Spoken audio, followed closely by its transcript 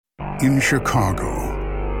In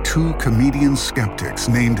Chicago, two comedian skeptics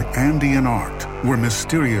named Andy and Art were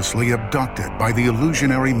mysteriously abducted by the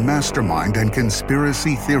illusionary mastermind and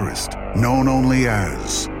conspiracy theorist known only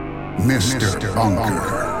as Mr.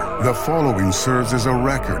 Bunker. The following serves as a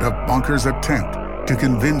record of Bunker's attempt to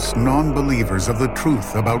convince non-believers of the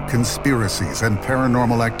truth about conspiracies and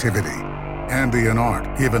paranormal activity. Andy and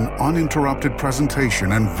Art give an uninterrupted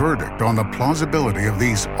presentation and verdict on the plausibility of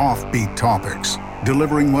these offbeat topics,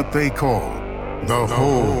 delivering what they call the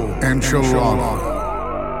whole enchilada.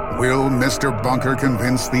 Will Mr. Bunker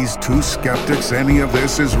convince these two skeptics any of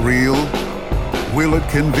this is real? Will it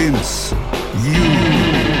convince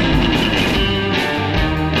you?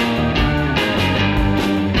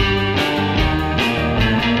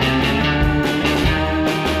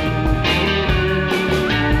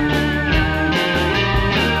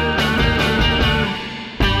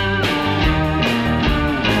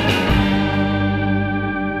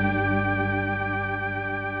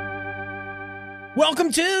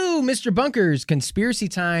 Welcome to Mr. Bunker's Conspiracy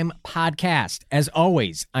Time podcast. As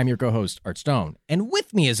always, I'm your co-host, Art Stone. And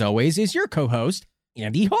with me, as always, is your co-host,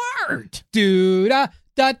 Andy Hart. Do-da,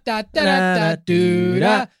 da-da-da-da-da,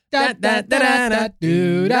 do-da, da-da-da-da-da,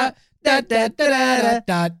 do-da,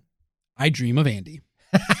 da-da-da-da-da. I dream of Andy.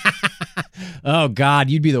 Oh, God,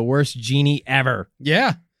 you'd be the worst genie ever.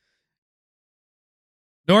 Yeah.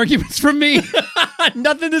 No arguments from me.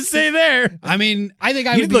 Nothing to say there. I mean, I think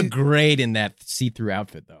You'd look great in that see-through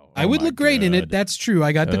outfit, though. I would look great in it. That's true.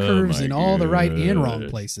 I got the curves in all the right and wrong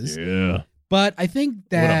places. Yeah. But I think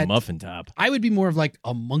that what a muffin top. I would be more of like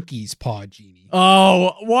a monkey's paw genie.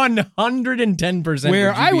 Oh, 110%.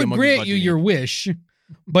 Where I would grant you your wish,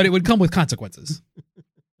 but it would come with consequences.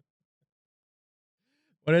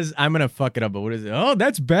 What is? I'm gonna fuck it up. But what is it? Oh,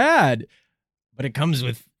 that's bad. But it comes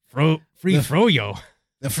with free froyo.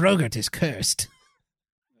 The Frogurt is cursed.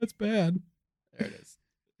 That's bad. There it is.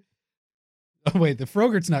 Oh wait, the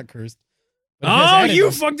Frogurt's not cursed. Oh,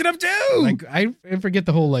 you fucked it up too. Like I forget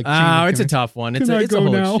the whole like. Oh, it's a tough one. It's a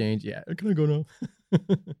whole now? exchange. Yeah, can I go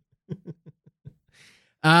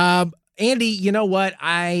now? Andy, you know what?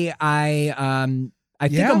 I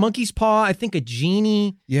think a monkey's paw. I think a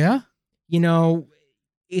genie. Yeah. You know,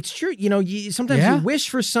 it's true. You know, sometimes you wish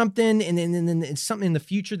for something, and then it's something in the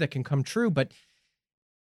future that can come true. But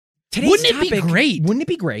wouldn't it be great? Wouldn't it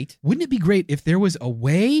be great? Wouldn't it be great if there was a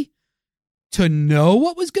way to know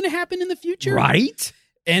what was going to happen in the future? Right.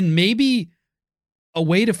 And maybe a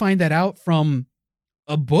way to find that out from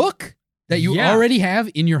a book that you already have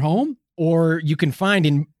in your home? Or you can find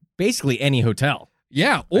in basically any hotel.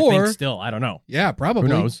 Yeah. Or I don't know. Yeah, probably. Who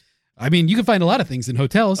knows? I mean, you can find a lot of things in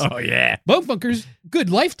hotels. Oh, yeah. Bunk Bunkers, good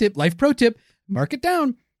life pro tip. Mark it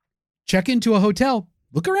down. Check into a hotel.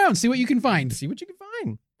 Look around. See what you can find.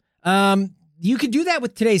 You could do that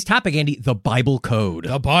with today's topic, Andy, the Bible Code.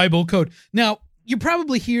 The Bible Code. Now, you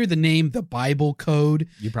probably hear the name the Bible Code.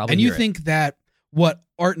 You think that what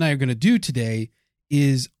Art and I are going to do today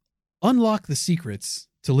is unlock the secrets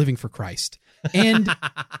to living for Christ. And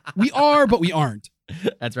we are, but we aren't.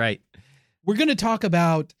 That's right. We're going to talk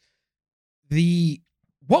about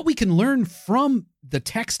what we can learn from the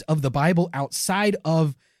text of the Bible outside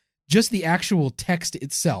of just the actual text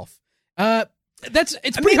itself.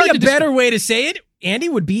 It's pretty hard to describe. Better way to say it, Andy,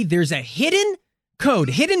 would be there's a hidden code,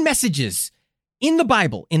 hidden messages in the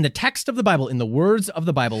Bible, in the text of the Bible, in the words of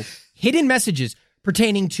the Bible, hidden messages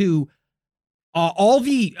pertaining to all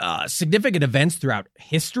the significant events throughout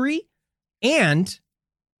history and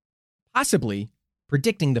possibly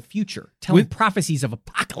predicting the future, telling prophecies of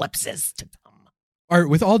apocalypses to come. Art,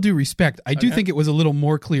 with all due respect, I do think it was a little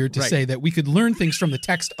more clear to say that we could learn things from the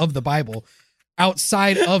text of the Bible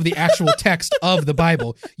outside of the actual text of the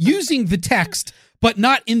Bible, using the text, but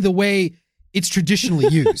not in the way it's traditionally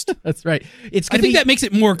used. That's right. I think that makes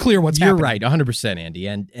it more clear what's happening. You're right, 100%, Andy.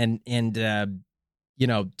 And you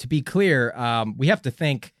know, to be clear, we have to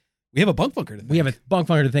think. We have a bunk bunker to think. We have a bunk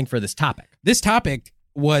bunker to think for this topic. This topic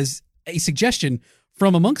was a suggestion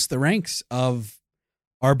from amongst the ranks of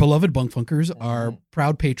our beloved bunk bunkers, our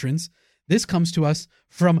proud patrons. This comes to us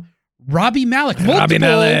from Robbie Malik.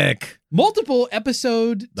 Multiple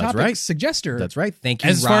episode topic suggester. That's right. Thank you,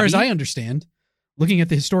 As far as I understand, looking at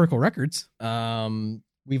the historical records.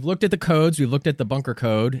 We've looked at the codes. We've looked at the bunker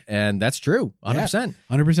code, and that's true. 100%.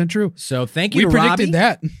 100% true. So thank you to Robbie.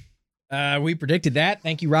 We predicted that.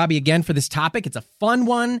 Thank you, Robbie, again for this topic. It's a fun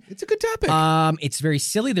one. It's a good topic. It's very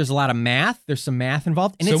silly. There's a lot of math. There's some math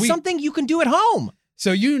involved, and it's something you can do at home.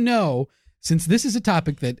 So since this is a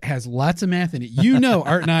topic that has lots of math in it,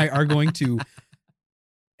 Art and I are going to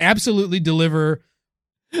absolutely deliver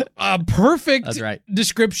a perfect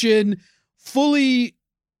description, fully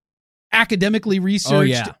academically researched. Oh,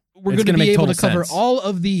 yeah. We're It's going to gonna be make able to total cover sense. all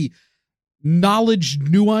of the knowledge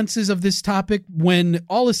nuances of this topic. When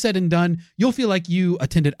all is said and done, you'll feel like you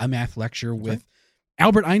attended a math lecture with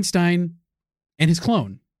Albert Einstein and his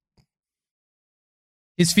clone.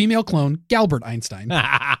 His female clone, Galbert Einstein.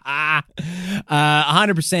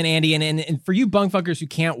 100%, Andy. And for you bunk fuckers who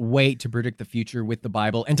can't wait to predict the future with the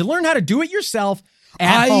Bible and to learn how to do it yourself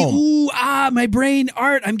at home. My brain,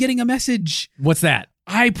 Art, I'm getting a message. What's that?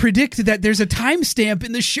 I predict that there's a timestamp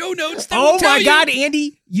in the show notes that will Oh tell my you. God,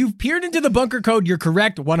 Andy, you've peered into the bunker code. You're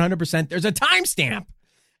correct 100%. There's a timestamp.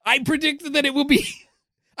 I predict that it will be.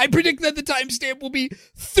 I predict that the timestamp will be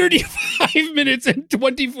 35 minutes and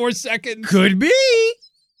 24 seconds. Could be.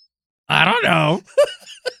 I don't know.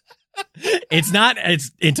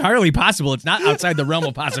 It's entirely possible. It's not outside the realm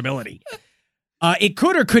of possibility. It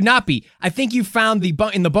could or could not be. I think you found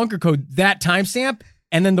in the bunker code that timestamp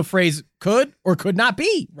and then the phrase could or could not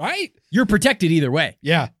be. Right? You're protected either way.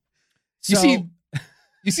 Yeah.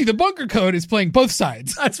 You see, the bunker code is playing both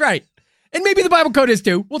sides. That's right. And maybe the Bible code is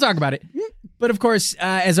too. We'll talk about it. But of course,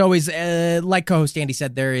 as always, like co-host Andy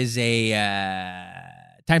said, there is a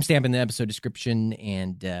timestamp in the episode description,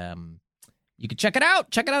 and you can check it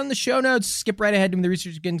out. Check it out in the show notes. Skip right ahead to the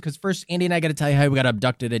research again, because first, Andy and I got to tell you how we got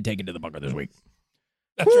abducted and taken to the bunker this week.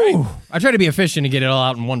 That's right. I try to be efficient and get it all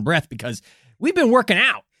out in one breath because we've been working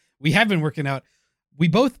out. We have been working out. We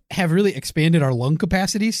both have really expanded our lung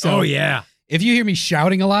capacity. So Oh, yeah. if you hear me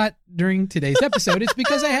shouting a lot during today's episode, it's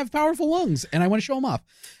because I have powerful lungs and I want to show them off.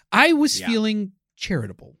 I was feeling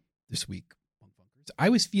charitable this week. I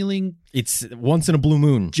was feeling It's once in a blue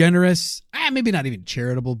moon. generous. Maybe not even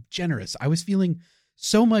charitable, generous. I was feeling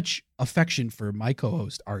so much affection for my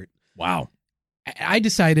co-host, Art. Wow. I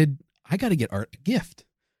decided I got to get Art a gift.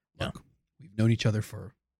 Yeah. Look, we've known each other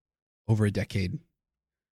for over a decade.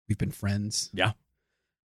 We've been friends. Yeah.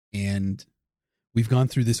 And we've gone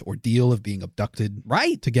through this ordeal of being abducted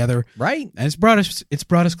Right. together. Right. And it's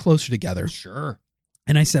brought us closer together. Sure.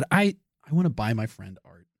 And I said, I want to buy my friend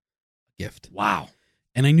Art a gift. Wow.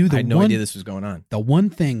 And I knew I had no idea this was going on. the one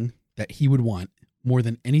thing that he would want more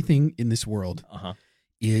than anything in this world Uh-huh.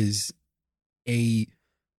 is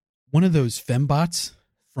one of those fembots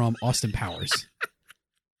from Austin Powers.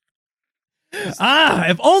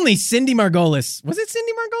 If only Cindy Margolis. Was it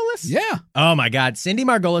Cindy Margolis? Yeah. Oh my God. Cindy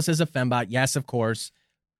Margolis is a fembot. Yes, of course.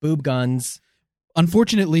 Boob guns.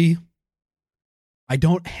 Unfortunately, I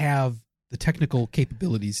don't have the technical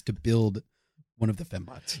capabilities to build one of the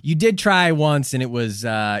fembots. You did try once and it was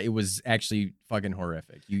actually fucking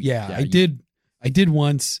horrific. I did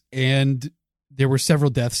once, and there were several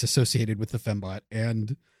deaths associated with the fembot,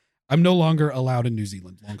 and I'm no longer allowed in New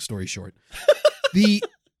Zealand, long story short. The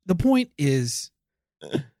point is,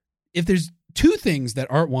 if there's two things that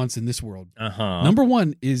Art wants in this world, Uh-huh. number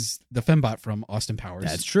one is the fembot from Austin Powers.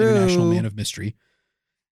 That's true. International Man of Mystery.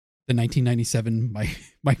 The 1997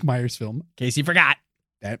 Mike Myers film. In case you forgot.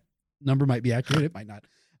 That number might be accurate. It might not.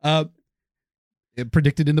 It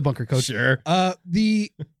predicted in the bunker code. Sure.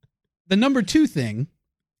 The number two thing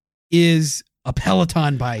is a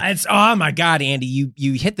Peloton bike. Oh my God, Andy,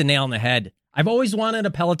 you hit the nail on the head. I've always wanted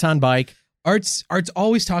a Peloton bike. Art's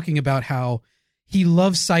always talking about how he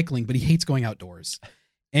loves cycling, but he hates going outdoors,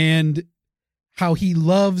 and how he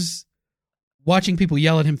loves watching people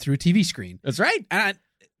yell at him through a TV screen. That's right.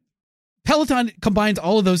 Peloton combines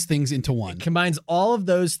all of those things into one. It combines all of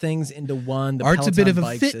those things into one. The Art's Peloton a bit of a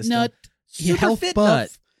bike fit system. nut. Super health fit buff.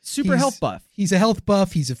 nut. Super health buff. He's a health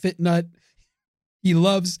buff. He's a fit nut. He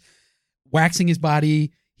loves waxing his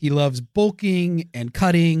body. He loves bulking and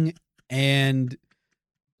cutting, and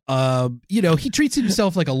he treats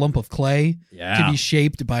himself like a lump of clay to be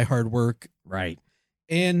shaped by hard work. Right.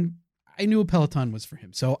 And I knew a Peloton was for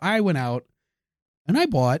him, so I went out and I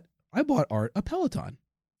bought Art a Peloton.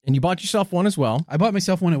 And you bought yourself one as well. I bought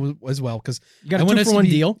myself one as well because You got a 2-for-1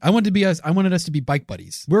 deal. I wanted us to be bike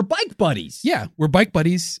buddies. We're bike buddies. Yeah, we're bike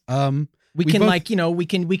buddies. We can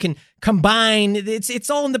we can combine. It's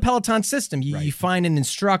all in the Peloton system. You Right. find an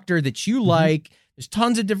instructor that you like. There's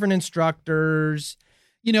tons of different instructors.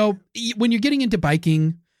 When you're getting into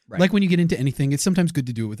biking, Right. like when you get into anything, it's sometimes good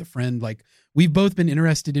to do it with a friend. Like we've both been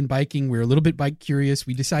interested in biking. We're a little bit bike curious.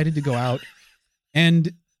 We decided to go out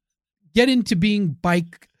and get into being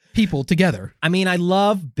bike people together. I mean, I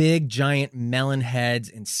love big, giant melon heads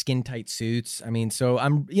and skin tight suits. I mean, so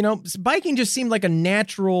biking just seemed like a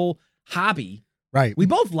natural hobby. Right. We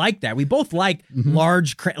both like that. We both like Mhm.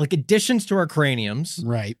 large, like additions to our craniums,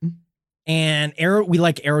 Right. and we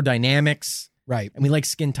like aerodynamics, Right. and we like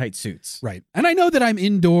skin tight suits. Right. And I know that I'm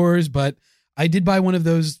indoors, but I did buy one of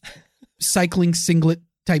those cycling singlet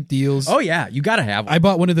type deals. Oh yeah, you got to have one. I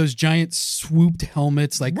bought one of those giant swooped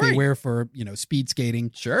helmets like they Right. wear for, speed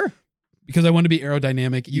skating Sure. because I want to be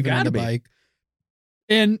aerodynamic You even on gotta the be. bike.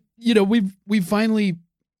 And, we've finally,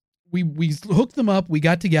 we hooked them up. We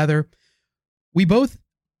got together. We both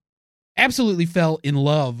absolutely fell in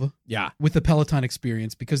love Yeah. with the Peloton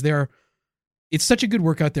experience because it's such a good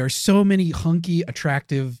workout. There are so many hunky,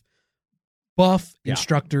 attractive, buff Yeah.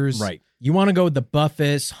 instructors. Right. You want to go with the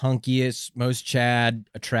buffest, hunkiest, most Chad,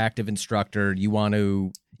 attractive instructor. You want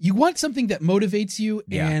Something that motivates you,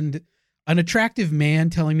 Yeah. and an attractive man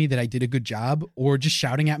telling me that I did a good job or just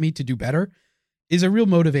shouting at me to do better is a real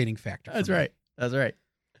motivating factor. That's for me. right. That's right.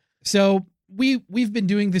 So we've been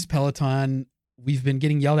doing this Peloton. We've been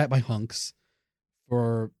getting yelled at by hunks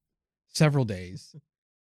for several days.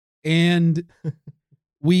 And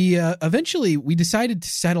we eventually decided to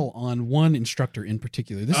settle on one instructor in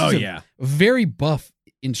particular. This is a very buff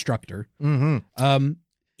instructor. Mm-hmm.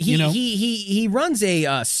 He runs a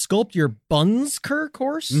sculpt your buns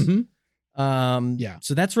course. Mhm. Yeah.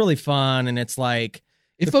 So that's really fun, and it's like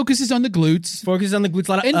It focuses on the glutes. focus on the glutes,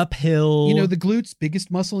 a lot of And, uphill. The glutes,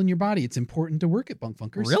 biggest muscle in your body. It's important to work at Bunk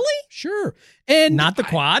Funkers. Really? Sure. And Not the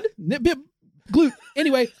quad. glute.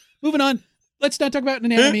 Anyway, moving on. Let's not talk about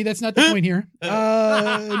anatomy. That's not the point here.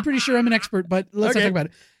 I'm pretty sure I'm an expert, but let's not Okay. talk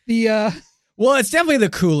about it. Well, it's definitely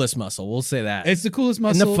the coolest muscle. We'll say that. It's the coolest and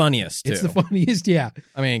muscle. the funniest too. It's the funniest. Yeah.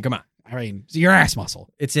 I mean, come on. I mean, it's your ass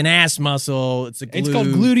muscle. It's an ass muscle. It's a glute. It's called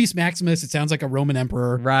gluteus maximus. It sounds like a Roman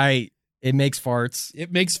emperor. Right. It makes farts.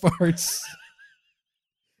 It makes farts.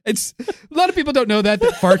 It's a lot of people don't know that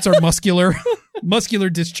farts are muscular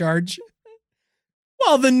discharge.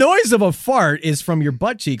 Well, the noise of a fart is from your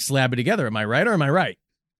butt cheeks slapping together. Am I right or am I right?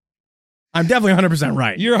 I'm definitely 100%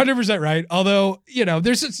 right. You're 100% right. Although,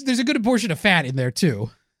 there's a good portion of fat in there too.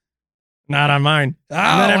 Not on mine. Oh,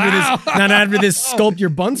 Not after this sculpt your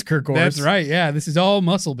buns course. That's right. Yeah, this is all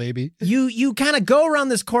muscle, baby. You kind of go around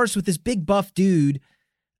this course with this big buff dude,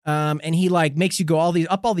 and he like makes you go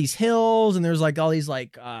up all these hills, and there's like all these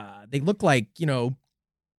like they look like I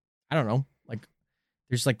don't know, like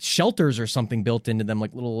there's like shelters or something built into them,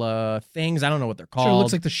 like little things. I don't know what they're called. Sure, it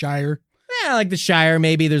looks like the Shire. Yeah, like the Shire.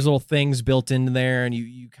 Maybe there's little things built into there, and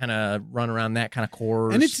you kind of run around that kind of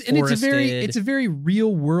course. And it's a very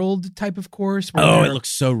real world type of course. Where it looks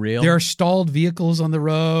so real. There are stalled vehicles on the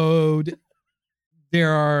road.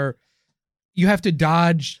 You have to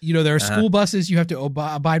dodge. There are school buses. You have to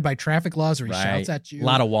abide by traffic laws, or he shouts at you. A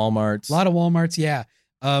lot of Walmarts. Yeah.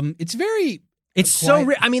 It's very. It's so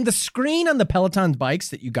real. I mean, the screen on the Peloton bikes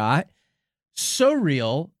that you got, so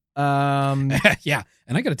real. Yeah,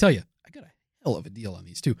 and I got to tell you, I got a hell of a deal on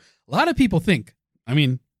these too. A lot of people think. I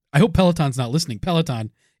mean, I hope Peloton's not listening.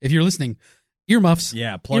 Peloton, if you're listening, earmuffs.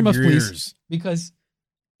 Yeah, plug earmuffs, your please, ears. because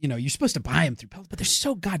you're supposed to buy them through Peloton, but they're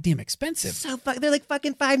so goddamn expensive. They're like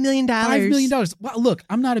fucking $5 million. $5 million. Well, look,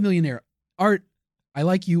 I'm not a millionaire. Art, I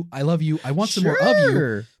like you. I love you. I want some more of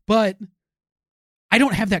you, but I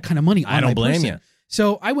don't have that kind of money on I don't my blame person. you.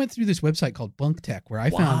 So I went through this website called Bunk Tech, where I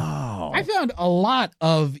found a lot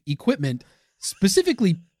of equipment,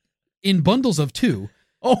 specifically in bundles of 2.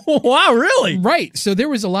 Oh wow, really? Right. So there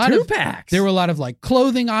was a lot 2 of packs. There were a lot of like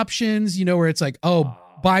clothing options, where it's like,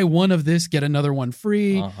 buy one of this, get another one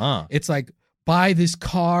free. It's like, buy this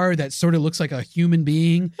car that sort of looks like a human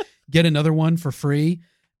being, get another one for free.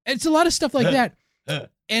 It's a lot of stuff like that.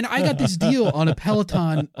 And I got this deal on a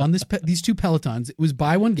Peloton, on these 2 Pelotons. It was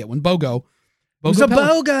buy one, get one. BOGO.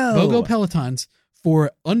 BOGO Pelotons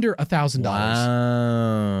for under $1,000.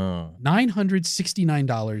 Wow.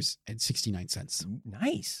 $969.69.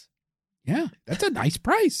 Nice. Yeah, that's a nice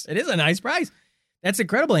price. It is a nice price. That's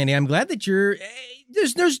incredible, Andy. I'm glad that you're.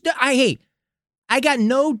 I got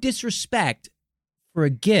no disrespect for a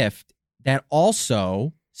gift that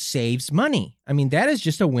also saves money. I mean, that is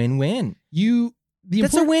just a win-win.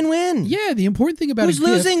 That's a win-win. Yeah, the important thing about who's a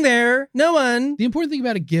gift, losing there? No one. The important thing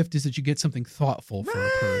about a gift is that you get something thoughtful for a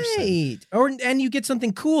person. And you get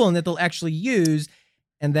something cool and that they'll actually use,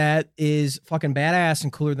 and that is fucking badass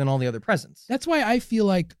and cooler than all the other presents. That's why I feel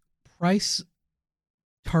like price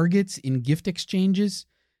targets in gift exchanges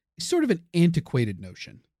is sort of an antiquated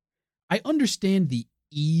notion. I understand the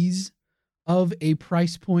ease of a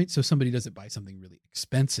price point, so somebody doesn't buy something really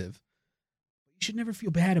expensive. You should never feel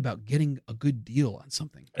bad about getting a good deal on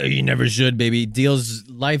something. You never should, baby.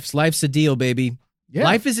 Life's a deal, baby. Yeah.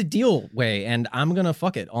 Life is a deal way, and I'm gonna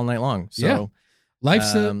fuck it all night long. So yeah.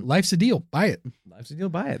 Life's a deal. Buy it. Life's a deal.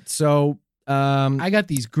 Buy it. So I got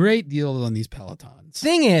these great deals on these Pelotons.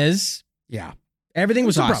 Thing is, yeah, everything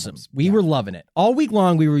was Some awesome. problems. We were loving it all week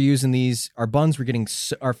long. We were using these. Our buns were getting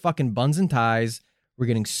our fucking buns and ties We're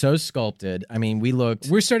getting so sculpted. I mean,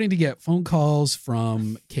 We're starting to get phone calls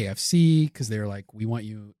from KFC because they're like, we want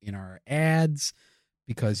you in our ads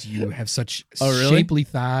because you have such really? shapely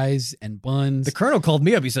thighs and buns. The Colonel called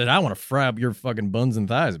me up. He said, I want to fry up your fucking buns and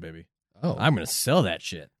thighs, baby. Oh, I'm going to sell that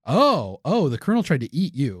shit. Oh, the Colonel tried to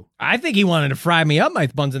eat you. I think he wanted to fry me up. My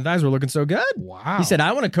buns and thighs were looking so good. Wow. He said,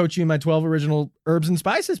 I want to coach you in my 12 original herbs and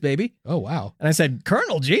spices, baby. Oh, wow. And I said,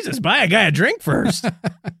 Colonel, Jesus, buy a guy a drink first.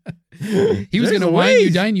 He was going to wine you,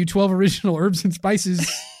 dine you 12 original herbs and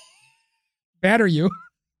spices, batter you.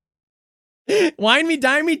 Wine me,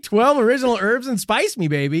 dine me, 12 original herbs and spice me,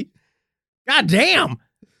 baby. God damn.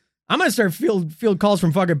 I'm going to start field calls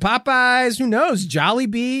from fucking Popeyes. Who knows?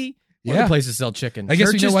 Jollibee. What other places sell chicken? I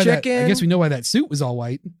guess we know why chicken. I guess we know why that suit was all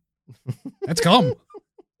white. That's cum.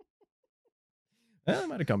 Well, it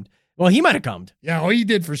might have cummed. Well, he might have cummed. Yeah, he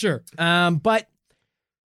did for sure. But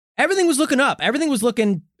everything was looking up. Everything was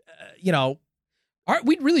looking,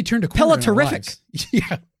 We'd really turned a corner. Terrific.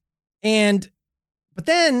 Yeah. But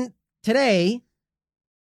then today,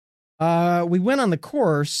 we went on the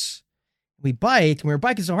course. We biked, and we were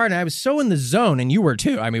biking so hard, and I was so in the zone, and you were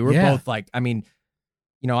too. I mean, we were both like,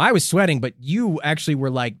 I was sweating, but you actually were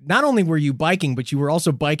like, not only were you biking, but you were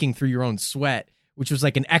also biking through your own sweat, which was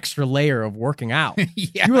like an extra layer of working out.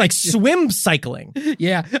 Yeah. You were like swim cycling.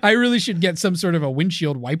 Yeah, I really should get some sort of a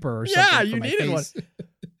windshield wiper or something. Yeah, for you my needed face. one.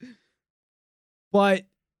 But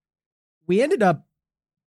we ended up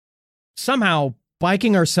somehow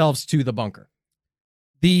biking ourselves to the bunker.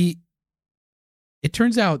 It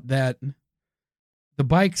turns out that the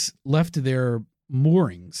bikes left their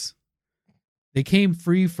moorings. They came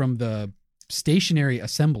free from the stationary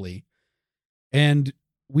assembly, and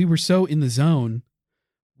we were so in the zone,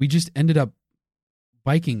 we just ended up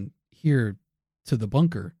biking here to the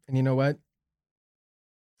bunker. And you know what?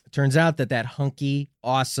 It turns out that hunky,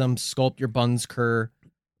 awesome, sculpt your buns cur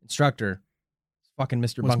instructor is fucking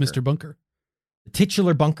Mr. Bunker. Mr. Bunker. The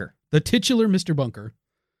titular Bunker. The titular Mr. Bunker.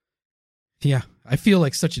 Yeah, I feel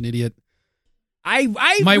like such an idiot. My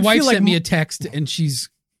wife sent me a text, and she's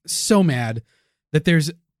so mad that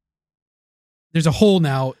there's a hole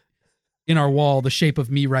now in our wall the shape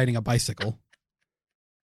of me riding a bicycle.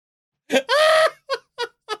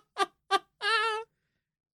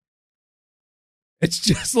 It's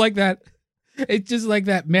just like that. It's just like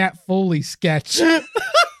that Matt Foley sketch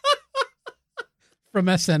from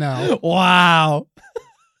SNL. Wow.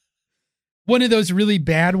 One of those really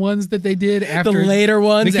bad ones that they did after the later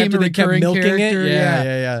ones became after a they kept recurring milking character. it.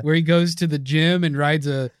 Yeah. Where he goes to the gym and rides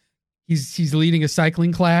he's leading a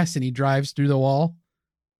cycling class and he drives through the wall.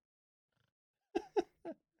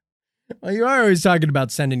 Well, you are always talking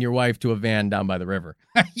about sending your wife to a van down by the river.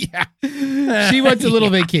 Yeah. She went to a little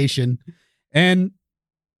vacation, and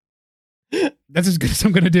that's as good as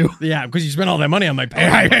I'm going to do. Yeah, because you spent all that money on my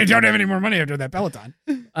Peloton. I don't have any more money after that Peloton.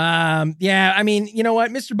 Yeah, I mean, you know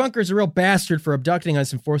what? Mr. Bunker is a real bastard for abducting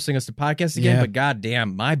us and forcing us to podcast again, Yeah. but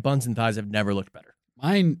goddamn, my buns and thighs have never looked better.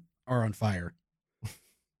 Mine are on fire.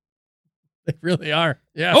 They really are.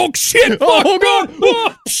 Yeah. Oh, shit! Oh, God!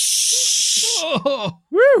 Oh,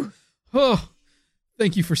 Woo! oh,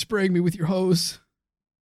 thank you for spraying me with your hose.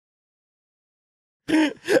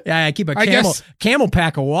 Yeah, I keep a camel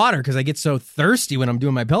pack of water because I get so thirsty when I'm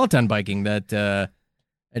doing my Peloton biking that I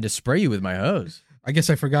had to spray you with my hose. I guess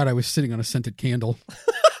I forgot I was sitting on a scented candle.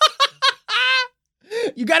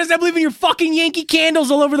 You gotta stop leaving your fucking Yankee candles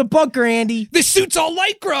all over the bunker, Andy. This suit's all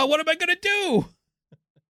Lycra. What am I going to do?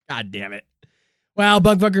 God damn it. Well,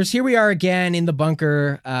 bunk bunkers, here we are again in the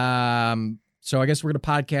bunker. So I guess we're going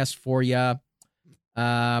to podcast for you.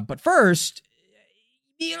 But first,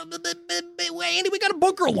 Andy, we got a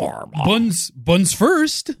bunker alarm. Buns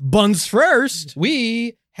first. Buns first.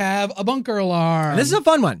 We have a bunker alarm. This is a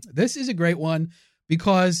fun one. This is a great one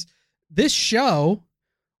because this show,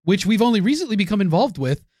 which we've only recently become involved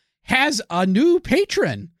with, has a new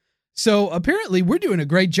patron. So apparently we're doing a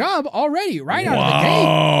great job already, right out of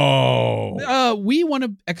the gate. We want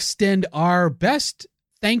to extend our best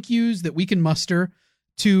thank yous that we can muster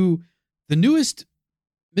to the newest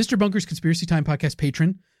Mr. Bunker's Conspiracy Time podcast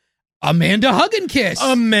patron, Amanda Hugginkiss.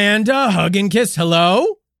 Amanda Hugginkiss.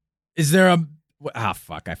 Hello? Is there a...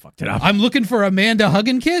 fuck, I fucked it up. I'm looking for Amanda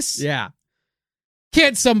Hugginkiss. Yeah.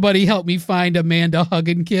 Can't somebody help me find Amanda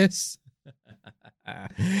Hugginkiss?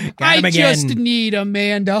 I just need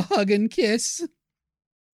Amanda Hugginkiss.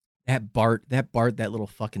 That Bart, that little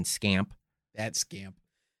fucking scamp. That scamp.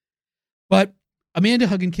 But Amanda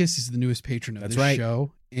Hugginkiss is the newest patron of this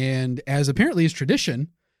show. And as apparently is tradition,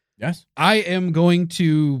 yes, I am going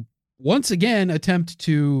to once again attempt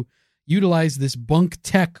to utilize this bunk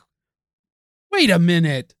tech. Wait a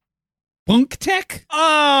minute. Bunk Tech?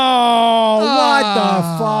 Oh, what the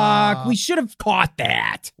Ah. fuck? We should have caught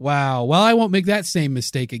that. Wow. Well, I won't make that same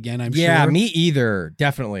mistake again, I'm Yeah, sure. me either.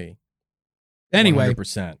 Definitely. Anyway,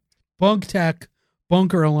 100%. Bunk Tech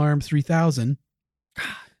Bunker Alarm 3000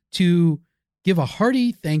 to give a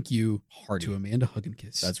hearty thank you Hearty. to Amanda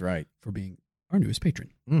Hugginkiss That's right. for being our newest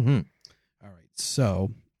patron. Mm-hmm. All right.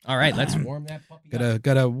 So, All right, let's warm that puppy up.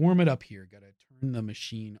 gotta warm it up here. Gotta turn the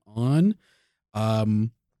machine on.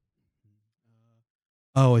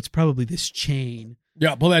 Oh, it's probably this chain.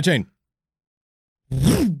 Yeah, pull that chain.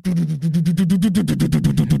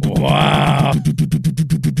 Wow.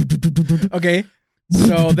 Okay.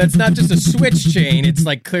 So that's not just a switch chain. It's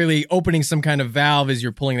like clearly opening some kind of valve as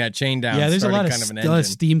you're pulling that chain down. Yeah, there's a starting lot of, kind of an a lot of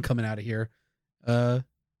engine. steam coming out of here. And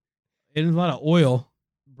a lot of oil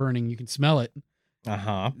burning. You can smell it.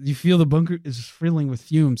 Uh-huh. You feel the bunker is filling with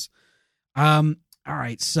fumes. All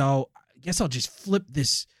right, so I guess I'll just flip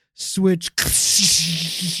this switch.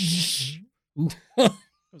 Ooh,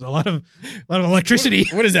 there's a lot of electricity.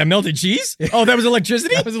 What is that, melted cheese? Oh, that was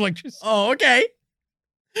electricity? That was electricity. Oh, okay.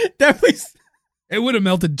 Definitely. It would have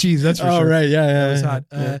melted cheese. That's for Oh, sure. right. Yeah, yeah. That was yeah.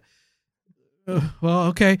 hot. Well,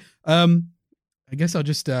 okay. I guess I'll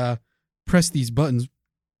just press these buttons.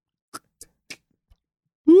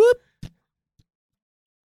 Whoop.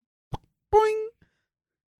 Boing.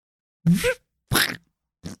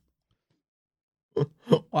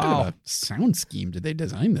 What Wow. a sound scheme did they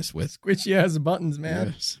design this with? Squishy has buttons, man.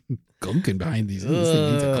 Yes. Gunking behind these things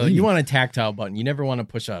are clean. You want a tactile button. You never want to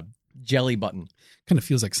push a jelly button. Kind of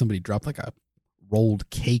feels like somebody dropped like a rolled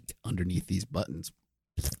cake underneath these buttons.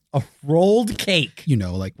 A rolled cake. You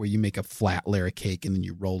know, like where you make a flat layer of cake and then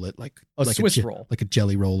you roll it like A like Swiss roll. like a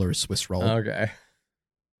jelly roll or a Swiss roll. Okay.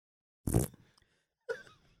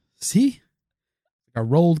 See? A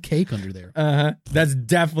rolled cake under there. Uh-huh. That's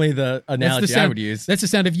definitely the analogy I sound. would use. That's the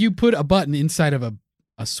sound. If you put a button inside of a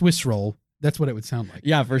Swiss roll, that's what it would sound like.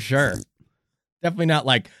 Yeah, for sure. Definitely not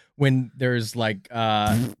like when there's like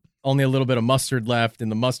only a little bit of mustard left in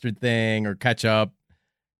the mustard thing or ketchup.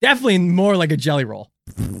 Definitely more like a jelly roll.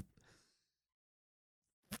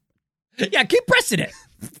 Yeah, keep pressing it.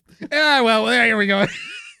 Ah, well, there we go.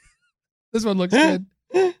 This one looks good.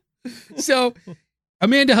 So,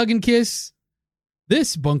 Amanda Hugginkiss,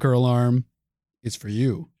 this bunker alarm is for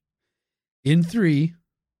you. In 3,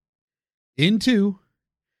 in 2,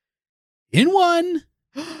 in 1.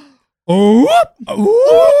 Oh, oh,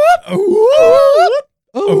 oh,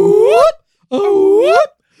 oh, oh, oh,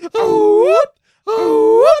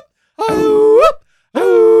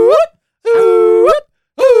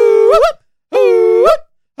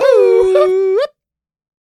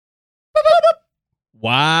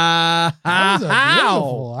 Wow.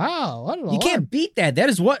 Wow. What an You alarm. can't beat that. That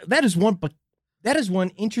is one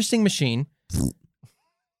interesting machine.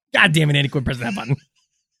 God damn it, Andy, quit pressing that button.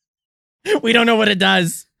 We don't know what it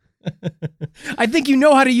does. I think you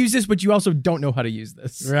know how to use this, but you also don't know how to use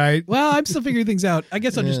this. Right. Well, I'm still figuring things out. I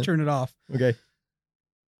guess I'll Yeah. just turn it off. Okay.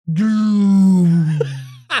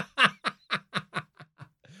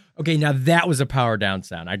 Okay, now that was a power down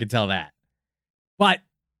sound. I could tell that. But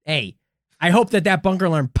hey, I hope that bunker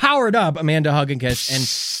alarm powered up Amanda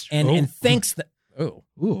Hugginkiss and thanks the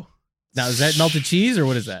Ooh. now is that melted cheese or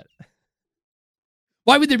what is that?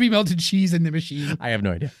 Why would there be melted cheese in the machine? I have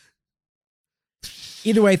no idea.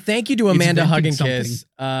 Either way, thank you to It's Amanda inventing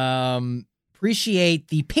Hugginkiss. Appreciate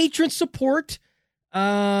the patron support.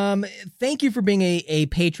 Thank you for being a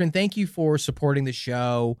patron. Thank you for supporting the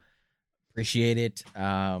show. Appreciate it.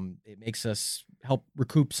 It makes us help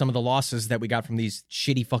recoup some of the losses that we got from these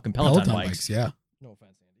shitty fucking Peloton bikes. Yeah. No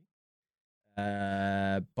offense,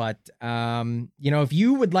 Andy. But if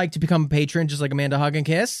you would like to become a patron, just like Amanda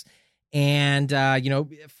Hugginkiss, and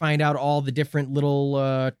find out all the different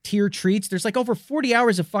little tier treats. There's like over 40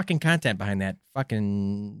 hours of fucking content behind that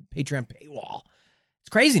fucking Patreon paywall. It's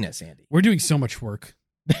craziness, Andy. We're doing so much work.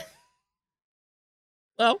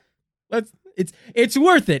 Well, it's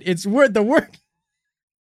worth it. It's worth the work.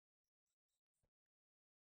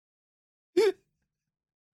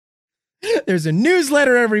 There's a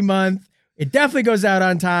newsletter every month. It definitely goes out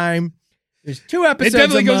on time. There's 2 episodes. It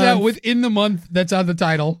definitely a goes out month. within the month that's on the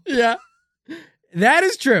title. Yeah, that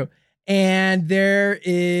is true. And there's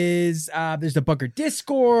the Bunker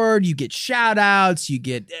Discord. You get shout outs. You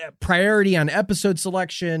get priority on episode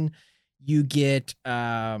selection. You get,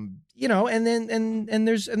 and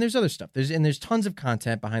there's other stuff. There's tons of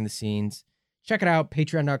content behind the scenes. Check it out.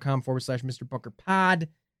 Patreon.com/Mr. Bunker Pod.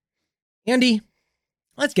 Andy,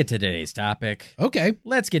 Let's get to today's topic. Okay.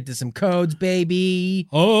 Let's get to some codes, baby.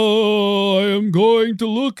 Oh, I am going to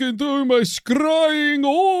look into my scrying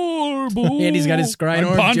orb. Andy's got his scrying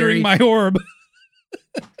orb, I'm pondering Jerry. my orb.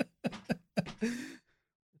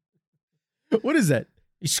 What is that?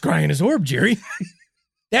 He's scrying his orb, Jerry.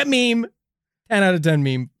 That meme, 10 out of 10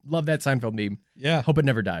 meme. Love that Seinfeld meme. Yeah. Hope it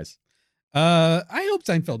never dies. I hope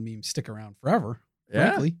Seinfeld memes stick around forever. Yeah.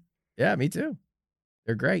 Frankly. Yeah, me too.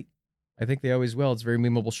 They're great. I think they always will. It's a very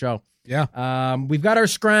memeable show. Yeah. We've got our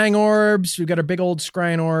scrying orbs. We've got our big old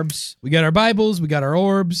scrying orbs. We got our Bibles. We got our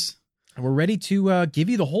orbs. And we're ready to give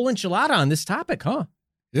you the whole enchilada on this topic, huh?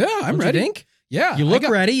 Yeah, I'm Don't ready. You think? Yeah. You look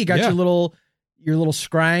ready. You got yeah. your little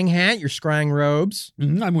scrying hat, your scrying robes.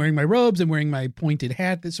 Mhm. I'm wearing my robes. I'm wearing my pointed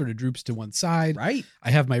hat that sort of droops to one side. Right.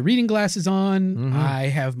 I have my reading glasses on. Mhm. I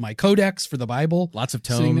have my codex for the Bible. Lots of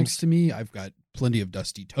Sitting next tomes. to me. I've got plenty of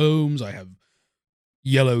dusty tomes. I have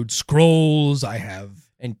yellowed scrolls. I have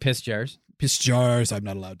And piss jars. piss jars. I'm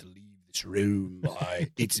not allowed to leave this room.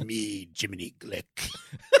 It's me, Jiminy Glick.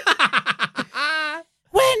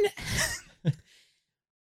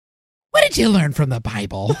 What did you learn from the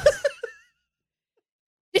Bible?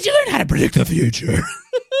 Did you learn how to predict the future?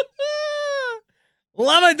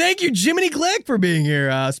 Love it. Thank you, Jiminy Glick, for being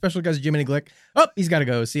here. Special guest Jiminy Glick. Oh, he's got to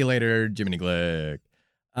go. See you later, Jiminy Glick.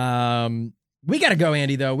 We got to go,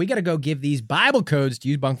 Andy, though. We got to go give these Bible codes to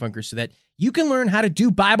you bunk funkers so that you can learn how to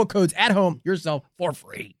do Bible codes at home yourself for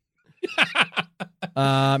free.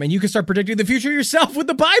 And you can start predicting the future yourself with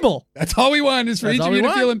the Bible. That's all we want is for That's each all of we you to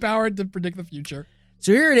want. feel empowered to predict the future.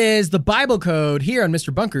 So here it is, the Bible code here on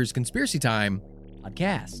Mr. Bunker's Conspiracy Time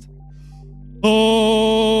podcast.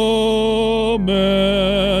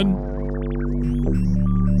 Amen.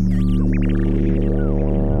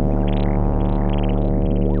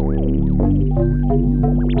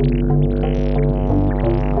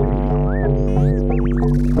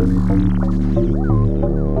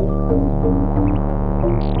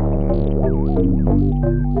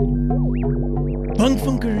 Bunk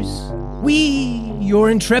Funkers, we, your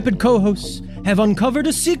intrepid co-hosts, have uncovered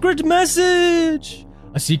a secret message.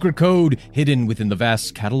 A secret code hidden within the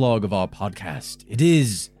vast catalog of our podcast. It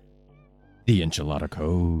is the Enchilada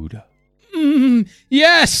Code.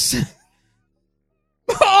 Yes.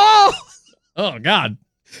 Oh, Oh, God.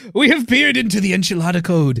 we have peered into the Enchilada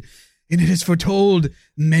Code, and it has foretold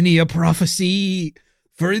many a prophecy.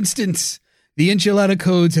 For instance, the Enchilada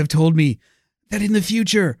Codes have told me that in the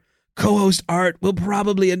future, co-host Art will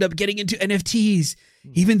probably end up getting into NFTs,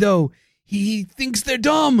 even though he thinks they're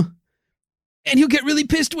dumb. And he'll get really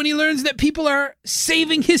pissed when he learns that people are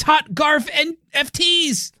saving his hot Garf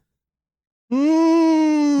NFTs.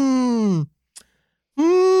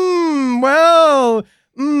 Well,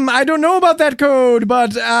 I don't know about that code,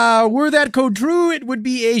 but were that code true, it would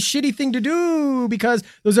be a shitty thing to do because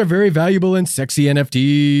those are very valuable and sexy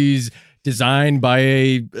NFTs designed by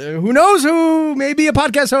a who knows who, maybe a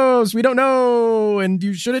podcast host. We don't know, and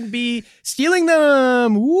you shouldn't be stealing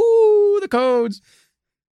them. Woo, the codes.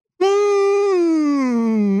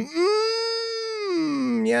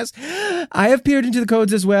 Yes, I have peered into the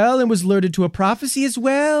codes as well and was alerted to a prophecy as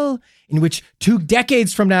well, in which 2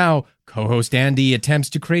 decades from now, co-host Andy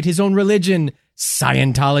attempts to create his own religion,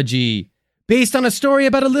 Scientology, based on a story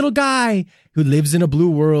about a little guy who lives in a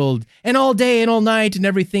blue world, and all day and all night and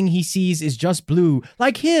everything he sees is just blue,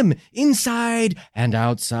 like him, inside and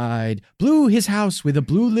outside. Blue his house with a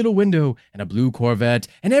blue little window and a blue Corvette,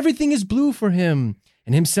 and everything is blue for him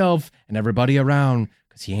and himself and everybody around,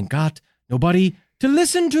 because he ain't got nobody to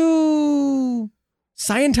listen to.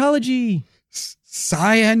 Scientology.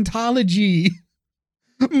 Scientology.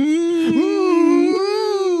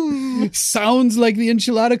 Sounds like the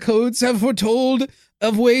Enchilada Codes have foretold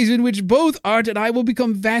of ways in which both Art and I will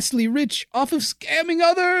become vastly rich off of scamming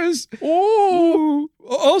others. Oh,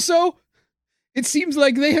 also, it seems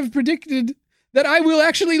like they have predicted that I will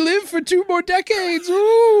actually live for 2 more decades.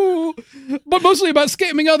 Ooh, but mostly about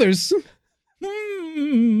scamming others.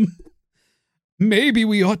 Maybe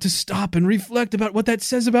we ought to stop and reflect about what that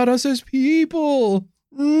says about us as people.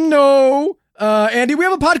 No. Andy, we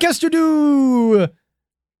have a podcast to do.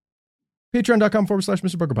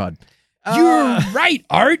 Patreon.com/Mr. Bunkerpod. You're right,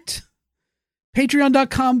 Art.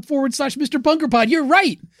 Patreon.com/Mr. Bunkerpod. You're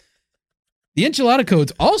right. The Enchilada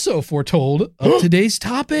Codes also foretold of today's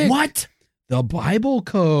topic. What? The Bible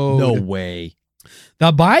Code. No way.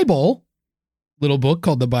 The Bible, little book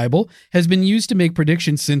called the Bible, has been used to make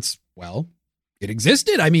predictions since, well, it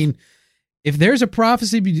existed. I mean, if there's a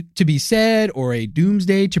prophecy to be said or a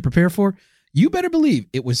doomsday to prepare for, you better believe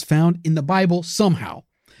it was found in the Bible somehow.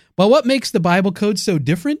 But what makes the Bible Code so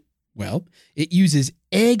different? Well, it uses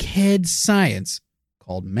egghead science,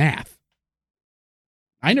 called math.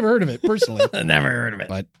 I never heard of it personally. Never heard of it.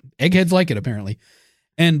 But eggheads like it, apparently.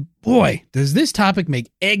 And boy, does this topic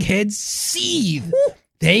make eggheads seethe.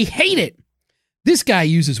 They hate it. This guy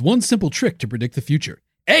uses one simple trick to predict the future.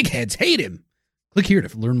 Eggheads hate him. Click here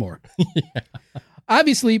to learn more. Yeah.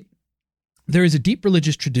 Obviously, there is a deep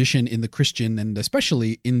religious tradition in the Christian and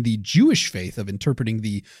especially in the Jewish faith of interpreting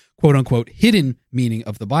the quote-unquote hidden meaning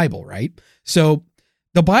of the Bible, right? So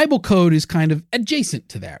the Bible code is kind of adjacent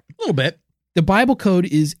to that. A little bit. The Bible code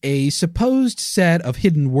is a supposed set of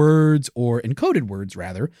hidden words, or encoded words,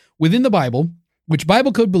 rather, within the Bible, which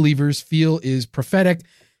Bible code believers feel is prophetic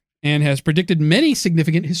and has predicted many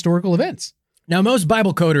significant historical events. Now, most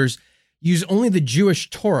Bible coders use only the Jewish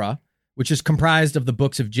Torah, which is comprised of the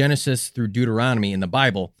books of Genesis through Deuteronomy in the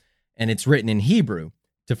Bible, and it's written in Hebrew,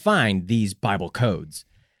 to find these Bible codes.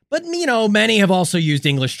 But, many have also used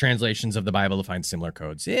English translations of the Bible to find similar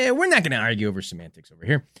codes. We're not going to argue over semantics over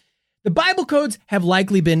here. The Bible codes have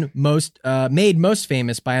likely been made most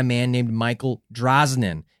famous by a man named Michael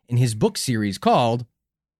Drosnin in his book series called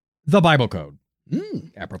The Bible Code.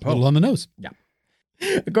 Apropos. A little on the nose. Yeah.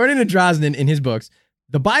 According to Drosnin in his books,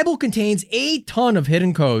 the Bible contains a ton of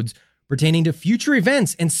hidden codes pertaining to future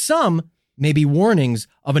events, and some may be warnings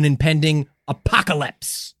of an impending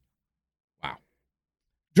apocalypse. Wow.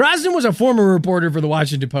 Drosnin was a former reporter for the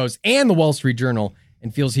Washington Post and the Wall Street Journal,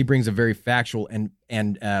 and feels he brings a very factual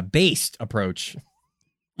and based approach.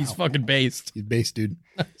 He's fucking based. He's based, dude.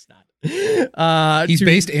 He's not. He's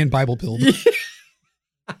based and Bible-pilled. He's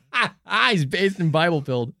based and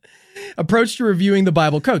Bible-pilled. Approach to reviewing the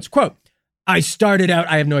Bible codes. Quote, I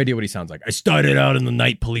have no idea what he sounds like. I started out in the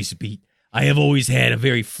night police beat. I have always had a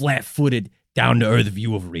very flat-footed, down-to-earth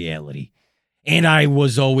view of reality. And I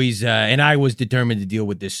was determined to deal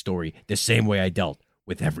with this story the same way I dealt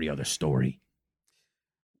with every other story.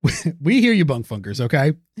 We hear you, bunk funkers,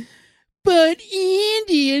 okay? But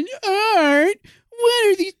Andy and Art, what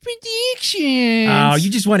are these predictions? Oh, you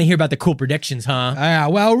just want to hear about the cool predictions, huh?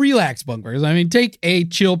 Well, relax, bunk funkers. I mean, take a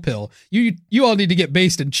chill pill. You all need to get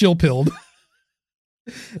based and chill pilled.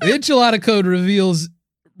 The enchilada code reveals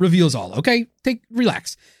all, okay?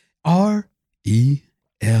 Relax. RELAX.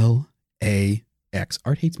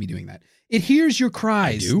 Art hates me doing that. It hears your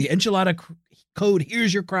cries. The enchilada code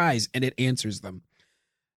hears your cries, and it answers them.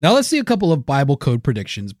 Now let's see a couple of Bible code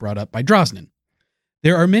predictions brought up by Drosnin.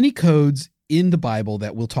 There are many codes in the Bible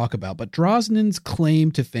that we'll talk about, but Drosnin's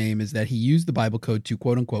claim to fame is that he used the Bible code to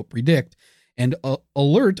quote-unquote predict and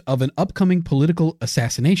alert of an upcoming political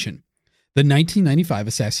assassination, the 1995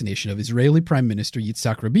 assassination of Israeli Prime Minister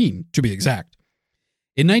Yitzhak Rabin, to be exact.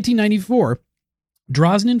 In 1994,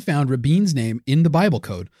 Drosnin found Rabin's name in the Bible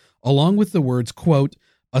code, along with the words, quote,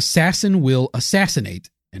 assassin will assassinate,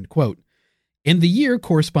 end quote. And the year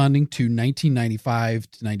corresponding to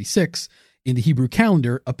 1995 to 96 in the Hebrew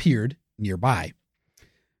calendar appeared nearby.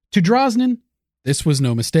 To Drosnin, this was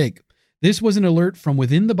no mistake. This was an alert from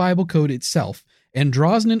within the Bible code itself, and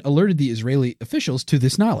Drosnin alerted the Israeli officials to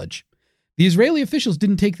this knowledge. The Israeli officials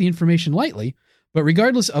didn't take the information lightly, but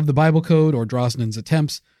regardless of the Bible code or Drosnin's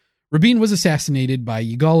attempts, Rabin was assassinated by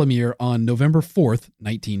Yigal Amir on November 4th,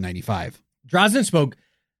 1995. Drosnin spoke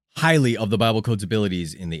highly of the Bible code's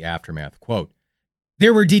abilities in the aftermath. Quote,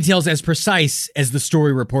 there were details as precise as the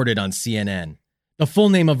story reported on CNN. The full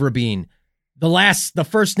name of Rabin, the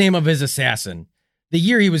first name of his assassin, the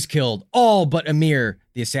year he was killed, all but Amir,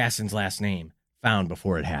 the assassin's last name, found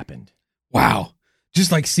before it happened. Wow.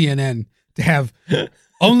 Just like CNN, to have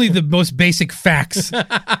only the most basic facts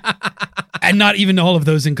and not even all of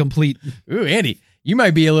those incomplete. Ooh, Andy, you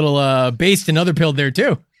might be a little based and other pilled there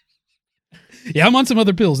too. Yeah, I'm on some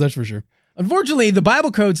other pills, that's for sure. Unfortunately, the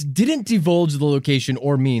Bible codes didn't divulge the location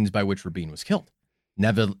or means by which Rabin was killed.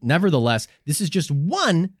 Nevertheless, this is just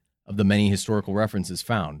one of the many historical references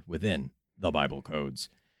found within the Bible codes.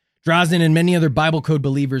 Drosnin and many other Bible code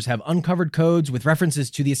believers have uncovered codes with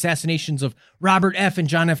references to the assassinations of Robert F. and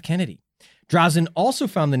John F. Kennedy. Drosnin also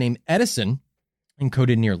found the name Edison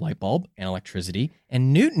encoded near light bulb and electricity,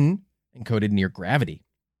 and Newton encoded near gravity.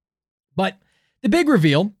 But the big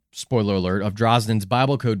reveal, spoiler alert, of Drosnin's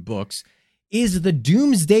Bible code books is the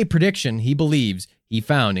doomsday prediction he believes he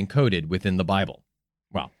found encoded within the Bible.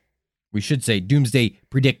 Well, we should say doomsday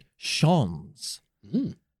predictions.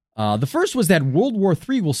 The first was that World War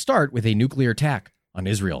III will start with a nuclear attack on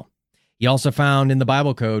Israel. He also found in the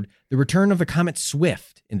Bible code the return of the comet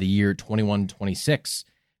Swift in the year 2126,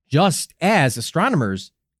 just as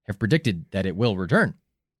astronomers have predicted that it will return,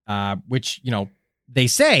 which, they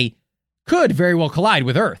say could very well collide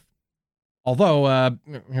with Earth. Although,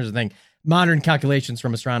 here's the thing, modern calculations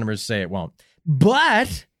from astronomers say it won't.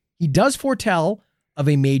 But he does foretell of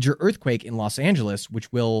a major earthquake in Los Angeles,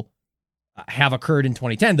 which will have occurred in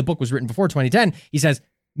 2010. The book was written before 2010. He says,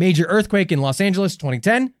 major earthquake in Los Angeles,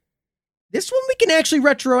 2010. This one we can actually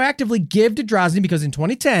retroactively give to Drozny because in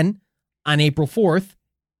 2010, on April 4th,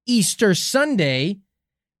 Easter Sunday,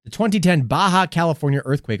 the 2010 Baja California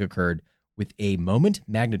earthquake occurred with a moment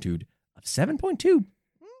magnitude of 7.2.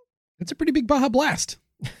 That's a pretty big Baja Blast.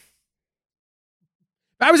 If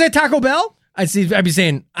I was at Taco Bell, I'd be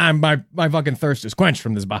saying, my fucking thirst is quenched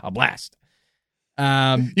from this Baja Blast.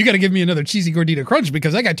 You got to give me another cheesy gordita crunch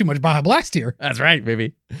because I got too much Baja Blast here. That's right,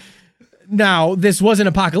 baby. Now, this wasn't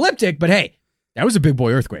apocalyptic, but hey, that was a big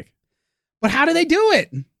boy earthquake. But how do they do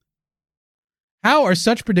it? How are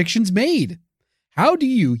such predictions made? How do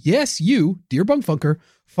you, yes, you, dear Bunkfunker,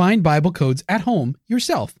 find Bible codes at home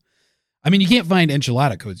yourself? I mean, you can't find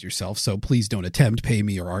enchilada codes yourself, so please don't attempt pay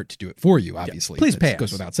me or Art to do it for you, obviously. Yeah, please pay us.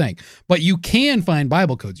 Goes without saying. But you can find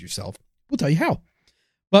Bible codes yourself. We'll tell you how.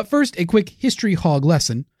 But first, a quick history hog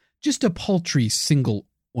lesson. Just a paltry single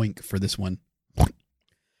oink for this one.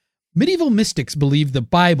 Medieval mystics believe the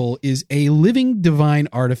Bible is a living divine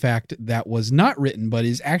artifact that was not written, but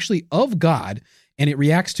is actually of God, and it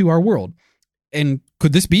reacts to our world. And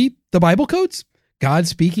could this be the Bible codes? God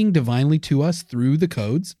speaking divinely to us through the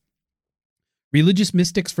codes? Religious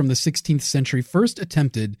mystics from the 16th century first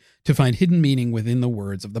attempted to find hidden meaning within the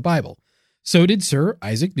words of the Bible. So did Sir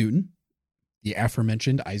Isaac Newton, the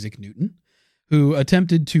aforementioned Isaac Newton, who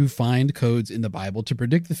attempted to find codes in the Bible to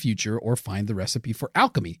predict the future or find the recipe for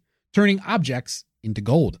alchemy, turning objects into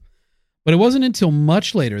gold. But it wasn't until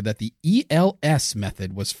much later that the ELS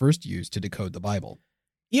method was first used to decode the Bible.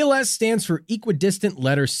 ELS stands for equidistant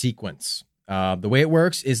letter sequence. The way it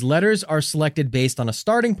works is letters are selected based on a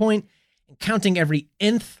starting point, and counting every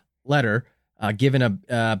nth letter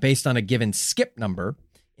based on a given skip number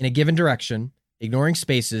in a given direction, ignoring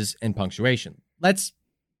spaces and punctuation. Let's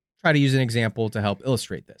try to use an example to help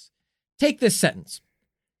illustrate this. Take this sentence.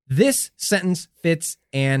 This sentence fits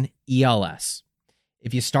an ELS.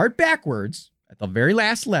 If you start backwards at the very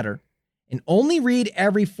last letter and only read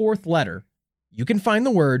every fourth letter, you can find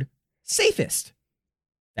the word safest.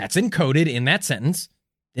 That's encoded in that sentence.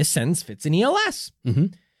 This sentence fits an ELS. Mm-hmm.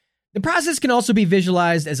 The process can also be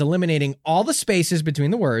visualized as eliminating all the spaces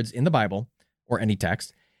between the words in the Bible or any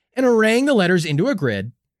text and arraying the letters into a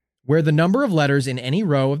grid where the number of letters in any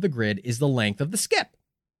row of the grid is the length of the skip.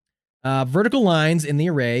 Vertical lines in the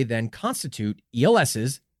array then constitute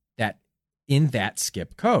ELSs in that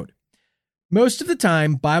skip code. Most of the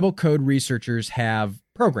time, Bible code researchers have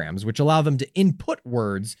programs which allow them to input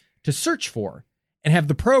words to search for and have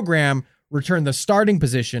the program return the starting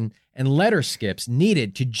position and letter skips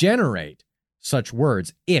needed to generate such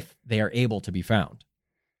words if they are able to be found.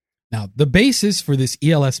 Now, the basis for this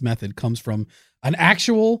ELS method comes from an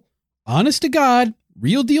actual, honest-to-God,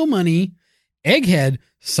 real-deal money, egghead,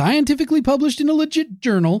 scientifically published in a legit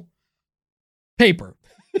journal paper.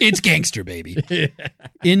 It's gangster, baby.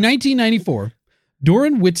 In 1994,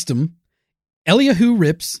 Doran Whitsom, Eliyahu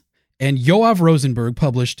Rips, and Yoav Rosenberg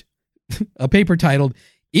published a paper titled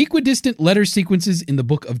Equidistant Letter Sequences in the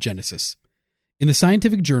Book of Genesis in the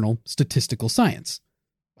scientific journal Statistical Science.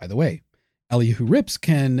 By the way, Eliyahu Rips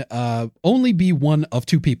can only be one of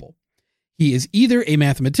two people. He is either a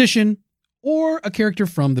mathematician or a character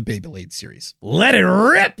from the Beyblade series. Let it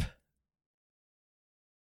rip!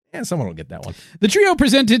 Yeah, someone will get that one. The trio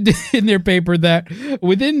presented in their paper that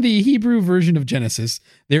within the Hebrew version of Genesis,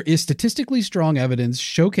 there is statistically strong evidence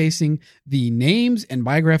showcasing the names and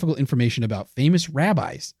biographical information about famous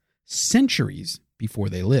rabbis centuries before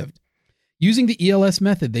they lived. Using the ELS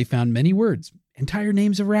method, they found many words, entire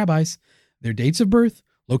names of rabbis, their dates of birth,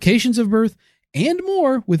 locations of birth, and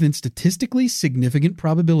more within statistically significant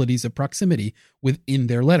probabilities of proximity within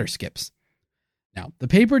their letter skips. Now, the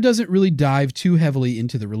paper doesn't really dive too heavily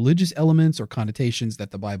into the religious elements or connotations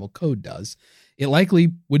that the Bible code does. It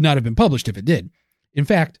likely would not have been published if it did. In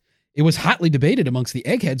fact, it was hotly debated amongst the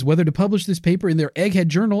eggheads whether to publish this paper in their egghead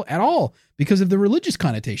journal at all because of the religious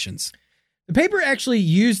connotations. The paper actually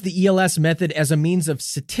used the ELS method as a means of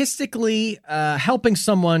statistically helping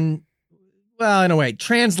someone, well, in a way,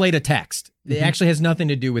 translate a text. It actually has nothing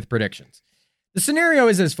to do with predictions. The scenario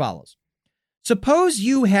is as follows. Suppose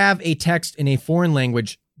you have a text in a foreign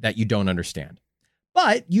language that you don't understand,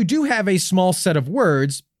 but you do have a small set of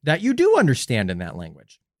words that you do understand in that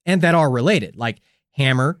language and that are related, like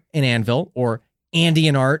hammer and anvil, or Andy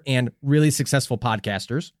and Art and really successful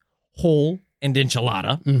podcasters, hole and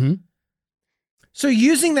enchilada. Mm-hmm. So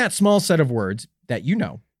using that small set of words that you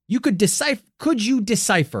know, you could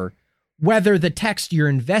decipher whether the text you're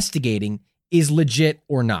investigating is legit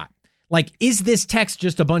or not. Like, is this text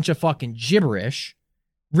just a bunch of fucking gibberish,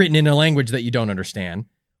 written in a language that you don't understand?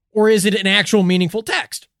 Or is it an actual meaningful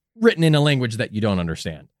text written in a language that you don't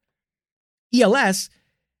understand? ELS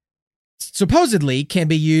supposedly can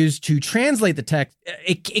be used to translate the text.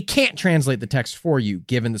 It can't translate the text for you,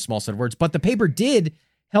 given the small set of words, but the paper did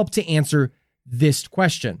help to answer this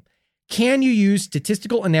question. Can you use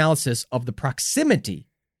statistical analysis of the proximity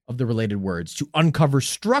of the related words to uncover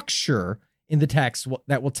structure in the text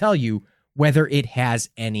that will tell you whether it has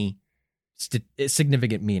any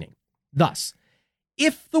significant meaning? Thus,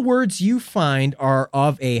 if the words you find are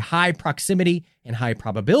of a high proximity and high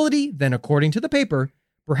probability, then according to the paper,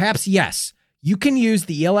 perhaps yes, you can use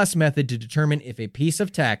the ELS method to determine if a piece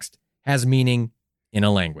of text has meaning in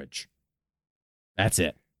a language. That's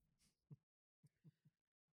it.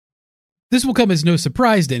 This will come as no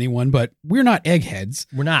surprise to anyone, but we're not eggheads.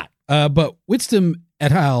 We're not. But Whitstone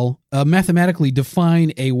et al. Mathematically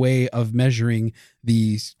define a way of measuring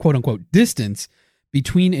the quote-unquote distance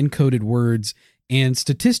between encoded words and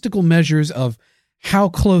statistical measures of how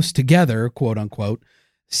close together, quote-unquote,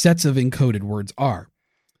 sets of encoded words are.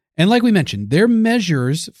 And like we mentioned, their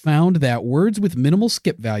measures found that words with minimal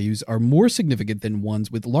skip values are more significant than ones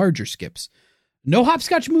with larger skips. No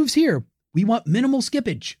hopscotch moves here. We want minimal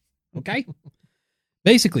skippage. Okay?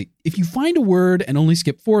 Basically, if you find a word and only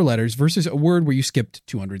skip 4 letters versus a word where you skipped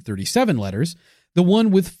 237 letters, the one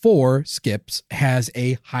with 4 skips has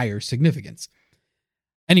a higher significance.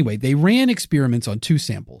 Anyway, they ran experiments on 2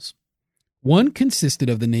 samples. One consisted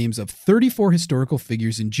of the names of 34 historical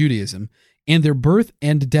figures in Judaism and their birth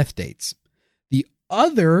and death dates. The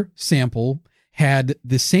other sample had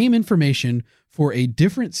the same information for a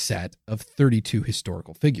different set of 32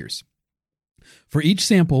 historical figures. For each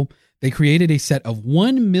sample, they created a set of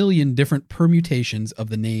 1 million different permutations of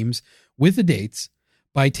the names with the dates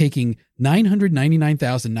by taking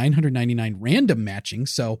 999,999 random matching.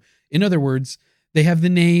 So, in other words, they have the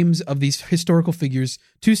names of these historical figures,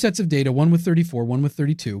 2 sets of data, one with 34, one with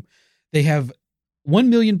 32. They have 1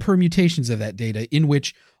 million permutations of that data, in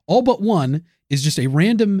which all but one is just a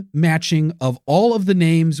random matching of all of the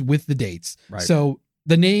names with the dates. Right. So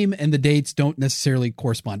the name and the dates don't necessarily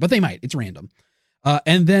correspond, but they might. It's random.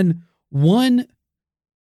 And then 1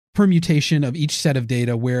 permutation of each set of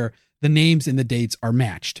data where the names and the dates are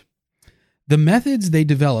matched. The methods they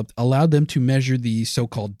developed allowed them to measure the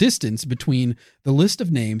so-called distance between the list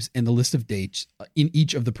of names and the list of dates in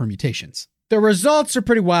each of the permutations. The results are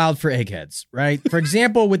pretty wild for eggheads, right? For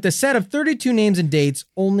example, with the set of 32 names and dates,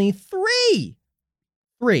 only 3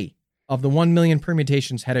 of the 1 million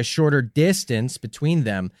permutations had a shorter distance between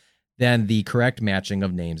them than the correct matching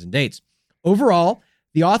of names and dates. Overall,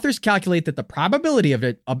 the authors calculate that the probability of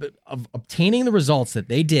obtaining the results that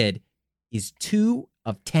they did is 2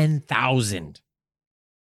 of 10,000.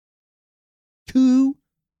 2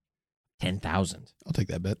 10,000. I'll take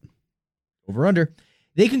that bet. Over under.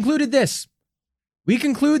 They concluded this. We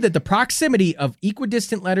conclude that the proximity of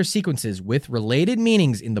equidistant letter sequences with related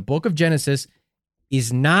meanings in the book of Genesis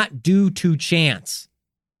is not due to chance.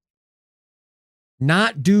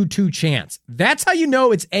 Not due to chance. That's how you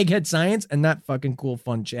know it's egghead science and not fucking cool,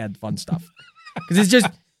 fun, Chad, fun stuff. Because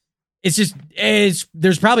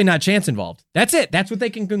there's probably not chance involved. That's it. That's what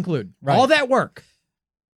they can conclude. Right. All that work.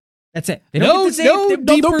 That's it. They don't get to say, no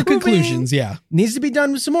deeper proving. conclusions. Yeah. Needs to be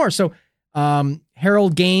done with some more. So,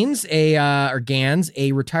 Harold Gaines, a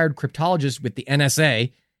retired cryptologist with the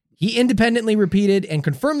NSA, he independently repeated and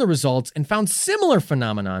confirmed the results and found similar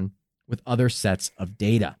phenomenon with other sets of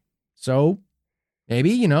data. So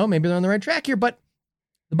maybe they're on the right track here. But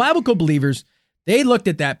the Bible Code believers, they looked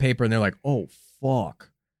at that paper and they're like, oh, fuck.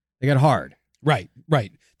 They got hard. Right.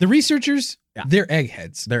 The researchers, they're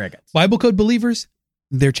eggheads. They're eggheads. Bible Code believers,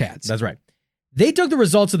 they're chads. That's right. They took the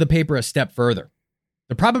results of the paper a step further.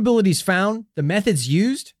 The probabilities found, the methods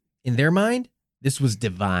used, in their mind, this was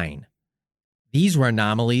divine. These were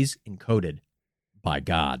anomalies encoded by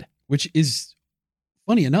God. Which is,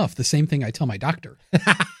 funny enough, the same thing I tell my doctor.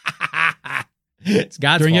 It's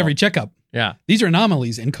God's during fault. every checkup. Yeah. These are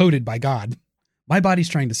anomalies encoded by God. My body's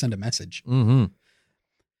trying to send a message. Mm-hmm.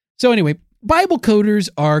 So anyway, Bible coders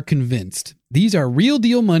are convinced these are real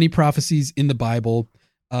deal money prophecies in the Bible.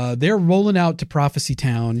 They're rolling out to Prophecy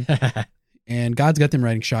Town. And God's got them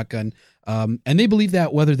riding shotgun. And they believe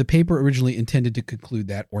that whether the paper originally intended to conclude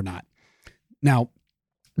that or not. Now,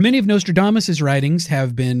 many of Nostradamus' writings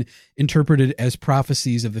have been interpreted as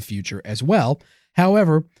prophecies of the future as well.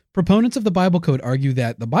 However, proponents of the Bible Code argue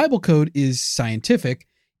that the Bible Code is scientific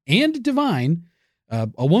and divine. A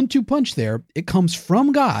 1-2 punch there. It comes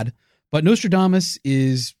from God, but Nostradamus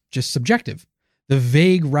is just subjective. The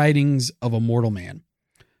vague writings of a mortal man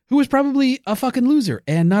who was probably a fucking loser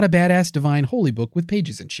and not a badass divine holy book with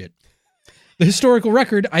pages and shit. The historical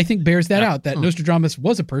record, I think, bears that out, that Nostradamus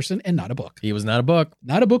was a person and not a book. He was not a book.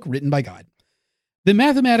 Not a book written by God. The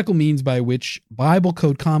mathematical means by which Bible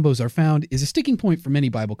code combos are found is a sticking point for many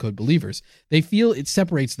Bible code believers. They feel it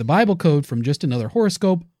separates the Bible code from just another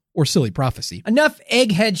horoscope or silly prophecy. Enough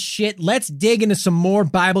egghead shit. Let's dig into some more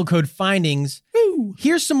Bible code findings. Woo.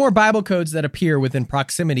 Here's some more Bible codes that appear within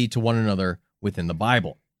proximity to one another within the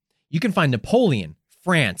Bible. You can find Napoleon,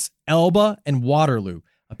 France, Elba, and Waterloo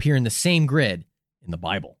appear in the same grid in the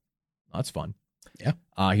Bible. That's fun. Yeah.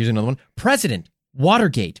 Here's another one. President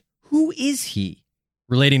Watergate. Who is he?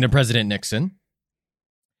 Relating to President Nixon.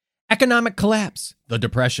 Economic collapse. The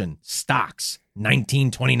Depression. Stocks.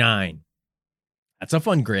 1929. That's a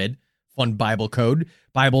fun grid. Fun Bible code.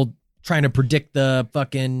 Bible trying to predict the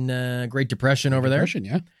fucking Great Depression over there.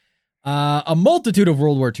 Yeah. A multitude of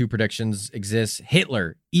World War II predictions exists.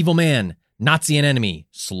 Hitler, evil man, Nazi and enemy,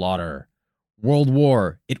 slaughter. World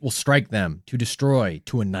War, it will strike them, to destroy,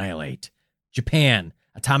 to annihilate. Japan,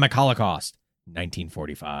 atomic holocaust,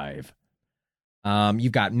 1945.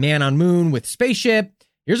 You've got man on moon with spaceship.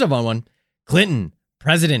 Here's a fun one. Clinton,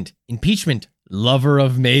 president, impeachment, lover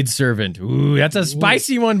of maidservant. Ooh, that's a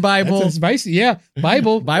spicy one, Bible. That's a spicy, yeah.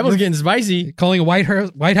 Bible. Bible's getting spicy. Calling a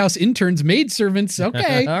White House interns maidservants.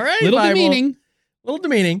 Okay. All right, Little Bible. demeaning. Little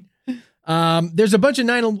demeaning. There's a bunch of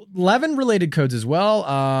 9/11 related codes as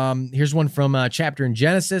well. Here's one from a chapter in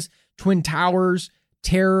Genesis. Twin Towers,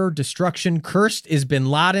 terror, destruction, cursed is Bin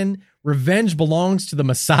Laden, revenge belongs to the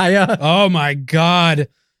Messiah. Oh my God.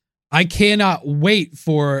 I cannot wait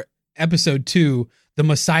for episode 2, The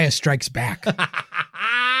Messiah Strikes Back.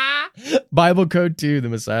 Bible code 2, the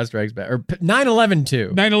Messiah strikes back. Or 9/11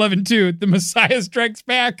 2. 9/11 2, The Messiah Strikes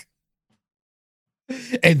Back.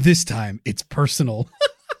 And this time it's personal.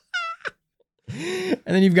 And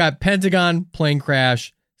then you've got Pentagon, plane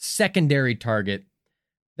crash, secondary target.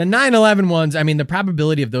 The 9/11 ones, I mean, the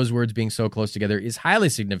probability of those words being so close together is highly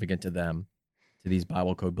significant to them, to these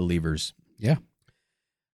Bible code believers. Yeah.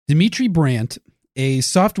 Dimitri Brandt, a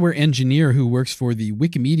software engineer who works for the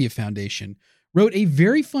Wikimedia Foundation, wrote a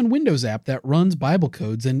very fun Windows app that runs Bible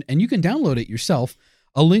codes, and you can download it yourself.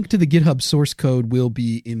 A link to the GitHub source code will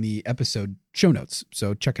be in the episode show notes,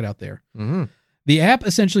 so check it out there. Mm-hmm. The app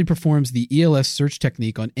essentially performs the ELS search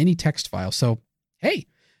technique on any text file, so hey,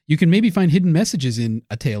 you can maybe find hidden messages in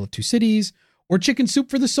A Tale of Two Cities, or Chicken Soup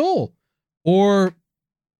for the Soul, or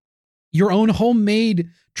your own homemade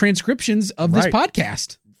transcriptions of this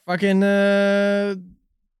podcast. Fucking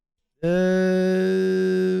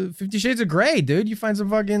 50 Shades of Grey, dude. You find some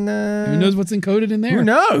fucking... Who knows what's encoded in there? Who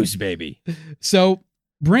knows, baby? So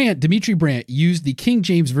Dimitri Brandt used the King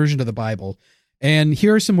James Version of the Bible, and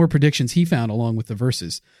here are some more predictions he found along with the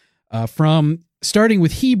verses. From starting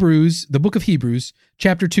with Hebrews, the book of Hebrews,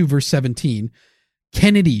 chapter 2, verse 17,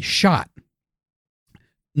 Kennedy shot.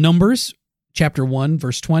 Numbers, chapter 1,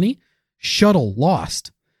 verse 20, shuttle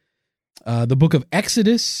lost. The book of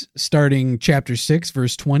Exodus, starting chapter 6,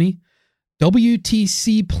 verse 20,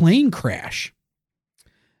 WTC plane crash.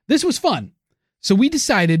 This was fun. So we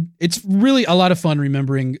decided it's really a lot of fun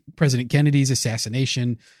remembering President Kennedy's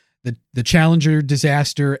assassination, the Challenger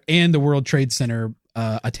disaster, and the World Trade Center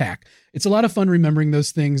attack. It's a lot of fun remembering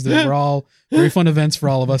those things that were all very fun events for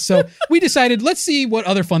all of us. So we decided, let's see what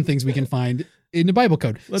other fun things we can find in the Bible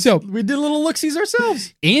code. So we did little looksies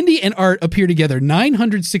ourselves. Andy and Art appear together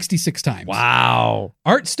 966 times. Wow.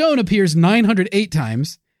 Art Stone appears 908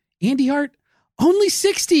 times. Andy Art, only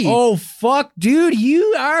 60. Oh, fuck, dude.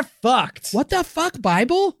 You are fucked. What the fuck,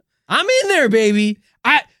 Bible? I'm in there, baby.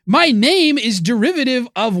 My name is derivative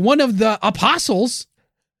of one of the apostles.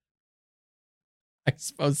 I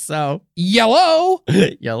suppose so. Yellow.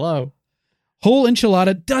 Yellow. Whole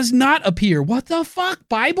enchilada does not appear. What the fuck,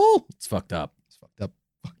 Bible? It's fucked up. It's fucked up.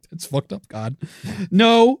 It's fucked up, God.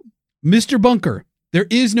 No, Mr. Bunker. There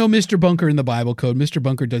is no Mr. Bunker in the Bible code. Mr.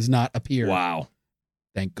 Bunker does not appear. Wow.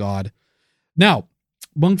 Thank God. Now,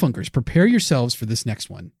 Bunkfunkers, prepare yourselves for this next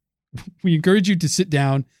one. We encourage you to sit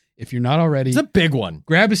down if you're not already. It's a big one.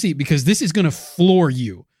 Grab a seat because this is going to floor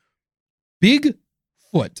you. Big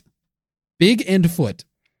and Foot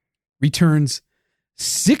returns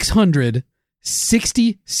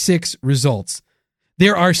 666 results.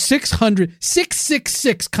 There are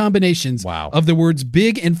 666 combinations of the words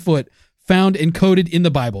big and foot found encoded in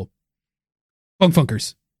the Bible.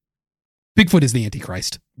 Bunkfunkers, Bigfoot is the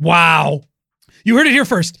Antichrist. Wow. You heard it here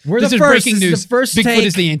first. This is breaking news. This is the first Bigfoot take.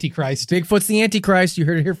 is the Antichrist. Bigfoot's the Antichrist. You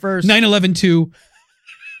heard it here first. 9/11/2.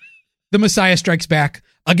 The Messiah strikes back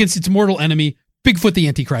against its mortal enemy, Bigfoot the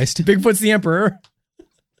Antichrist. Bigfoot's the Emperor.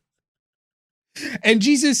 And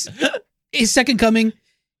Jesus, his second coming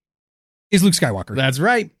is Luke Skywalker. That's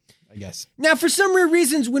right. I guess. Now, for some weird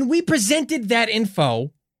reasons, when we presented that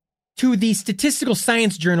info to the Statistical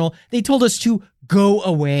Science Journal, they told us to go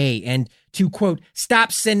away and to, quote,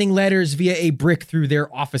 stop sending letters via a brick through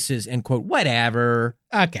their offices, end quote, whatever.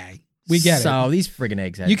 Okay. We get it. So these friggin'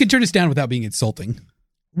 eggheads. You can turn us down without being insulting.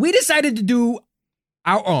 We decided to do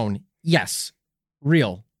our own, yes,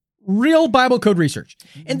 real Bible code research.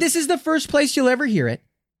 And this is the first place you'll ever hear it.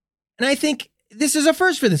 And I think this is a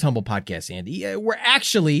first for this humble podcast, Andy. We're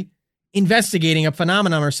actually investigating a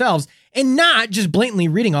phenomenon ourselves and not just blatantly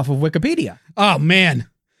reading off of Wikipedia. Oh, man.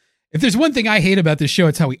 If there's one thing I hate about this show,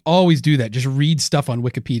 it's how we always do that. Just read stuff on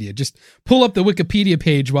Wikipedia. Just pull up the Wikipedia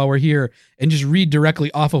page while we're here and just read directly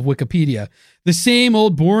off of Wikipedia. The same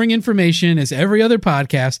old boring information as every other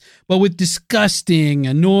podcast, but with disgusting,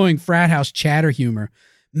 annoying frat house chatter humor.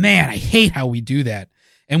 Man, I hate how we do that.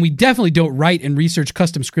 And we definitely don't write and research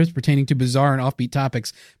custom scripts pertaining to bizarre and offbeat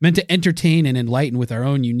topics meant to entertain and enlighten with our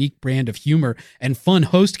own unique brand of humor and fun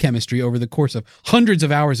host chemistry over the course of hundreds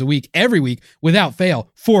of hours a week, every week, without fail,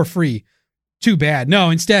 for free. Too bad. No,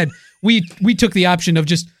 instead, we took the option of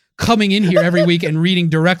just coming in here every week and reading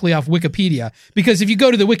directly off Wikipedia. Because if you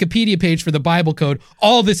go to the Wikipedia page for the Bible code,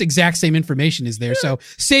 all this exact same information is there. So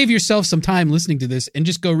save yourself some time listening to this and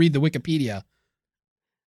just go read the Wikipedia.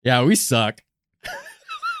 Yeah, we suck.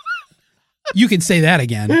 You can say that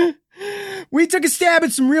again. We took a stab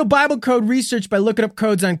at some real Bible code research by looking up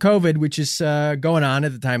codes on COVID, which is going on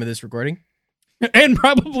at the time of this recording. And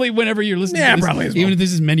probably whenever you're listening to this, probably as well. even if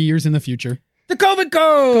this is many years in the future. The COVID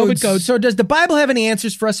code. COVID code. So does the Bible have any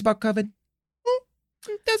answers for us about COVID?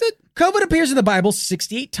 Does it? COVID appears in the Bible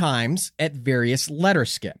 68 times at various letter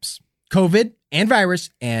skips. COVID and virus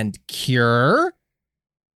and cure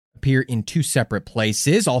appear in 2 separate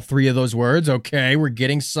places. All 3 of those words. Okay, we're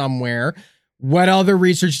getting somewhere. What other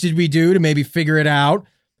research did we do to maybe figure it out?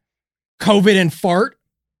 COVID and fart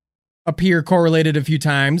appear correlated a few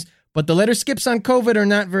times, but the letter skips on COVID are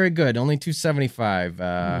not very good. Only 275.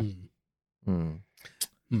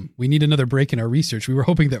 We need another break in our research. We were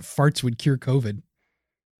hoping that farts would cure COVID.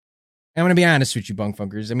 I'm going to be honest with you, bunk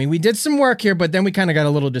funkers. I mean, we did some work here, but then we kind of got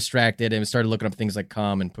a little distracted and started looking up things like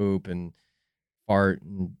cum and poop and fart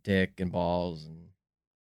and dick and balls. And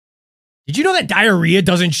did you know that diarrhea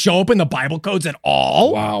doesn't show up in the Bible codes at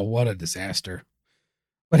all? Wow, what a disaster.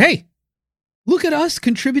 But hey, look at us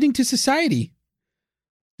contributing to society.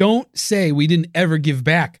 Don't say we didn't ever give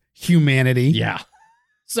back, humanity. Yeah.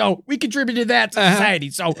 So we contributed that to society.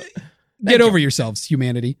 So get over yourselves,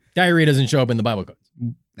 humanity. Diarrhea doesn't show up in the Bible codes.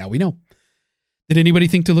 Now we know. Did anybody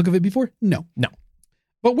think to look of it before? No.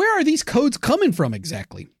 But where are these codes coming from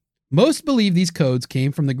exactly? Most believe these codes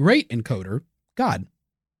came from the great encoder, God,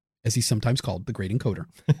 as he's sometimes called, the great encoder.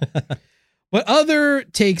 But other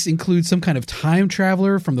takes include some kind of time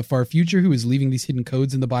traveler from the far future who is leaving these hidden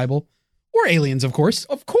codes in the Bible. Or aliens, of course.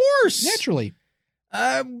 Of course. Naturally.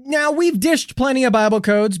 Now, we've dished plenty of Bible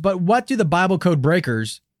codes, but what do the Bible code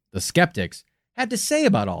breakers, the skeptics, have to say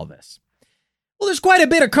about all this? Well, there's quite a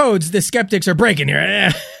bit of codes the skeptics are breaking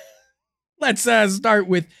here. Let's start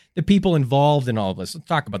with the people involved in all of this. Let's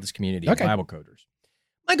talk about this community of Bible coders.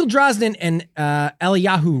 Michael Drosnin and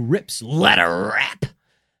Eliyahu Ripp's letter rap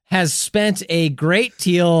has spent a great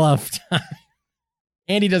deal of time.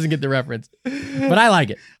 Andy doesn't get the reference, but I like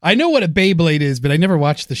it. I know what a Beyblade is, but I never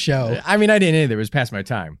watched the show. I mean, I didn't either. It was past my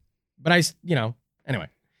time. But anyway.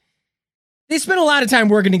 They spent a lot of time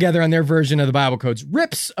working together on their version of the Bible codes.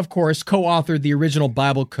 Rips, of course, co-authored the original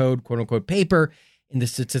Bible code, quote-unquote, paper in the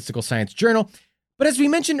Statistical Science Journal. But as we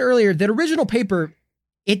mentioned earlier, that original paper,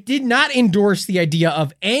 it did not endorse the idea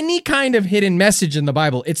of any kind of hidden message in the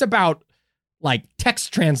Bible. It's about, like,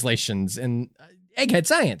 text translations and egghead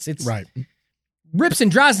science. It's right. Rips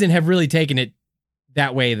and Drosnin have really taken it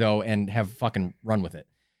that way, though, and have fucking run with it.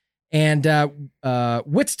 And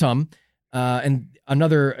Whitstone, and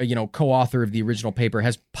another, co-author of the original paper,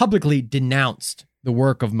 has publicly denounced the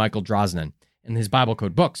work of Michael Drosnin and his Bible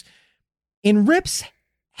code books. And Rips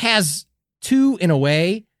has too, in a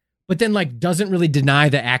way, but then doesn't really deny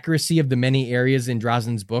the accuracy of the many areas in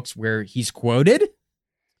Drosnin's books where he's quoted.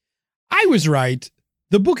 I was right.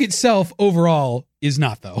 The book itself overall is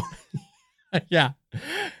not, though. Yeah.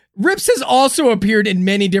 Rips has also appeared in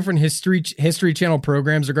many different History Channel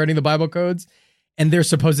programs regarding the Bible codes and their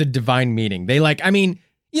supposed divine meaning. They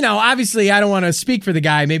obviously I don't want to speak for the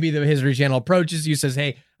guy. Maybe the History Channel approaches you, says,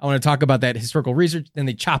 hey, I want to talk about that historical research. Then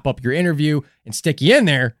they chop up your interview and stick you in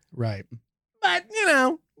there. Right. But,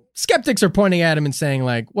 skeptics are pointing at him and saying,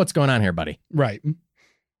 what's going on here, buddy? Right.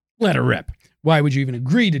 Let her rip. Why would you even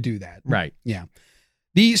agree to do that? Right. Yeah.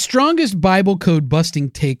 The strongest Bible code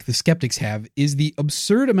busting take the skeptics have is the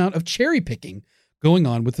absurd amount of cherry picking going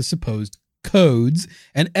on with the supposed codes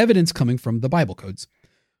and evidence coming from the Bible codes.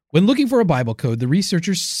 When looking for a Bible code, the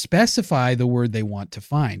researchers specify the word they want to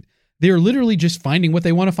find. They are literally just finding what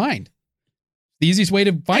they want to find. The easiest way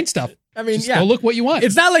to find stuff. I mean, just go look what you want.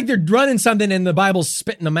 It's not like they're running something and the Bible's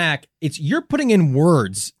spitting the Mac. It's you're putting in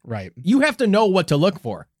words. Right. You have to know what to look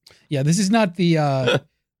for. Yeah, this is not the...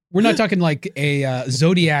 we're not talking like a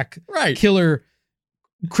Zodiac killer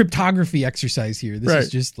cryptography exercise here. This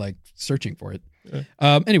is just like searching for it.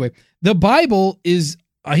 Anyway, the Bible is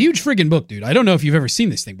a huge friggin' book, dude. I don't know if you've ever seen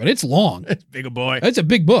this thing, but it's long. It's big a boy. It's a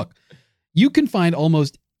big book. You can find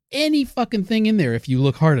almost any fucking thing in there if you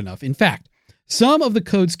look hard enough. In fact, some of the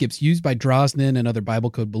code skips used by Drosnin and other Bible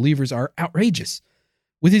code believers are outrageous.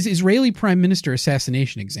 With his Israeli prime minister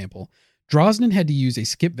assassination example, Drosnin had to use a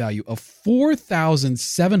skip value of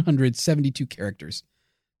 4,772 characters.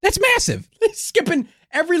 That's massive. He's skipping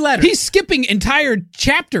every letter. He's skipping entire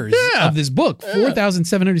chapters of this book,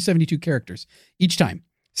 4,772 characters each time,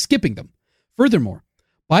 skipping them. Furthermore,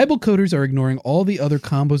 Bible coders are ignoring all the other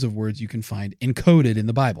combos of words you can find encoded in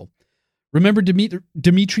the Bible. Remember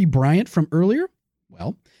Dimitri Bryant from earlier?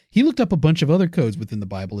 Well, he looked up a bunch of other codes within the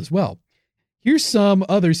Bible as well. Here's some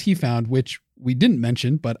others he found, which we didn't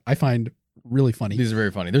mention, but I find really funny. These are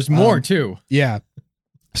very funny. There's more, too. Yeah.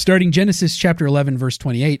 Starting Genesis chapter 11, verse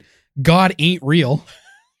 28, God ain't real.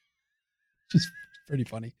 Just pretty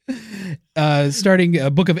funny.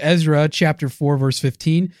 Starting book of Ezra, chapter 4, verse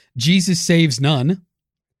 15, Jesus saves none.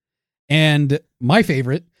 And my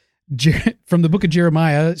favorite, from the book of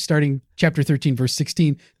Jeremiah, starting chapter 13, verse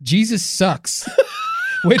 16, Jesus sucks.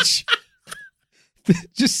 Which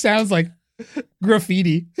just sounds like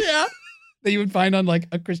graffiti. Yeah. That you would find on like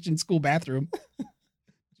a Christian school bathroom.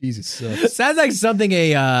 Jesus sucks. Sounds like something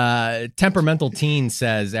a temperamental teen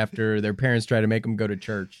says after their parents try to make them go to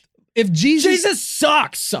church. If Jesus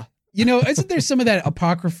sucks. You know, isn't there some of that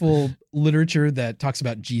apocryphal literature that talks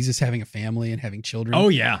about Jesus having a family and having children? Oh,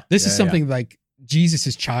 yeah. This is something like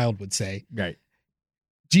Jesus' child would say. Right.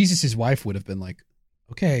 Jesus' wife would have been like,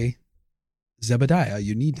 okay, Zebediah,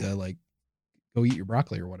 you need to like go eat your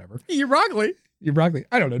broccoli or whatever. Your broccoli? Your broccoli.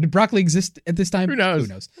 I don't know. Did broccoli exist at this time? Who knows? Who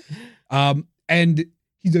knows? And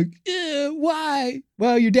he's like, why?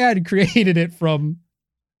 Well, your dad created it from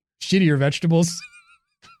shittier vegetables.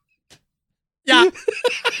 Yeah.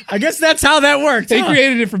 I guess that's how that worked. They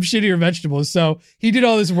created it from shittier vegetables. So he did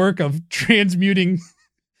all this work of transmuting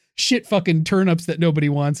shit fucking turnips that nobody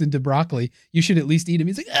wants into broccoli. You should at least eat him.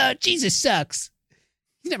 He's like, oh, Jesus sucks.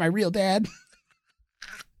 He's not my real dad.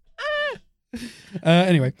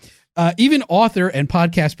 Anyway, even author and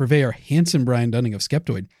podcast purveyor Hanson Brian Dunning of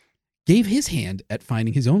Skeptoid gave his hand at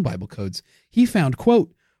finding his own Bible codes. He found,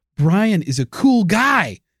 quote, Brian is a cool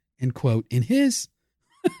guy, end quote, in his.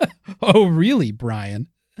 Oh, really, Brian?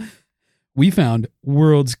 We found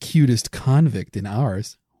world's cutest convict in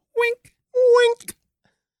ours. Wink, wink.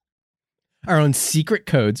 Our own secret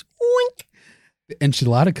codes. Wink. The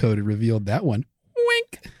enchilada code revealed that one.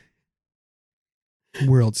 Wink.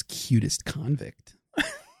 World's cutest convict.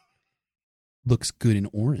 Looks good in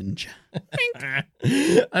orange.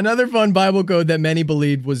 Another fun Bible code that many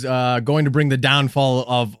believed was going to bring the downfall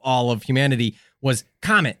of all of humanity was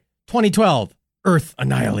Comet 2012, Earth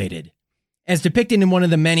Annihilated, as depicted in one of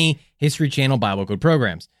the many History Channel Bible code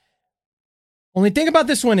programs. Only thing about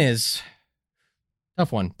this one is,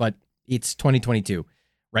 tough one, but it's 2022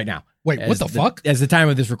 right now. Wait, what the fuck? As the time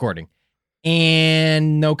of this recording.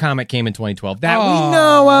 And no comet came in 2012 that we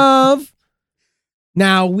know of.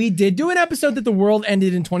 Now, we did do an episode that the world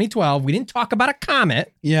ended in 2012. We didn't talk about a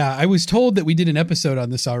comet. Yeah, I was told that we did an episode on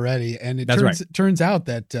this already, and it turns out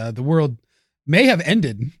that the world may have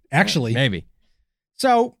ended, actually. Maybe.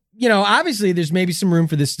 So, you know, obviously there's maybe some room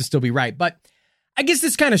for this to still be right, but I guess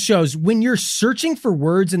this kind of shows when you're searching for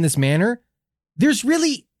words in this manner, there's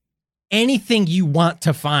really anything you want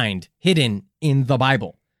to find hidden in the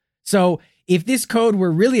Bible. So if this code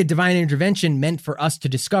were really a divine intervention meant for us to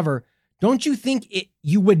discover, don't you think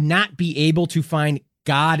you would not be able to find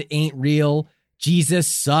God ain't real, Jesus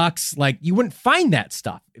sucks? Like, you wouldn't find that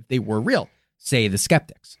stuff if they were real, say the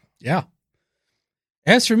skeptics. Yeah.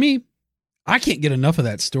 As for me, I can't get enough of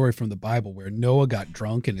that story from the Bible where Noah got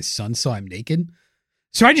drunk and his son saw him naked.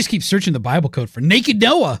 So I just keep searching the Bible code for naked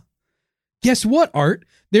Noah. Guess what, Art?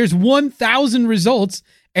 There's 1,000 results,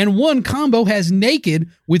 and one combo has naked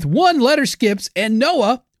with 1 letter skips and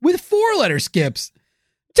Noah with 4 letter skips.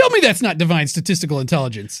 Tell me that's not divine statistical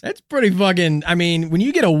intelligence. That's pretty fucking, I mean, when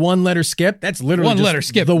you get a 1-letter skip, that's literally 1 just letter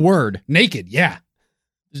skip. The word. Naked, yeah.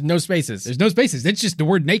 There's no spaces. There's no spaces. It's just the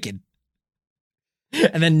word naked.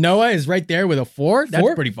 And then Noah is right there with a 4. That's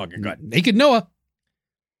 4? pretty fucking good. Naked Noah.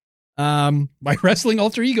 My wrestling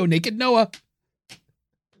alter ego, Naked Noah.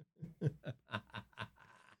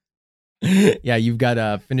 Yeah, you've got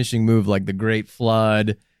a finishing move like the Great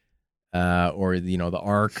Flood, or the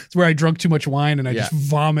Ark. It's where I drunk too much wine and I just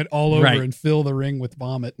vomit all over and fill the ring with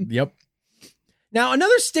vomit. Yep. Now,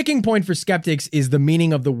 another sticking point for skeptics is the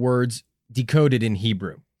meaning of the words decoded in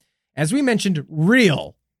Hebrew. As we mentioned,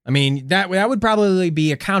 real. I mean, that would probably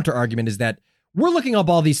be a counter argument, is that we're looking up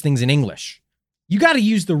all these things in English. You got to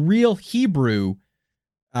use the real Hebrew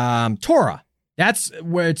Torah. That's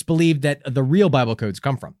where it's believed that the real Bible codes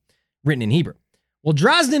come from, written in Hebrew. Well,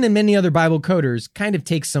 Drosnin and many other Bible coders kind of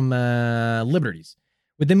take some liberties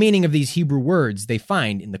with the meaning of these Hebrew words they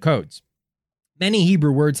find in the codes. Many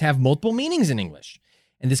Hebrew words have multiple meanings in English,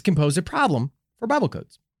 and this can pose a problem for Bible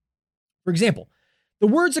codes. For example, the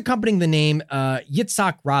words accompanying the name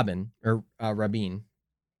Yitzhak Rabin, or Rabin,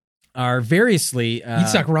 are variously...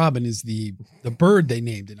 Yitzhak Rabin is the bird they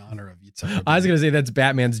named in honor of Yitzhak Rabin. I was going to say that's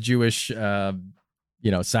Batman's Jewish,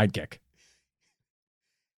 sidekick.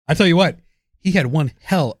 I tell you what, he had one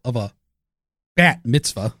hell of a bat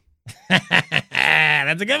mitzvah.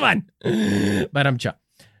 That's a good one. But I'm chuck.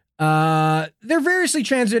 They're variously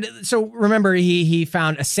translated. So remember, he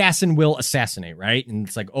found assassin will assassinate, right? And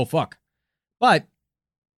it's like, oh, fuck. But,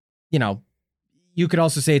 you could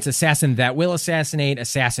also say it's assassin that will assassinate,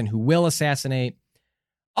 assassin who will assassinate.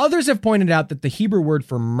 Others have pointed out that the Hebrew word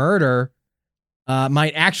for murder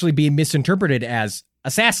might actually be misinterpreted as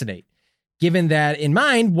assassinate. Given that in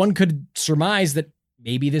mind, one could surmise that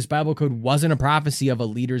maybe this Bible code wasn't a prophecy of a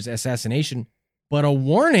leader's assassination, but a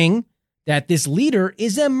warning that this leader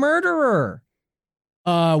is a murderer.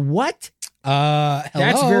 What? Hello?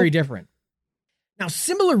 That's very different. Now,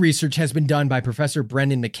 similar research has been done by Professor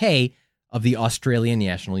Brendan McKay of the Australian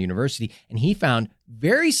National University, and he found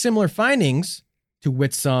very similar findings to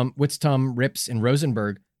Whitsom, Rips, and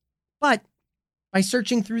Rosenberg, but by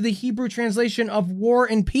searching through the Hebrew translation of War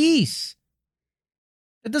and Peace.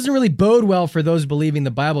 That doesn't really bode well for those believing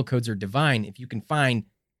the Bible codes are divine if you can find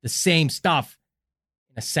the same stuff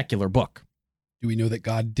in a secular book. Do we know that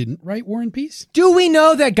God didn't write War and Peace? Do we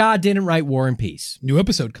know that God didn't write War and Peace? New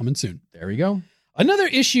episode coming soon. There we go. Another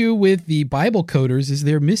issue with the Bible coders is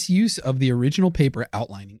their misuse of the original paper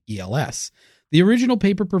outlining ELS. The original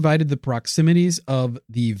paper provided the proximities of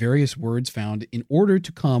the various words found in order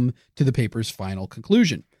to come to the paper's final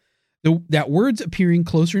conclusion. That words appearing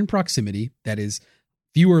closer in proximity, that is,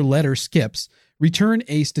 fewer letter skips, return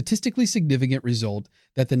a statistically significant result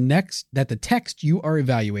that the text you are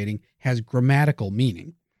evaluating has grammatical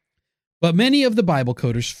meaning. But many of the Bible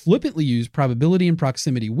coders flippantly use probability and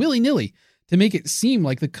proximity willy-nilly to make it seem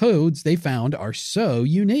like the codes they found are so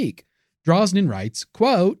unique. Drosnin writes,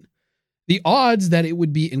 quote, "The odds that it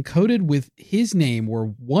would be encoded with his name were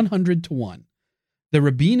 100 to 1. The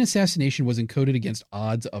Rabin assassination was encoded against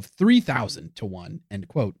odds of 3,000 to 1, end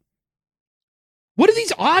quote." What do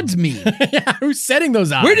these odds mean? Yeah, who's setting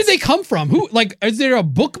those odds? Where did they come from? Is there a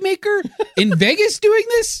bookmaker in Vegas doing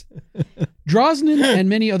this? Drosnin and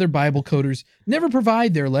many other Bible coders never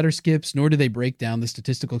provide their letter skips, nor do they break down the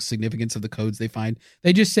statistical significance of the codes they find.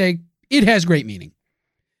 They just say, it has great meaning.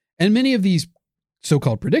 And many of these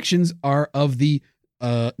so-called predictions are of the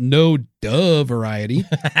no-duh variety.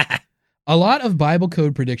 A lot of Bible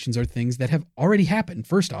code predictions are things that have already happened,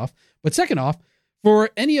 first off. But second off,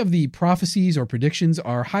 for any of the prophecies or predictions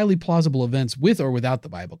are highly plausible events with or without the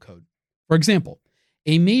Bible code. For example,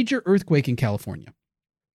 a major earthquake in California.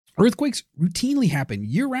 Earthquakes routinely happen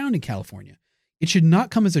year-round in California. It should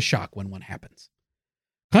not come as a shock when one happens.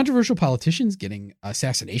 Controversial politicians getting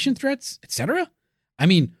assassination threats, etc. I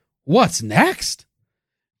mean, what's next?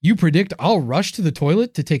 You predict I'll rush to the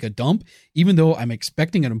toilet to take a dump, even though I'm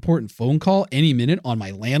expecting an important phone call any minute on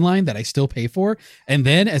my landline that I still pay for. And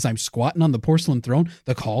then as I'm squatting on the porcelain throne,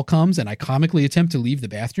 the call comes and I comically attempt to leave the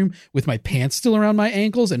bathroom with my pants still around my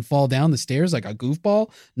ankles and fall down the stairs like a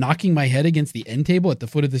goofball, knocking my head against the end table at the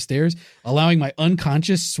foot of the stairs, allowing my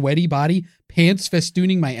unconscious, sweaty body, pants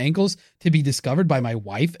festooning my ankles, to be discovered by my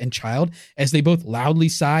wife and child as they both loudly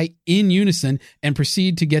sigh in unison and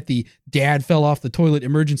proceed to get the dad fell off the toilet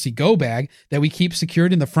emergency go bag that we keep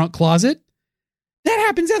secured in the front closet. That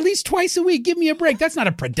happens at least twice a week. Give me a break. That's not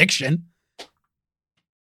a prediction.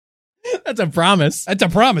 That's a promise. That's a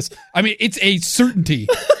promise. I mean, it's a certainty.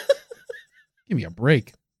 Give me a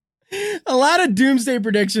break. A lot of doomsday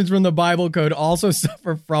predictions from the Bible code also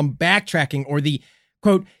suffer from backtracking, or the,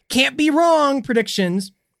 quote, can't be wrong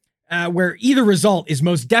predictions, where either result is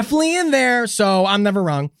most definitely in there, so I'm never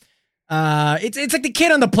wrong. It's like the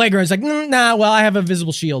kid on the playground. It's like, nah, well, I have a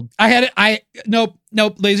visible shield. Nope.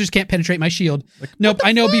 Lasers can't penetrate my shield. Nope.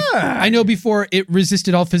 I know before it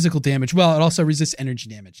resisted all physical damage. Well, it also resists energy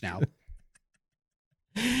damage now.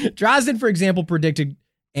 Drosnin, for example, predicted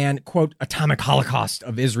an, quote, atomic holocaust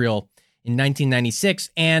of Israel in 1996.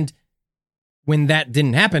 And when that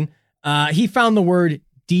didn't happen, he found the word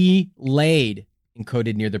delayed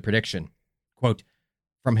encoded near the prediction. Quote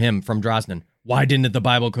from Drosnin. Why didn't the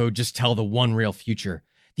Bible code just tell the one real future?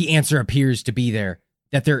 The answer appears to be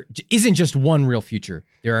that there isn't just one real future.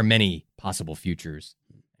 There are many possible futures.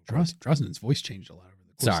 Drosnin's voice changed a lot over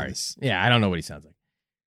the course of this. Yeah, I don't know what he sounds like.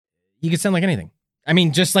 He could sound like anything. I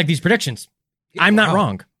mean, just like these predictions. Yeah, I'm not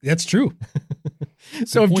wrong. That's true.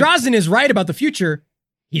 So if Drosnin is right about the future,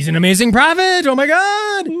 he's an amazing prophet. Oh my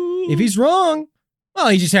God. If he's wrong, well,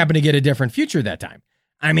 he just happened to get a different future that time.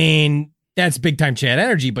 I mean, that's big time Chad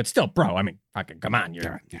energy, but still, bro, I mean, fucking come on.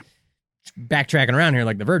 You're backtracking around here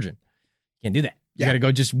like the Virgin. Can't do that. You got to go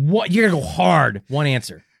you got to go hard. One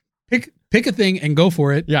answer. Pick a thing and go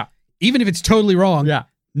for it. Yeah. Even if it's totally wrong. Yeah.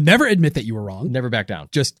 Never admit that you were wrong. Never back down.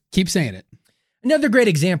 Just keep saying it. Another great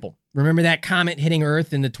example. Remember that comet hitting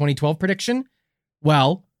Earth in the 2012 prediction?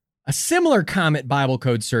 Well, a similar comet Bible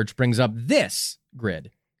code search brings up this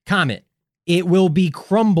grid. Comet. It will be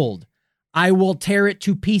crumbled. I will tear it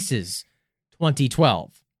to pieces.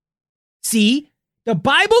 2012. See, the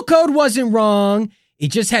Bible code wasn't wrong. It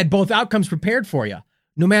just had both outcomes prepared for you.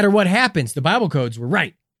 No matter what happens, the Bible codes were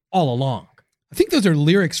right all along. I think those are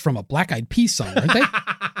lyrics from a Black Eyed Peas song, aren't they?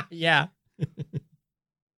 Yeah.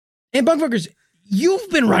 And Bunkfunkers, you've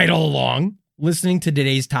been right all along listening to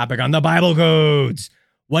today's topic on the Bible codes.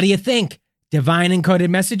 What do you think? Divine encoded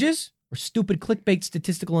messages or stupid clickbait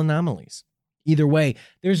statistical anomalies? Either way,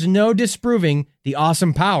 there's no disproving the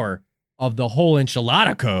awesome power of the whole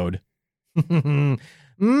enchilada code. I'm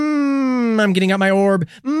getting out my orb.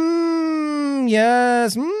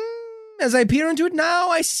 Yes. As I peer into it now,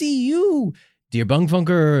 I see you, dear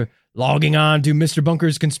Bunkfunker, logging on to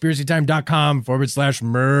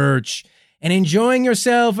MrBunkersConspiracyTime.com/merch and enjoying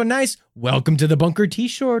yourself a nice Welcome to the Bunker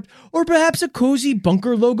t-shirt or perhaps a cozy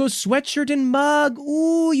Bunker logo sweatshirt and mug.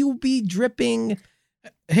 Ooh, you'll be dripping.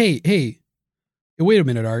 Hey. Wait a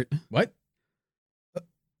minute, Art. What?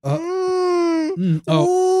 Ooh,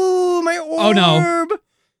 my orb.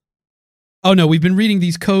 Oh no, we've been reading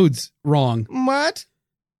these codes wrong. What?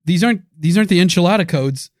 These aren't the enchilada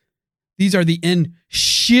codes. These are the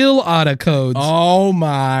enchilada codes. Oh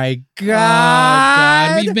my God. Oh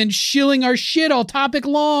God. We've been shilling our shit all topic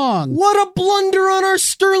long. What a blunder on our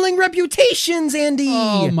sterling reputations, Andy.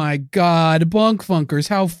 Oh my God. Bunkfunkers,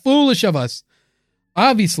 how foolish of us.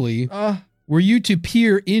 Obviously, were you to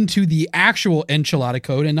peer into the actual enchilada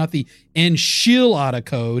code and not the enchilada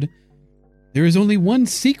code, there is only one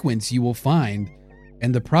sequence you will find,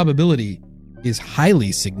 and the probability is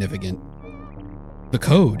highly significant. The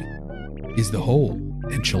code is the whole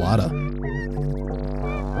enchilada.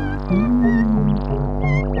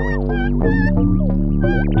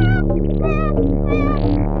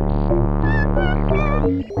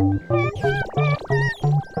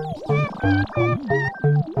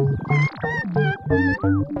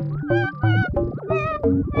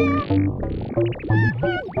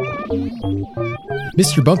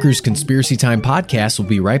 Mr. Bunker's Conspiracy Time podcast will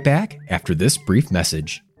be right back after this brief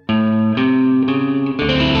message.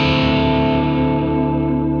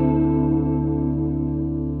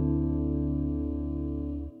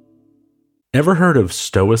 Ever heard of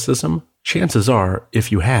Stoicism? Chances are,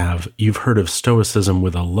 if you have, you've heard of Stoicism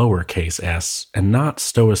with a lowercase s and not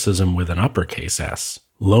Stoicism with an uppercase S.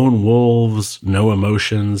 Lone wolves, no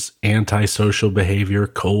emotions, antisocial behavior,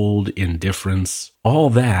 cold indifference.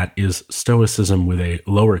 All that is Stoicism with a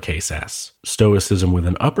lowercase s. Stoicism with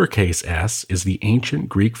an uppercase S is the ancient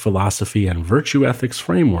Greek philosophy and virtue ethics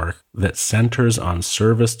framework that centers on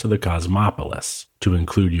service to the cosmopolis, to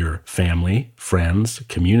include your family, friends,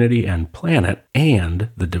 community, and planet, and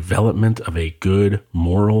the development of a good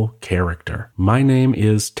moral character. My name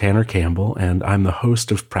is Tanner Campbell, and I'm the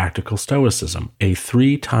host of Practical Stoicism, a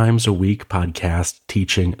 3 times a week podcast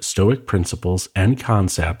teaching Stoic principles and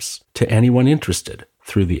concepts to anyone interested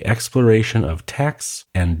through the exploration of texts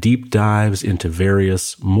and deep dives into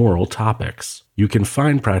various moral topics. You can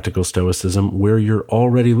find Practical Stoicism where you're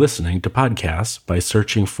already listening to podcasts by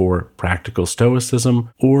searching for Practical Stoicism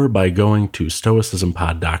or by going to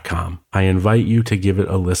stoicismpod.com. I invite you to give it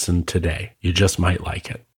a listen today. You just might like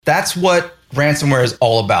it. That's what ransomware is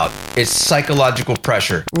all about. It's psychological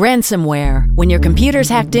pressure. Ransomware, when your computer's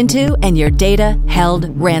hacked into and your data held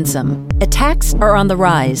ransom. Attacks are on the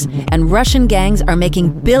rise, and Russian gangs are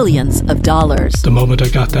making billions of dollars. The moment I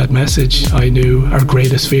got that message, I knew our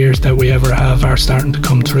greatest fears that we ever have are starting to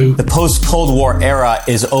come true. The post-Cold War era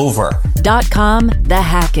is over. .com, The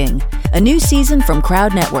Hacking. A new season from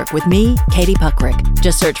Crowd Network with me, Katie Puckrick.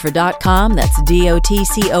 Just search for .com, that's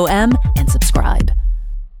DOTCOM, and subscribe.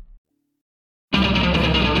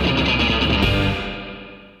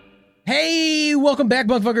 Hey, welcome back,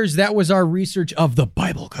 Bunkfuckers. That was our research of the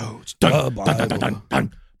Bible codes. Dun, dun, dun, dun, dun,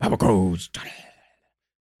 dun. Bible codes. Dun.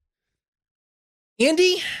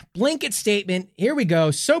 Andy, blanket statement. Here we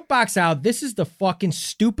go. Soapbox out. This is the fucking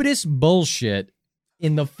stupidest bullshit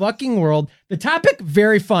in the fucking world. The topic,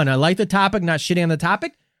 very fun. I like the topic, not shitting on the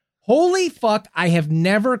topic. Holy fuck, I have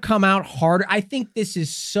never come out harder. I think this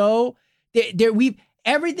is so...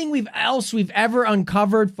 Everything we've ever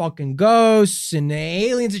uncovered, fucking ghosts and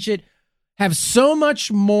aliens and shit, have so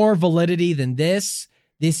much more validity than this.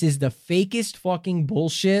 This is the fakest fucking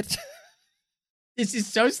bullshit. This is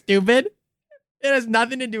so stupid. It has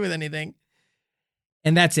nothing to do with anything.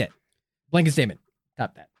 And that's it. Blanket statement.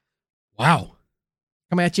 Top that. Wow.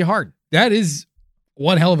 Coming at you hard. That is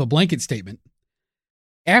one hell of a blanket statement.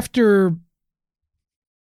 After...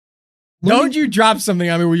 Don't you drop something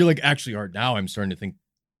on me where you're like, actually, Art, now I'm starting to think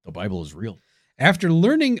the Bible is real. After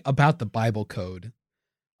learning about the Bible code,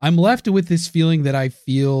 I'm left with this feeling that I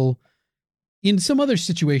feel in some other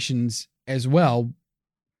situations as well,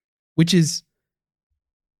 which is,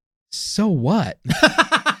 so what?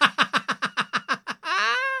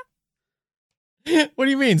 What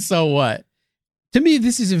do you mean, so what? To me,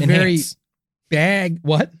 this is a very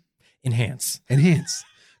what? Enhance.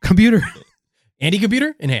 Computer.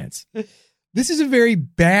 Anti-computer? Enhance. This is a very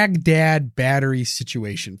Baghdad battery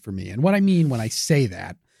situation for me. And what I mean when I say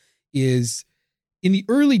that is in the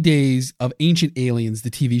early days of Ancient Aliens, the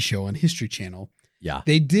TV show on History Channel,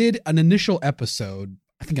 they did an initial episode,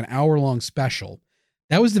 I think an hour-long special.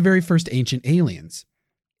 That was the very first Ancient Aliens.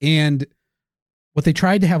 And what they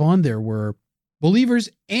tried to have on there were believers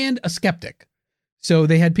and a skeptic. So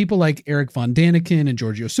they had people like Eric von Daniken and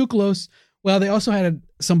Giorgio Tsoukalos. Well, they also had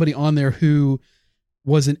somebody on there who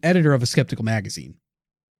was an editor of a skeptical magazine.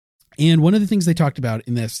 And one of the things they talked about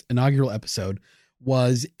in this inaugural episode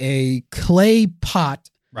was a clay pot,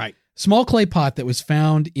 small clay pot that was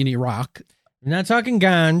found in Iraq. We're not talking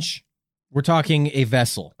ganj. We're talking a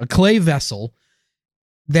vessel. A clay vessel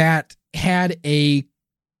that had a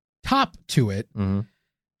top to it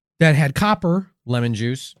that had copper, lemon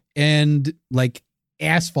juice, and like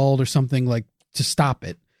asphalt or something like to stop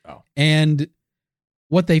it. Oh. And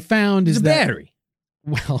what they found is a battery.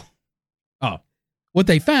 Well, what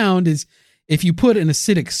they found is if you put an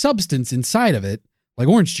acidic substance inside of it, like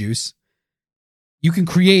orange juice, you can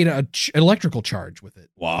create an electrical charge with it.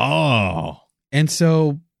 Wow. And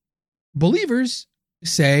so believers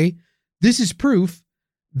say this is proof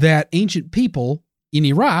that ancient people in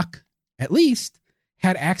Iraq, at least,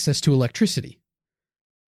 had access to electricity.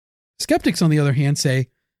 Skeptics, on the other hand, say,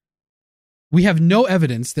 we have no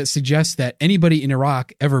evidence that suggests that anybody in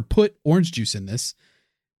Iraq ever put orange juice in this.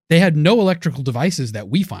 They had no electrical devices that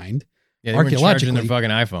we find. Yeah, they weren't charging their fucking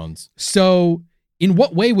iPhones. So in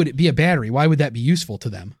what way would it be a battery? Why would that be useful to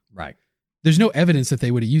them? Right. There's no evidence that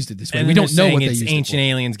they would have used it this way. And we don't know what they used it for. Ancient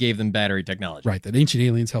aliens gave them battery technology. Right, that ancient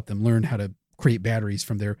aliens helped them learn how to create batteries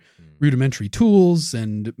from their rudimentary tools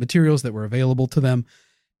and materials that were available to them,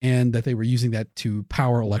 and that they were using that to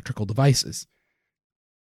power electrical devices.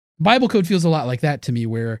 Bible code feels a lot like that to me,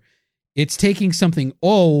 where it's taking something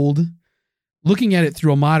old, looking at it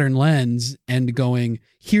through a modern lens and going,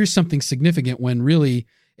 here's something significant, when really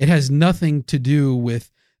it has nothing to do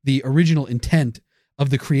with the original intent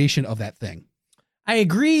of the creation of that thing. I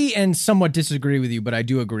agree and somewhat disagree with you, but I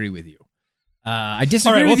do agree with you. I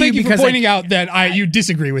disagree All right, well, with thank you for because pointing out that you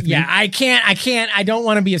disagree with me. Yeah, I don't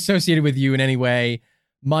want to be associated with you in any way,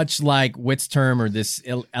 much like Witt's term or this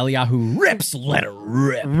Eliyahu rips, let it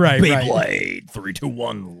rip. Right, Beyblade, 3, 2,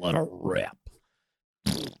 1, let it rip.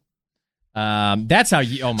 That's how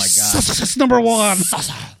you, oh my God. That's number one.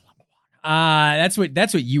 That's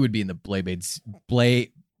what you would be in the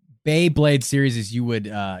Beyblade series is you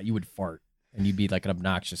would fart and you'd be like an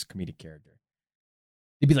obnoxious comedic character.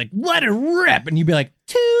 You'd be like, let it rip, and you'd be like,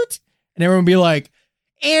 toot, and everyone would be like,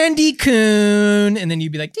 Andy Coon, and then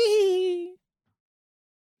you'd be like, tee.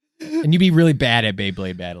 And you'd be really bad at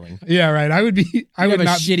Beyblade battling. Yeah, right. I would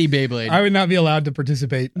not shitty Beyblade. I would not be allowed to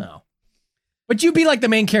participate. No. But you'd be like the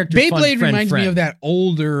main character. Beyblade reminds me of that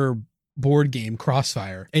older board game,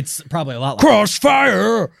 Crossfire. It's probably a lot like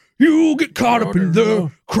Crossfire! You get caught up in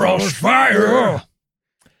the crossfire!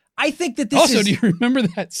 I think that this Also, do you remember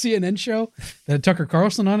that CNN show that had Tucker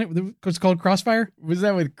Carlson on it? It was called Crossfire? Was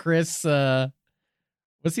that with Chris?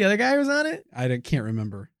 What's the other guy who was on it? Can't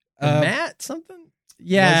remember. Matt something?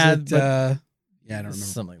 Yeah. I don't remember.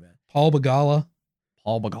 Something like that. Paul Begala.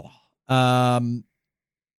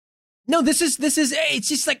 No, this is, it's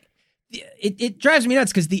just like, it drives me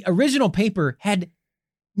nuts because the original paper had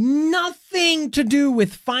nothing to do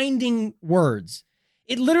with finding words.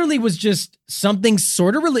 It literally was just something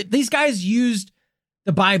sort of these guys used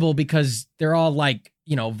the Bible because they're all like,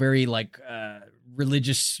 very like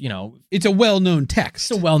religious, It's a well-known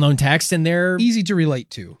text. It's a well-known text and they're easy to relate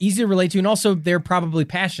to. And also they're probably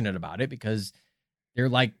passionate about it because they're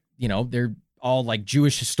like, they're all like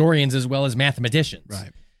Jewish historians as well as mathematicians.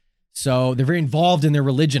 Right. So they're very involved in their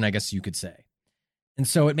religion, I guess you could say. And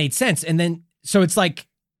so it made sense. And then, so it's like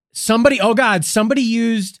somebody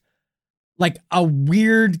used like a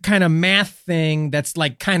weird kind of math thing that's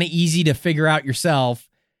like kind of easy to figure out yourself.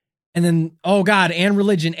 And then, and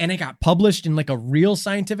religion. And it got published in like a real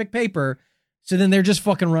scientific paper. So then they're just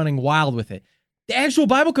fucking running wild with it. The actual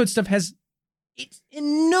Bible code stuff it's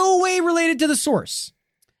in no way related to the source.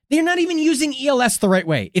 They're not even using ELS the right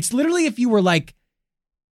way. It's literally if you were like,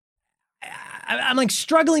 I'm like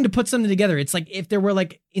struggling to put something together. It's like if there were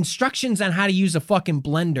like instructions on how to use a fucking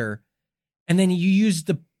blender and then you use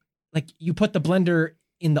you put the blender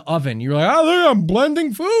in the oven. You're like, I'm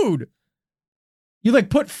blending food. You like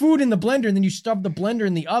put food in the blender and then you stuff the blender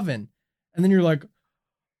in the oven. And then you're like,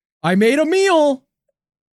 I made a meal.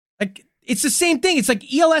 Like it's the same thing. It's like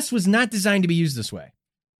ELS was not designed to be used this way.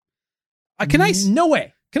 No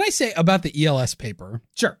way. Can I say about the ELS paper?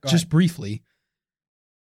 Sure. Just briefly.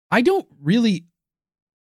 I don't really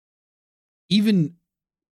even,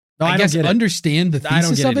 I guess, understand the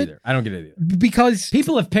thesis of it. Either. I don't get it either. Because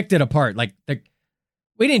people have picked it apart. Like,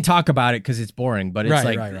 we didn't talk about it because it's boring, but it's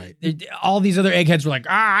right. All these other eggheads were like,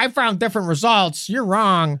 I found different results. You're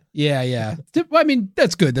wrong. Yeah. I mean,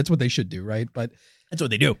 that's good. That's what they should do, right? But that's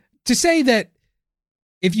what they do. To say that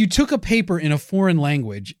if you took a paper in a foreign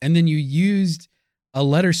language and then you used a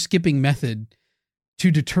letter skipping method to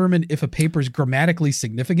determine if a paper is grammatically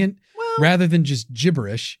significant rather than just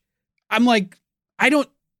gibberish, I'm like,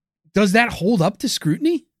 does that hold up to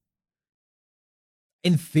scrutiny?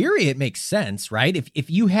 In theory, it makes sense, right? If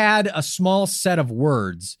you had a small set of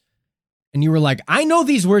words and you were like, I know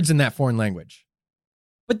these words in that foreign language,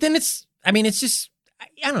 but then it's just,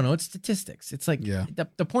 I don't know, it's statistics. It's like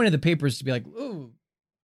the point of the paper is to be like, ooh,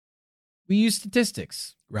 we use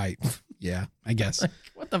statistics. Right. Yeah, I guess. Like,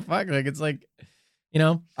 what the fuck? Like, it's like,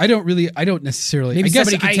 I don't necessarily. Maybe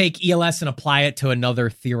somebody could take ELS and apply it to another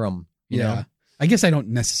theorem. You know? I guess I don't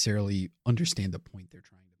necessarily understand the point they're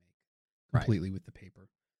trying to make completely with the paper.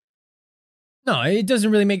 No, it doesn't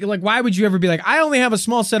really make it like, why would you ever be like, I only have a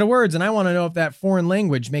small set of words and I want to know if that foreign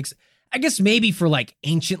language makes, I guess maybe for like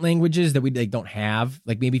ancient languages that we like don't have,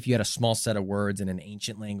 like maybe if you had a small set of words in an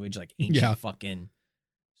ancient language, like ancient fucking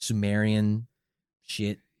Sumerian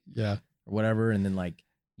shit. Yeah. Or whatever. And then like,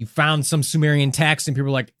 you found some Sumerian text and people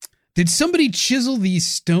were like, did somebody chisel these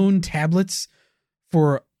stone tablets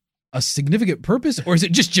for a significant purpose or is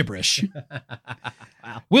it just gibberish?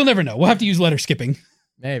 Wow. We'll never know. We'll have to use letter skipping.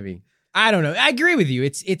 Maybe. I don't know. I agree with you.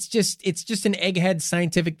 It's just an egghead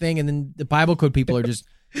scientific thing. And then the Bible code people are just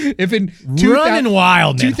if in running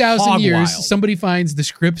wild, 2,000 years, somebody finds the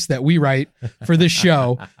scripts that we write for this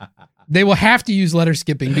show, they will have to use letter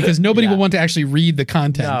skipping because nobody will want to actually read the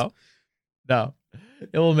content. No.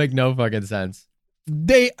 It will make no fucking sense.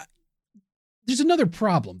 There's another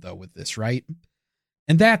problem though with this, right?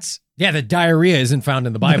 And that's the diarrhea isn't found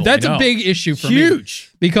in the Bible. That's a big issue for me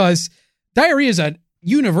because diarrhea is a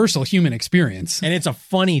universal human experience, and it's a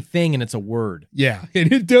funny thing, and it's a word. Yeah,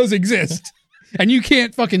 and it does exist, and you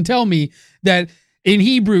can't fucking tell me that in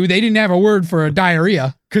Hebrew they didn't have a word for a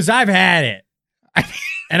diarrhea because I've had it,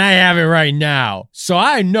 and I have it right now, so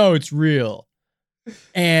I know it's real.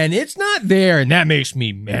 And it's not there, and that makes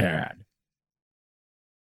me mad.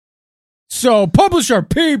 So publish our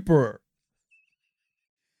paper.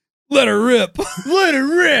 Let her rip. Let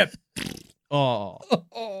her rip. Oh,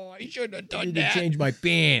 I shouldn't have done I need that. to change my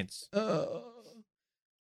pants.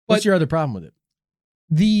 What's your other problem with it?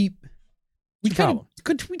 We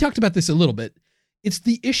talked about this a little bit. It's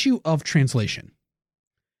the issue of translation.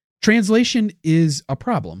 Translation is a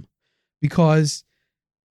problem because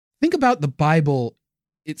think about the Bible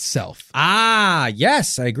itself.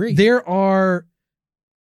 Yes, I agree. There are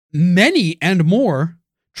many and more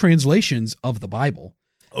translations of the Bible.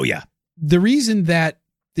 Oh, yeah. The reason that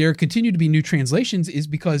there continue to be new translations is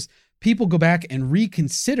because people go back and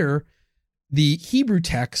reconsider the Hebrew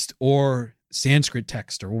text or Sanskrit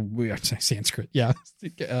text, or Sanskrit,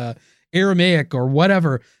 Aramaic or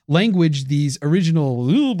whatever language these original,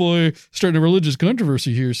 oh boy, starting a religious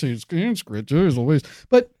controversy here saying Sanskrit, there's always,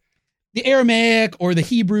 but the Aramaic or the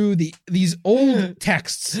Hebrew, these old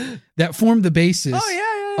texts that form the basis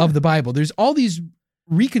of the Bible. There's all these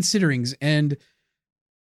reconsiderings, and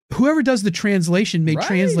whoever does the translation may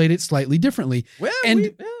translate it slightly differently. Well,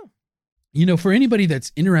 for anybody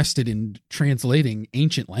that's interested in translating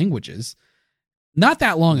ancient languages, not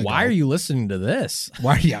that long ago. Why are you listening to this?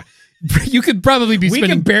 Why? Yeah. You could probably be We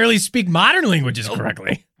can barely speak modern languages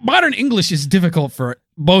correctly. Modern English is difficult for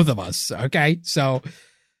both of us, okay? So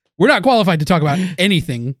we're not qualified to talk about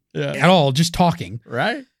anything at all, just talking.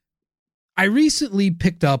 Right. I recently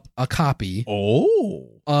picked up a copy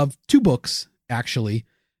of 2 books, actually.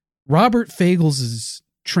 Robert Fagles'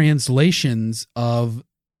 translations of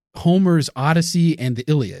Homer's Odyssey and the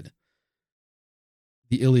Iliad.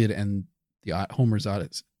 The Iliad and the Homer's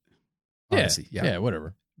Odyssey. Yeah,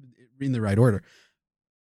 whatever. In the right order.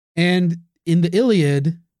 And in the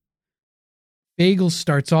Iliad, Fagles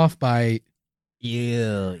starts off by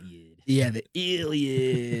Iliad. Yeah, the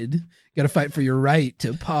Iliad. Got to fight for your right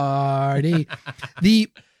to party. The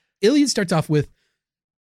Iliad starts off with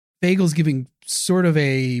Fagles giving sort of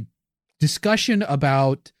a discussion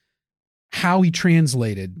about how he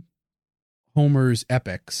translated Homer's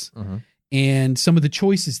epics and some of the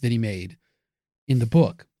choices that he made in the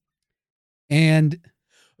book. And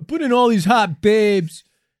I put in all these hot babes,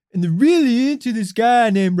 and they're really into this guy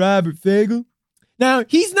named Robert Fagel. Now,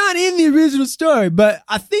 he's not in the original story, but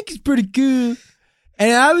I think he's pretty cool.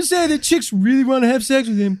 And I would say that chicks really want to have sex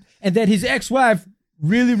with him, and that his ex-wife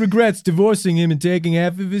really regrets divorcing him and taking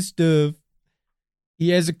half of his stuff. He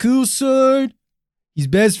has a cool sword. He's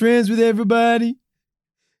best friends with everybody.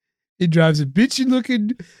 He drives a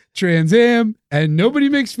bitchin'-looking Trans Am, and nobody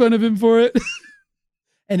makes fun of him for it.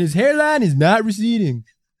 And his hairline is not receding.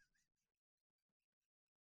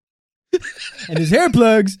 And his hair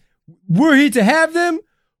plugs, were he to have them,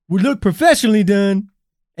 would look professionally done,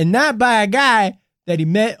 and not by a guy that he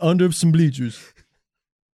met under some bleachers.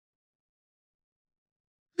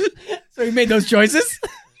 So he made those choices?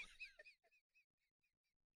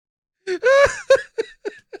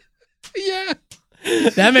 Yeah.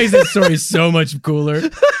 That makes that story so much cooler.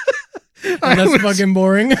 And that's fucking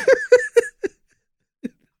boring.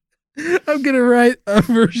 I'm going to write a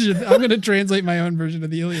version. I'm going to translate my own version of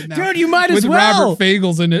the Iliad now. Dude, you might as well. With Robert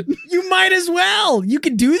Fagles in it. You might as well. You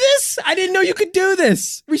could do this? I didn't know you could do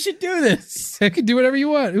this. We should do this. I could do whatever you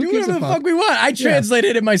want. Who do gives whatever a the fuck we want. I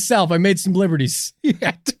translated it myself. I made some liberties.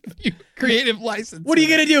 Yeah, creative license. What are you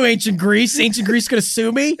going to do, Ancient Greece? Ancient Greece going to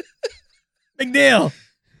sue me? Big deal.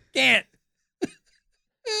 Can't.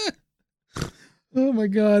 Oh, my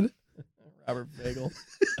God. Robert Bagel.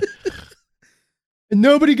 And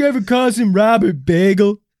nobody ever calls him Robert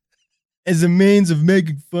Bagel as a means of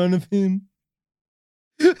making fun of him.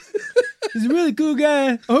 He's a really cool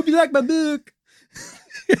guy. I hope you like my book.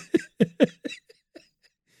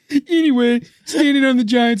 Anyway, standing on the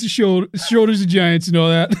giants' shoulders of giants and all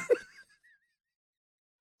that.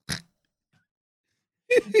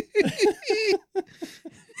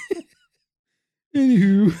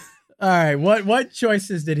 Anywho. All right, what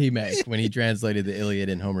choices did he make when he translated the Iliad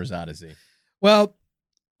and Homer's Odyssey? Well,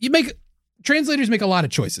 translators make a lot of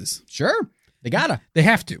choices. Sure. They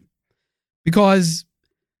have to. Because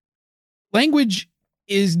language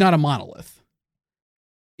is not a monolith.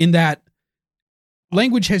 In that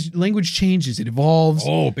language changes, it evolves.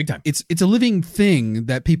 Oh, big time. It's a living thing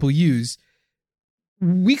that people use.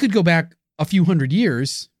 We could go back a few hundred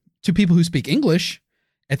years to people who speak English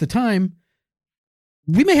at the time.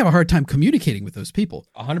 We may have a hard time communicating with those people.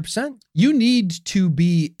 100%. You need to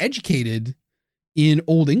be educated in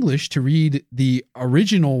Old English to read the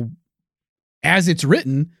original, as it's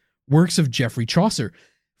written, works of Geoffrey Chaucer.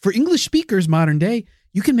 For English speakers modern day,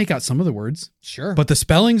 you can make out some of the words. Sure. But the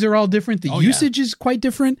spellings are all different. The usage is quite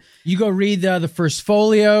different. You go read the First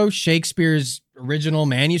Folio, Shakespeare's original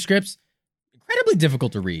manuscripts. Incredibly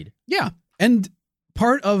difficult to read. Yeah. And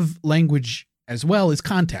part of language as well is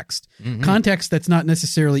context. Mm-hmm. Context that's not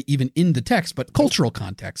necessarily even in the text, but cultural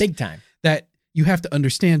context. Big time. That you have to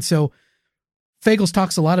understand. So Fagles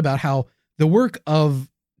talks a lot about how the work of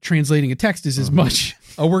translating a text is as much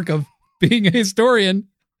a work of being a historian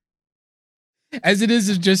as it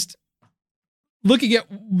is just looking at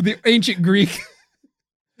the ancient Greek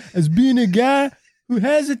as being a guy who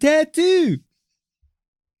has a tattoo.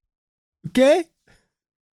 Okay?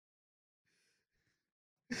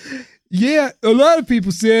 Yeah, a lot of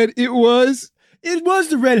people said it was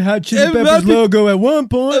the Red Hot Chili And Peppers logo at one a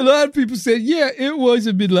point. lot of people said, yeah, it was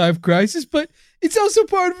a midlife crisis, but it's also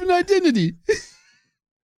part of an identity.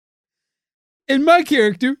 And my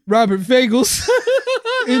character, Robert Fagles,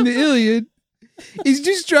 in the Iliad, is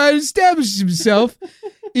just trying to establish himself,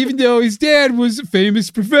 even though his dad was a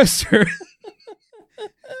famous professor.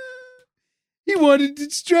 He wanted to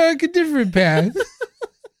strike a different path.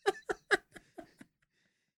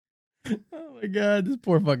 Oh my God, this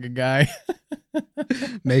poor fucking guy.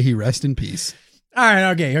 May he rest in peace. All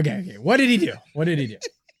right, okay. What did he do? All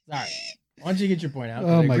right, why don't you get your point out?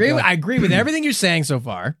 Oh, my God. I agree with everything you're saying so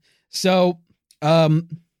far. So,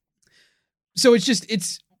 so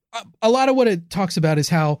it's a lot of what it talks about is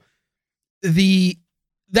how the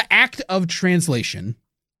act of translation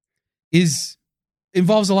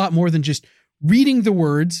involves a lot more than just reading the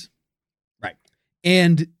words, right,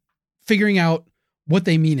 and figuring out what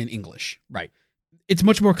they mean in English. Right. It's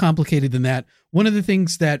much more complicated than that. One of the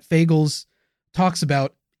things that Fagles talks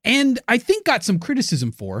about, and I think got some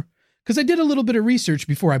criticism for, because I did a little bit of research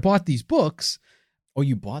before I bought these books. Oh,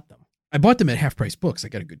 you bought them? I bought them at Half Price Books. I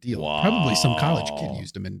got a good deal. Wow. Probably some college kid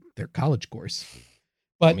used them in their college course.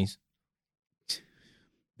 But Dummies.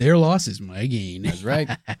 their loss is my gain. That's right.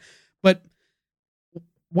 But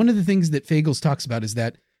one of the things that Fagles talks about is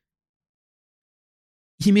that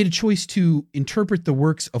he made a choice to interpret the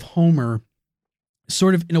works of Homer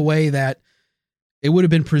sort of in a way that it would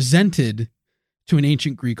have been presented to an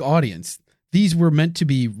ancient Greek audience. These were meant to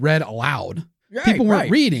be read aloud. Right, People weren't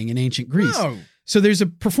right. reading in ancient Greece. No. So there's a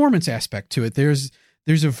performance aspect to it. There's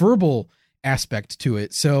a verbal aspect to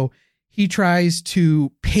it. So he tries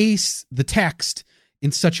to pace the text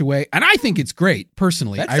in such a way, and I think it's great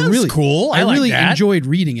personally. That sounds cool. I like really that. enjoyed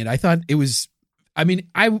reading it. I thought it was,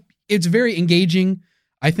 it's very engaging,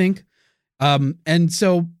 I think. And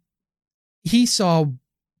so he saw,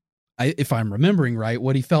 if I'm remembering right,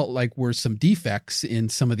 what he felt like were some defects in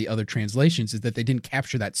some of the other translations is that they didn't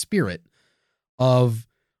capture that spirit of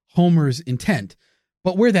Homer's intent.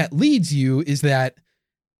 But where that leads you is that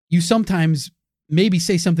you sometimes maybe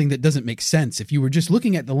say something that doesn't make sense. If you were just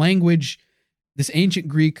looking at the language, this ancient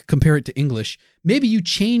Greek, compare it to English, maybe you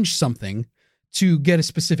change something to get a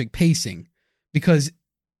specific pacing, because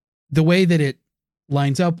the way that it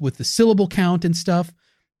lines up with the syllable count and stuff,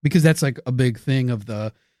 because that's like a big thing of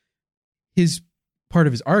his part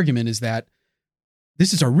of his argument is that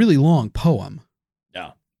this is a really long poem.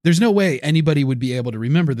 Yeah. There's no way anybody would be able to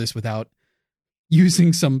remember this without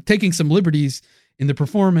taking some liberties in the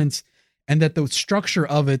performance, and that the structure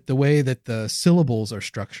of it, the way that the syllables are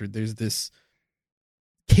structured, there's this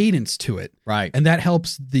cadence to it. Right. And that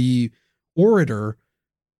helps the orator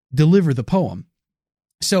deliver the poem.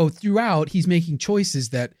 So throughout, he's making choices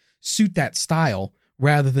that suit that style,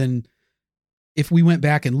 rather than if we went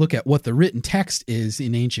back and look at what the written text is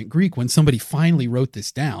in ancient Greek, when somebody finally wrote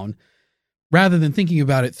this down, rather than thinking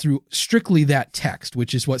about it through strictly that text,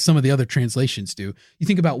 which is what some of the other translations do, you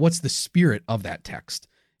think about what's the spirit of that text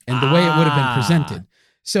and the way it would have been presented.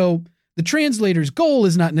 So the translator's goal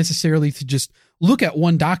is not necessarily to just look at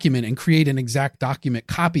one document and create an exact document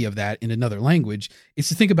copy of that in another language. It's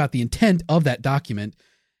to think about the intent of that document,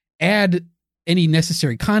 add any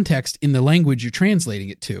necessary context in the language you're translating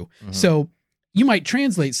it to. Mm-hmm. So you might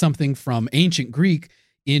translate something from ancient Greek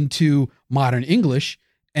into modern English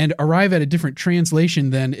and arrive at a different translation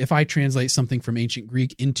than if I translate something from ancient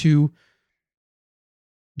Greek into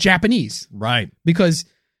Japanese. Right. Because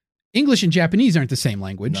English and Japanese aren't the same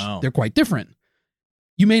language. No. They're quite different.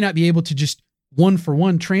 You may not be able to just one for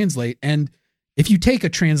one translate. And if you take a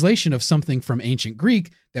translation of something from ancient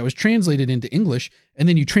Greek that was translated into English, and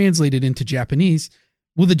then you translate it into Japanese,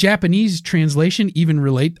 will the Japanese translation even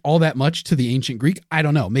relate all that much to the ancient Greek? I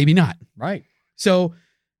don't know. Maybe not. Right. So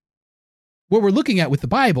what we're looking at with the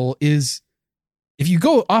Bible is, if you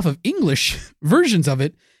go off of English versions of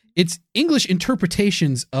it, it's English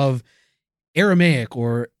interpretations of Aramaic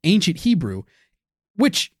or ancient Hebrew,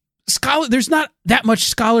 which there's not that much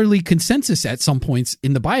scholarly consensus at some points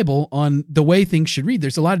in the Bible on the way things should read.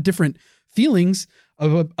 There's a lot of different feelings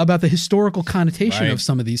about the historical connotation of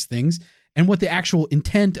some of these things and what the actual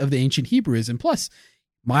intent of the ancient Hebrew is. And plus,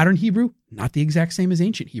 modern Hebrew, not the exact same as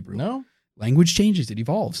ancient Hebrew. No. Language changes. It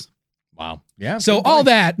evolves. Wow. Yeah. So all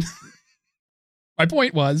that, my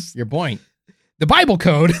point was, Your point. the Bible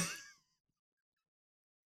code.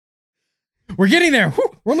 We're getting there.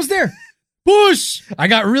 Whew, we're almost there. Push. I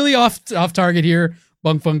got really off target here,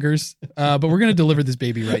 bunk funkers, but we're going to deliver this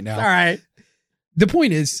baby right now. All right. The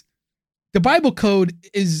point is, the Bible code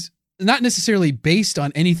is not necessarily based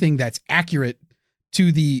on anything that's accurate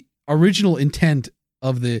to the original intent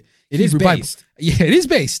of the It is Hebrew Bible. based. Yeah, it is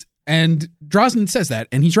based. And Drosnin says that,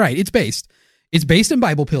 and he's right. It's based. It's based in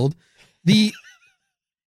Bible Pilled. The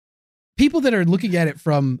people that are looking at it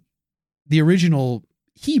from the original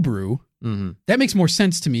Hebrew, that makes more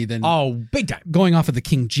sense to me than big time. Going off of the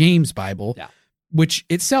King James Bible, which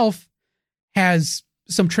itself has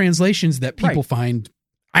some translations that people find,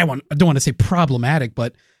 I don't want to say problematic,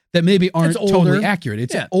 but that maybe aren't totally accurate.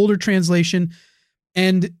 It's an older translation,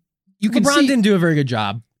 and you can LeBron didn't do a very good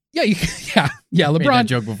job. Yeah, yeah. LeBron made that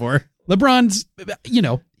joke before. LeBron's,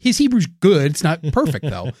 his Hebrew's good. It's not perfect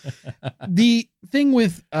though. The thing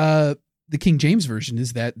with the King James Version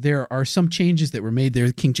is that there are some changes that were made there.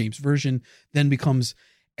 The King James Version then becomes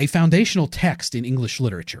a foundational text in English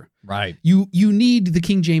literature. Right. You need the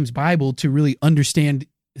King James Bible to really understand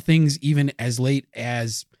things even as late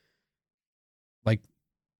as like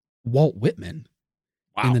Walt Whitman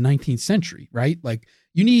in the 19th century, right? Like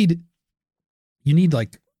you need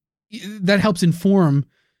like that helps inform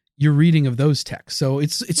your reading of those texts. So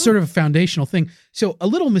it's sort of a foundational thing. So a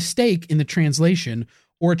little mistake in the translation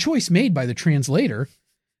or a choice made by the translator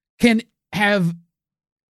can have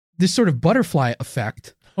this sort of butterfly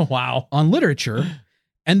effect on literature.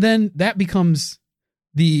 And then that becomes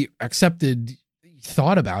the accepted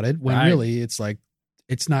thought about it when really it's like,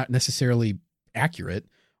 it's not necessarily accurate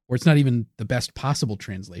or it's not even the best possible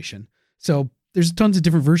translation. So there's tons of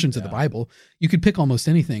different versions of the Bible. You could pick almost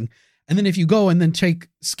anything. And then if you go and then take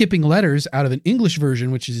skipping letters out of an English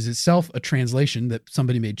version, which is itself a translation that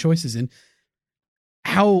somebody made choices in,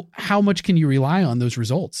 how much can you rely on those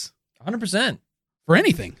results? 100%. For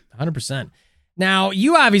anything. 100%. Now,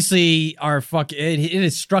 you obviously are it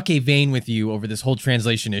has struck a vein with you over this whole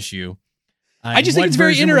translation issue. I just think it's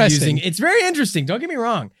very interesting. It's very interesting. Don't get me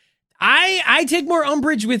wrong. I take more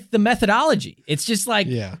umbrage with the methodology. It's just like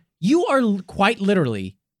you are quite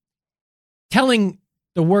literally telling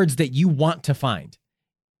the words that you want to find.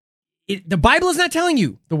 The Bible is not telling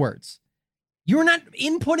you the words. You're not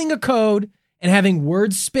inputting a code and having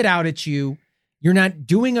words spit out at you. You're not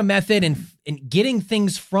doing a method and getting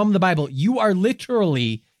things from the Bible. You are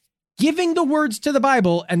literally giving the words to the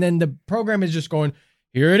Bible, and then the program is just going,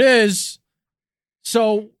 here it is.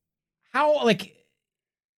 So how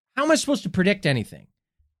am I supposed to predict anything?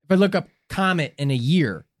 If I look up comet in a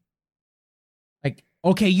year, like,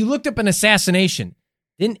 okay, you looked up an assassination.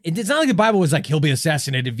 It's not like the Bible was like, he'll be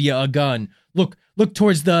assassinated via a gun. Look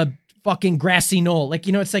towards the fucking grassy knoll. Like,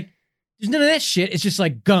 it's like, there's none of that shit. It's just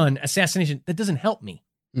like gun, assassination. That doesn't help me.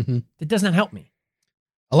 That does not help me.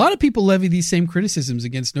 A lot of people levy these same criticisms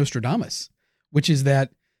against Nostradamus, which is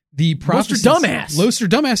that the prophecies...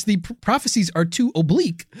 Nostradamus, the prophecies are too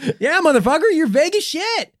oblique. Yeah, motherfucker, you're vague as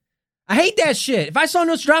shit. I hate that shit. If I saw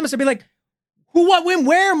Nostradamus, I'd be like, who, what, when,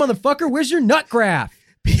 where, motherfucker? Where's your nut graph?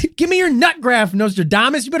 Give me your nut graph,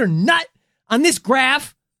 Nostradamus. You better nut on this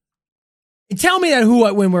graph and tell me that who,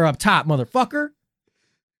 what, when, where up top, motherfucker.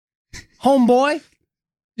 Homeboy.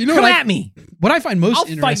 Come at me. What I find most I'll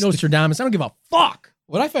interesting... fight Nostradamus. I don't give a fuck.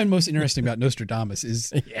 What I find most interesting about Nostradamus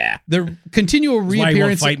is the continual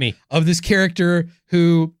reappearance of this character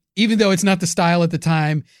who, even though it's not the style at the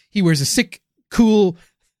time, he wears a sick, cool,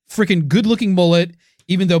 freaking good-looking mullet,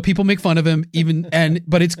 even though people make fun of him,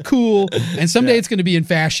 but it's cool, and someday it's going to be in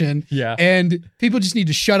fashion, and people just need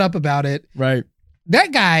to shut up about it. Right.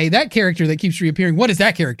 That guy, that character that keeps reappearing, what does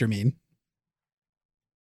that character mean?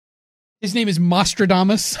 His name is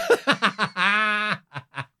Mostradamus.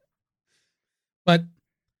 But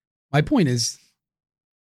my point is,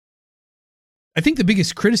 I think the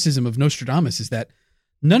biggest criticism of Nostradamus is that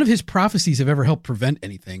none of his prophecies have ever helped prevent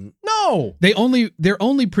anything. No. They're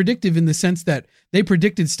only predictive in the sense that they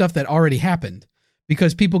predicted stuff that already happened,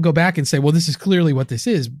 because people go back and say, well, this is clearly what this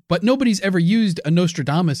is. But nobody's ever used a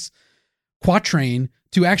Nostradamus quatrain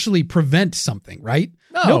to actually prevent something, right?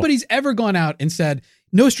 No. Nobody's ever gone out and said,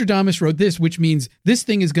 Nostradamus wrote this, which means this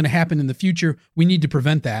thing is going to happen in the future. We need to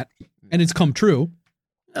prevent that. And it's come true.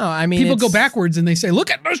 No, I mean, people go backwards and they say,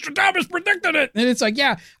 look at Nostradamus predicted it. And it's like,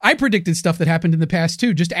 yeah, I predicted stuff that happened in the past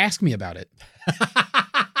too. Just ask me about it.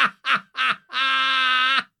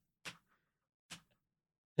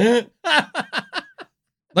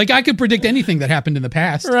 Like I could predict anything that happened in the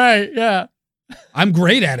past. Right. Yeah. I'm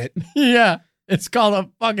great at it. Yeah. It's called a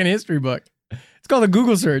fucking history book. It's called a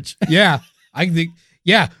Google search. Yeah. I think,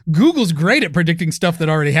 yeah, Google's great at predicting stuff that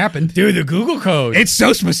already happened. Dude, the Google code. It's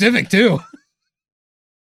so specific too.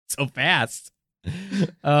 So fast.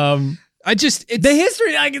 The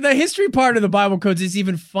history part of the Bible codes is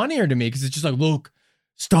even funnier to me because it's just like, look,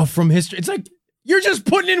 stuff from history. It's like, you're just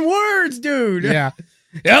putting in words, dude. Yeah.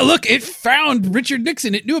 Yeah, look, it found Richard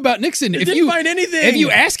Nixon. It knew about Nixon. It didn't find anything. If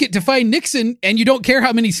you ask it to find Nixon and you don't care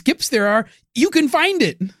how many skips there are, you can find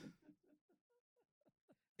it.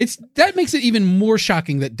 That makes it even more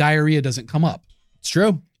shocking that diarrhea doesn't come up. It's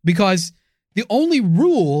true. Because the only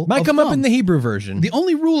rule might come up in the Hebrew version. The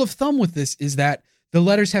only rule of thumb with this is that the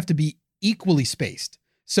letters have to be equally spaced.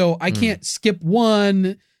 So I can't skip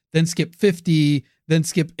 1, then skip 50, then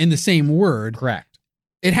skip in the same word. Correct.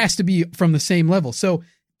 It has to be from the same level. So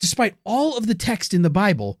despite all of the text in the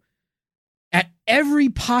Bible, at every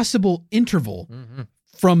possible interval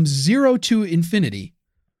from 0 to infinity,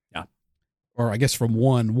 or I guess from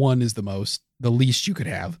 1 is the least you could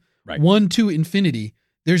have, right. 1 to infinity,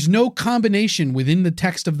 there's no combination within the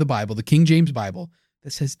text of the Bible, the King James Bible,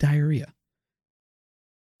 that says diarrhea.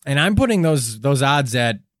 And I'm putting those odds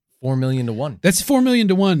at 4 million to 1. That's 4 million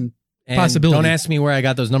to 1 possibility. Don't ask me where I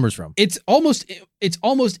got those numbers from. It's almost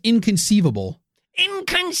inconceivable.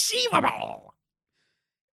 Inconceivable.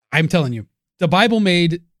 I'm telling you, the Bible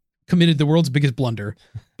committed the world's biggest blunder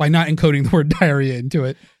by not encoding the word diarrhea into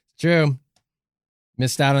it. True.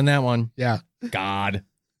 Missed out on that one. Yeah. God.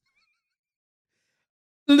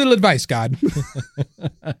 A little advice, God.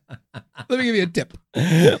 Let me give you a tip.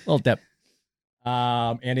 Little tip.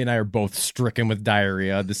 Andy and I are both stricken with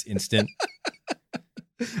diarrhea this instant.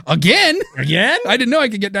 Again? I didn't know I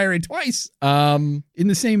could get diarrhea twice. In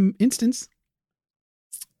the same instance.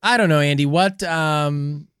 I don't know, Andy. What? Yeah,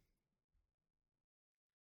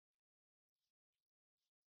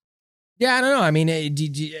 I don't know. I mean, I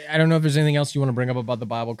don't know if there's anything else you want to bring up about the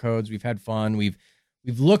Bible codes. We've had fun. We've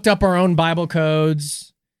looked up our own Bible codes.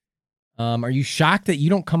 Are you shocked that you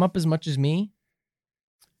don't come up as much as me?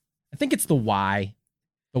 I think it's the Y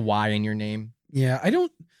in your name. Yeah,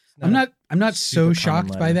 I'm not so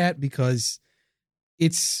shocked by that because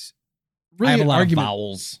it's really I have an a lot argument. of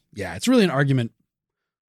vowels. Yeah, it's really an argument.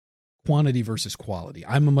 Quantity versus quality.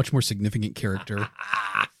 I'm a much more significant character.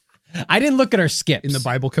 I didn't look at our skips in the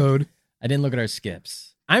Bible code. I didn't look at our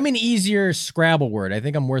skips. I'm an easier Scrabble word. I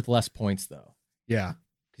think I'm worth less points though. Yeah,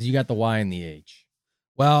 because you got the Y and the H.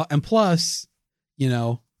 Well, and plus,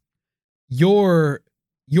 your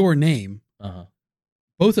name.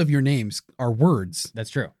 Both of your names are words.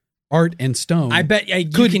 That's true. Art and Stone. I bet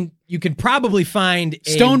you can probably find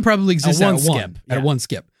Stone probably exists at skip. One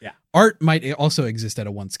skip. Yeah. Art might also exist at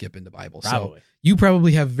a 1 skip in the Bible. Probably. So you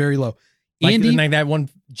probably have very low. Andy, like that one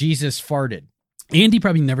Jesus farted. Andy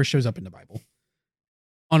probably never shows up in the Bible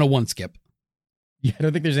on a 1 skip. Yeah, I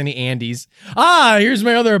don't think there's any Andys. Here's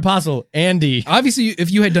my other apostle, Andy. Obviously,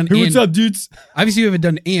 if you had done what's up, dudes? Obviously, if you had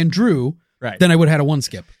done Andrew, right, then I would have had a 1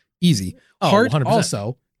 skip. Easy. Hart 100%.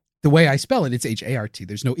 Also, the way I spell it, it's Hart.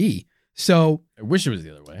 There's no E. So I wish it was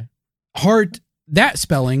the other way. Hart, that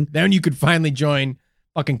spelling. Then you could finally join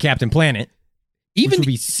fucking Captain Planet. Which would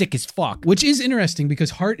be sick as fuck. Which is interesting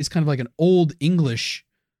because Hart is kind of like an old English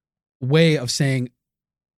way of saying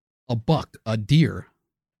a buck, a deer.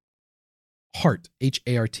 Hart,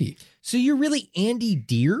 Hart. So you're really Andy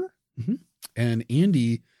Deer? Mm-hmm. And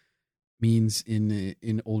Andy means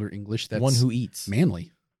in older English that's one who eats.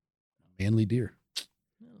 Manly. Manly deer. I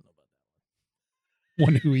don't know about that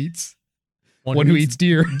one. One who eats. One who eats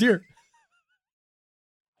deer. Deer.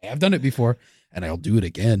 I have done it before, and I'll do it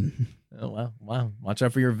again. Oh, wow. Watch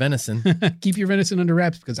out for your venison. Keep your venison under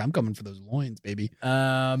wraps because I'm coming for those loins, baby.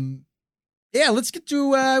 Yeah, let's get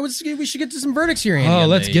to, we should get to some verdicts here, Andy. Oh,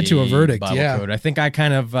 let's get to a verdict, Bible yeah. code. I think I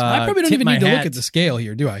kind of I probably don't even need to look at the scale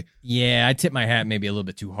here, do I? Yeah, I tipped my hat maybe a little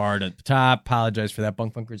bit too hard at the top. Apologize for that,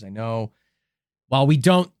 Bunk Funkers. I know. While we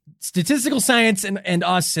don't, statistical science and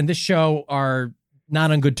us and this show are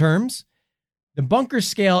not on good terms, the Bunker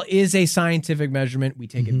scale is a scientific measurement. We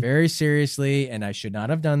take it very seriously, and I should not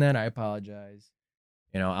have done that. I apologize.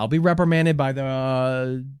 I'll be reprimanded by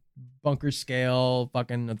the Bunker scale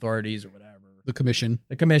fucking authorities or whatever. The commission.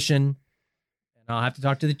 And I'll have to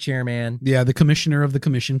talk to the chairman. Yeah, the commissioner of the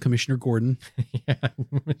commission, Commissioner Gordon. Yeah,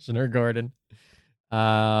 Commissioner Gordon.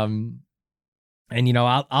 And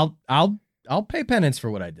I'll pay penance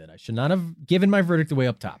for what I did. I should not have given my verdict away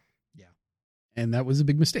up top. Yeah. And that was a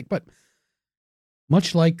big mistake. But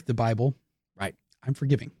much like the Bible, right? I'm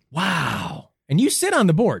forgiving. Wow. And you sit on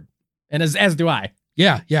the board. And as do I.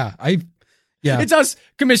 Yeah. It's us,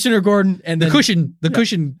 Commissioner Gordon, and then the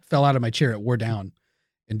cushion fell out of my chair. It wore down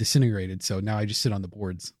and disintegrated. So now I just sit on the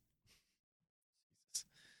boards.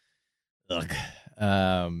 Look,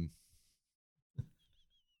 yeah,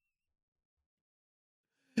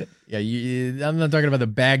 I'm not talking about the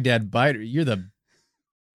Baghdad biter. You're the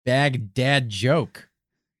Baghdad joke.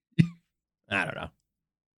 I don't know.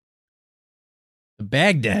 The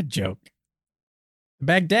Baghdad joke. The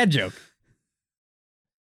Baghdad joke.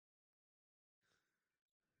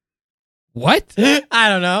 What? I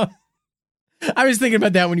don't know. I was thinking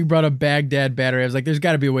about that when you brought up Baghdad battery. I was like, there's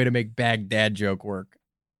got to be a way to make Baghdad joke work.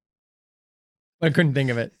 But I couldn't think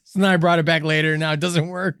of it. So then I brought it back later. Now it doesn't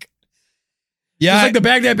work. Yeah. It's like the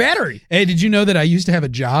Baghdad battery. Hey, did you know that I used to have a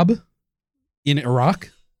job in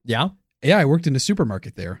Iraq? Yeah. Yeah, I worked in a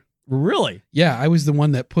supermarket there. Really? Yeah, I was the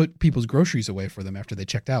one that put people's groceries away for them after they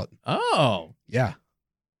checked out. Oh. Yeah.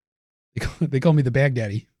 They call me the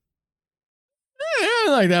Baghdaddy. I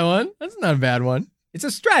like that one. That's not a bad one. It's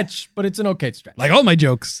a stretch, but it's an okay stretch. Like all my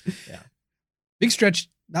jokes. Yeah. Big stretch,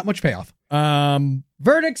 not much payoff.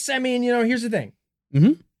 Verdicts, I mean, here's the thing.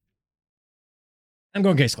 Mm-hmm. I'm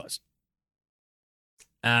going case closed.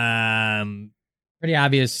 Pretty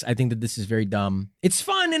obvious. I think that this is very dumb. It's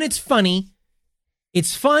fun and it's funny.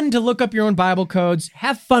 It's fun to look up your own Bible codes.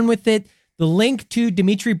 Have fun with it. The link to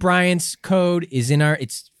Dimitri Bryant's code is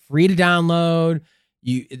it's free to download.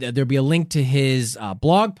 There'll be a link to his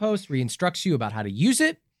blog post where he instructs you about how to use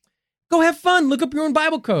it. Go have fun. Look up your own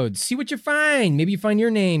Bible codes. See what you find. Maybe you find your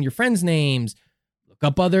name, your friends' names. Look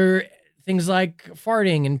up other things like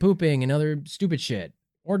farting and pooping and other stupid shit.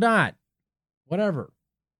 Or not. Whatever.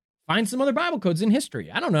 Find some other Bible codes in history.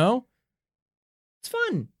 I don't know. It's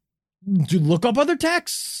fun. Look up other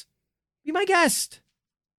texts. Be my guest.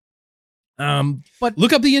 But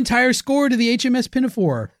look up the entire score to the HMS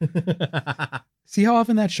Pinafore. See how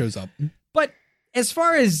often that shows up. But as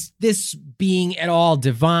far as this being at all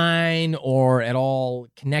divine or at all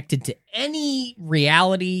connected to any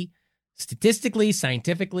reality, statistically,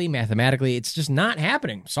 scientifically, mathematically, it's just not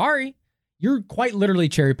happening. Sorry. You're quite literally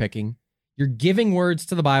cherry picking. You're giving words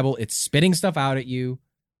to the Bible. It's spitting stuff out at you.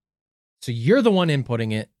 So you're the one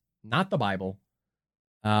inputting it, not the Bible.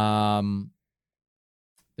 There's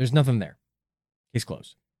nothing there. Case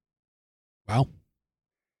closed. Wow.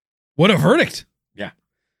 What a verdict. Yeah.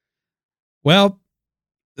 Well,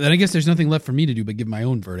 then I guess there's nothing left for me to do but give my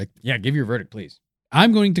own verdict. Yeah, give your verdict, please.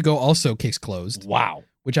 I'm going to go also case closed. Wow.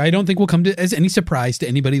 Which I don't think will come as any surprise to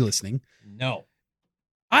anybody listening. No.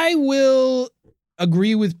 I will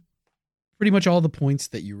agree with pretty much all the points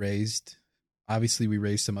that you raised. Obviously, we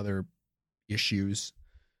raised some other issues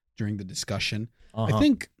during the discussion. I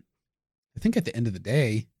think at the end of the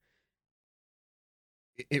day,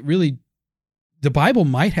 it really, the Bible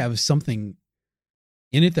might have something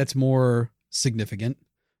in it that's more significant,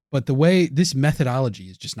 but the way this methodology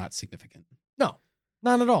is just not significant. No,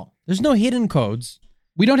 not at all. There's no hidden codes.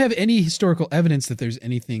 We don't have any historical evidence that there's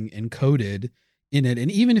anything encoded in it.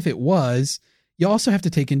 And even if it was, you also have to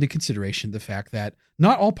take into consideration the fact that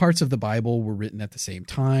not all parts of the Bible were written at the same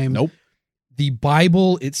time. Nope. The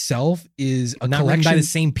Bible itself is a not collection written by the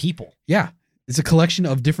same people. Yeah. It's a collection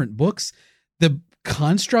of different books. The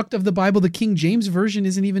construct of the Bible, the King James Version,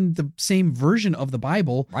 isn't even the same version of the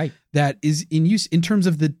Bible that is in use in terms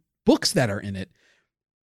of the books that are in it.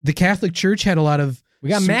 The Catholic Church had a lot of we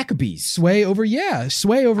got Maccabees sway over.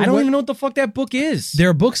 I don't even know what the fuck that book is. There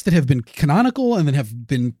are books that have been canonical and then have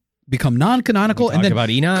become non-canonical and then about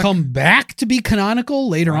Enoch. Come back to be canonical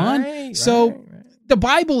later on. So the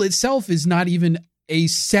Bible itself is not even a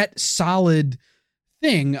set, solid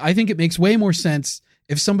thing. I think it makes way more sense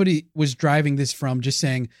if somebody was driving this from just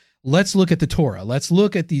saying, let's look at the Torah. Let's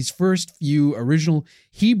look at these first few original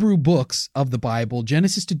Hebrew books of the Bible,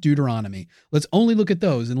 Genesis to Deuteronomy. Let's only look at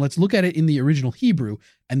those and let's look at it in the original Hebrew.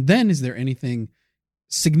 And then is there anything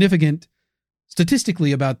significant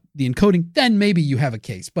statistically about the encoding? Then maybe you have a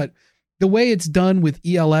case. But the way it's done with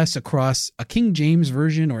ELS across a King James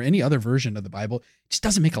version or any other version of the Bible, it just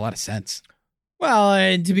doesn't make a lot of sense. Well,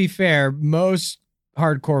 and to be fair, most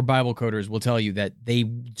hardcore Bible coders will tell you that they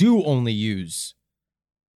do only use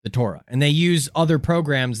the Torah and they use other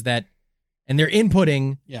programs and they're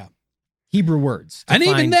inputting Hebrew words. And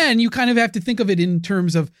even then you kind of have to think of it in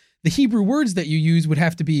terms of the Hebrew words that you use would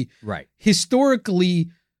have to be historically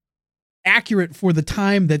accurate for the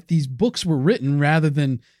time that these books were written rather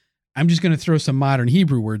than I'm just going to throw some modern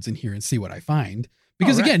Hebrew words in here and see what I find.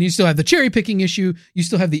 Because again, you still have the cherry picking issue. You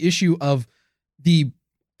still have the issue of the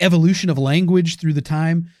evolution of language through the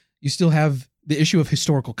time. You still have the issue of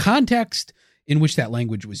historical context in which that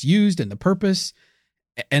language was used and the purpose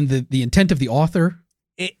and the intent of the author.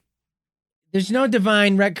 There's no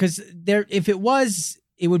divine because if it was,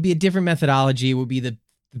 it would be a different methodology. It would be the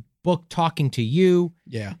book talking to you.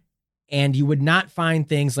 Yeah. And you would not find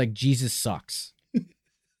things like Jesus sucks.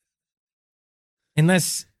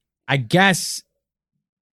 Unless, I guess,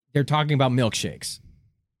 they're talking about milkshakes.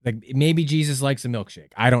 Like maybe Jesus likes a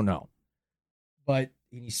milkshake. I don't know. But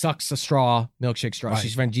he sucks a straw, milkshake straw.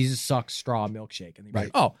 She's friend, Jesus sucks straw, milkshake. And they're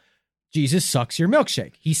like, oh, Jesus sucks your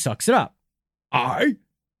milkshake. He sucks it up.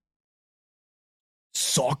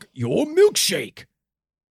 suck your milkshake.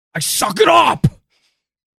 I suck it up.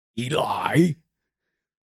 Eli.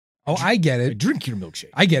 Oh, I get I it. drink your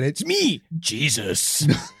milkshake. I get it. It's me, Jesus.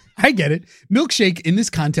 I get it. Milkshake in this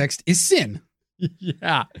context is sin.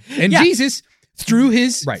 Yeah. And Yeah. Jesus, through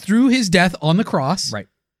his death on the cross, Right.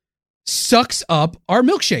 sucks up our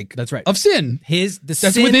milkshake. That's right. Of sin. That's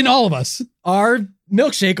sin within all of us. Our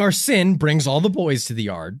milkshake, our sin, brings all the boys to the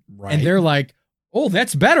yard. Right. And they're like, oh,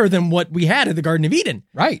 that's better than what we had at the Garden of Eden.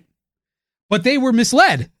 Right. But they were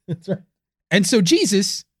misled. That's right. And so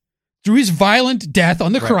Jesus, through his violent death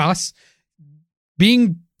on the cross,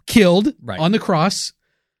 being killed on the cross,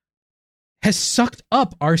 has sucked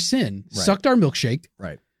up our sin, sucked our milkshake,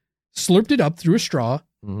 slurped it up through a straw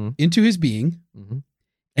into his being.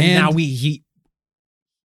 And now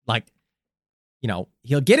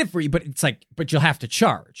he'll get it for you, but it's like, but you'll have to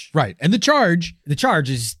charge. Right. And the charge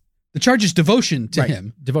is devotion to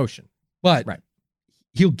him. Devotion. But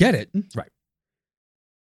he'll get it. Right.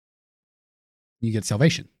 You get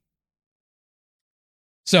salvation.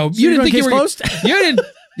 So you didn't think you were closed? You didn't.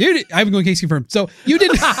 I'm going case confirmed. So you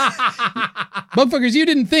didn't, bugfuckers, you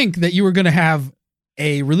didn't think that you were going to have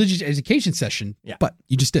a religious education session, but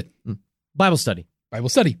you just did. Bible study.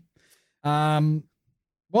 Well,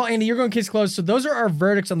 Andy, you're going case closed. So those are our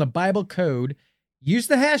verdicts on the Bible code. Use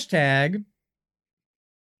the hashtag.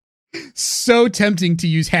 So tempting to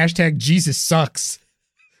use hashtag Jesus sucks,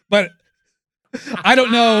 but I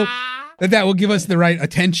don't know that will give us the right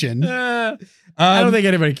attention. I don't think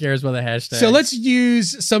anybody cares about the hashtag. So let's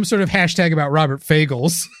use some sort of hashtag about Robert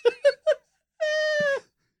Fagels.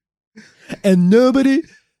 And nobody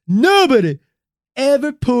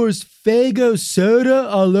ever pours Faygo soda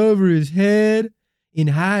all over his head in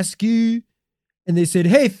high school. And they said,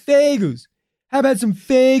 hey, Fagels, how about some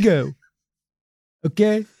Faygo?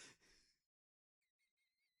 Okay?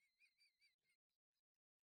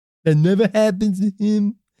 That never happens to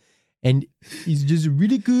him. And he's just a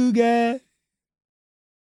really cool guy.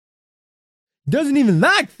 Doesn't even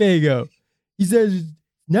like Faygo. He says it's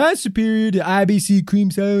not superior to IBC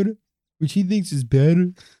cream soda, which he thinks is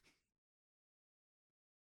better.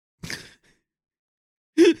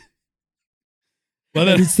 Well,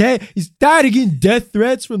 And he's tired of getting death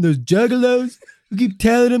threats from those juggalos who keep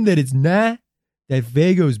telling him that it's not, that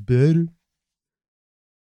Faygo's better.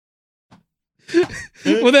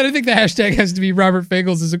 Well, then I think the hashtag has to be Robert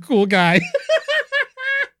Fagels is a cool guy.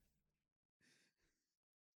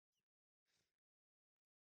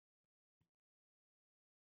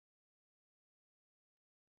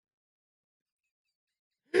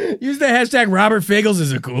 Use the hashtag Robert Fagels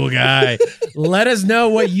is a cool guy. Let us know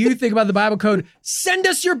what you think about the Bible code. Send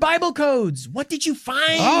us your Bible codes. What did you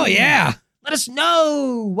find? Oh, yeah. Let us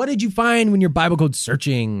know. What did you find when you're Bible code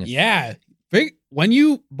searching? Yeah. When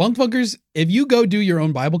you, bunkfuckers, if you go do your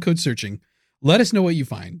own Bible code searching, let us know what you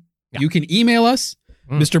find. Yeah. You can email us,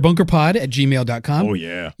 MrBunkerPod@gmail.com. Oh,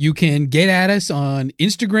 yeah. You can get at us on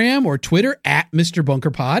Instagram or Twitter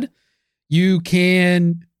 @MrBunkerPod. You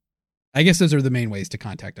can, I guess those are the main ways to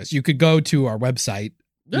contact us. You could go to our website,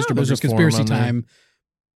 Mr. Bunker's Conspiracy Time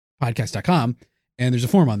podcast.com, and there's a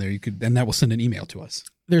form on there. And that will send an email to us.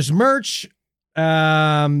 There's merch.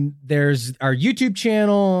 There's our YouTube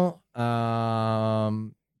channel. New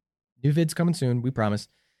vids coming soon, we promise.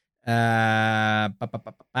 And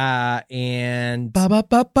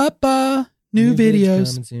new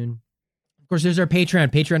videos coming soon. Of course, there's our Patreon,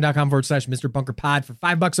 patreon.com/MrBunkerPod for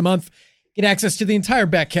 $5 a month. Get access to the entire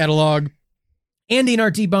back catalog. Andy and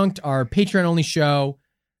Art Debunked, our Patreon only show.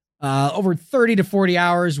 Over 30 to 40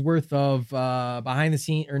 hours worth of behind the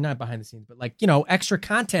scenes, or not behind the scenes, but extra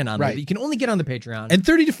content on there that you can only get on the Patreon. And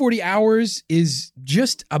 30 to 40 hours is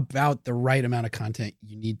just about the right amount of content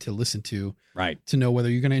you need to listen to, to know whether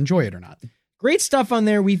you're going to enjoy it or not. Great stuff on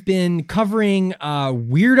there. We've been covering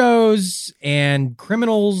weirdos and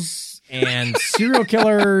criminals and serial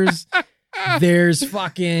killers. There's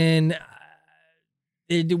fucking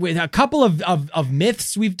with a couple of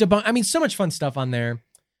myths we've debunked. I mean, so much fun stuff on there.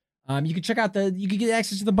 You can check out you can get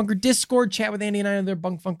access to the Bunker Discord, chat with Andy and I and other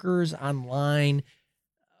Bunk Funkers online,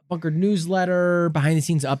 Bunker newsletter, behind the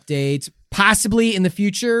scenes updates, possibly in the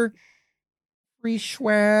future, free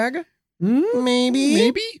swag,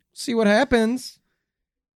 maybe, see what happens.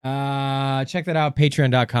 Check that out,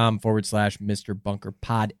 patreon.com/Mr. Bunker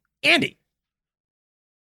Pod. Andy,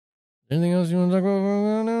 anything else you want to talk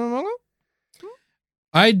about?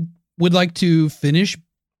 I would like to finish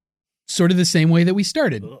sort of the same way that we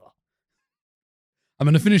started. I'm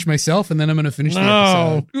going to finish myself, and then I'm going to finish the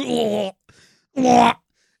episode.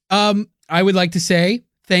 I would like to say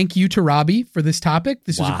thank you to Robbie for this topic.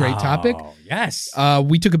 This was a great topic. Yes.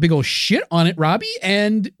 We took a big old shit on it, Robbie,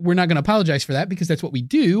 and we're not going to apologize for that because that's what we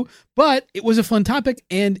do. But it was a fun topic,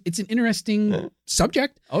 and it's an interesting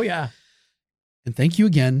subject. Oh, yeah. And thank you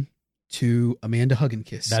again to Amanda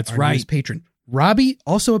Hugginkiss. That's our right. newest patron. Robbie,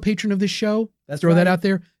 also a patron of this show. That's Throw that right. out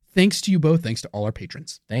there. Thanks to you both. Thanks to all our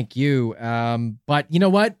patrons. Thank you. But you know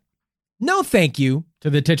what? No thank you to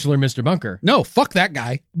the titular Mr. Bunker. No, fuck that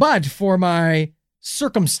guy. But for my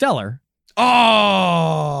circumstellar.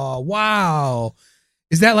 Oh, wow.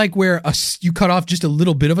 Is that like where you cut off just a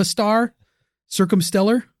little bit of a star?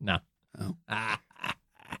 Circumstellar? No. Oh.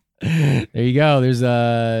 There you go. There's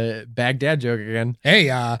a Baghdad joke again.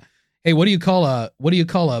 Hey, what do you call a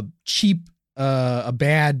cheap, a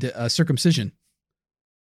bad circumcision?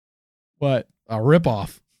 What? A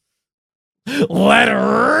ripoff. Let it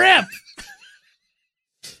rip.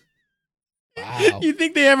 Wow. You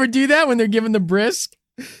think they ever do that when they're giving the brisk?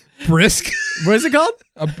 Brisk? What is it called?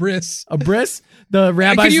 A bris. A bris? The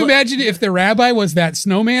rabbi. Can you imagine if the rabbi was that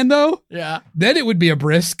snowman though? Yeah. Then it would be a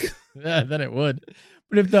brisk. Yeah, then it would.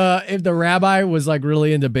 But if the rabbi was like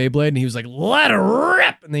really into Beyblade and he was like, let it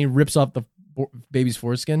rip, and then he rips off the baby's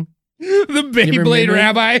foreskin. The Beyblade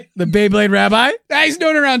rabbi. The Beyblade rabbi? He's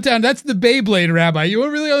known around town. That's the Beyblade rabbi. You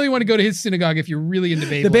really only want to go to his synagogue if you're really into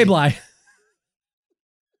Beyblade.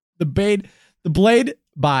 The Beyblade. The blade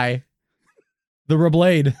by the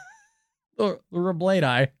Reblade. The Reblade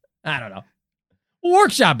eye. I don't know.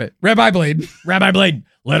 Workshop it. Rabbi Blade. Rabbi Blade.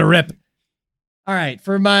 Let her rip. All right.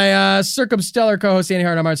 For my circumstellar co-host, Andy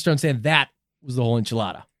Hart, I'm Art Stone, saying that was the whole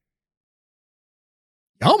enchilada.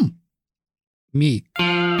 Yum. Me.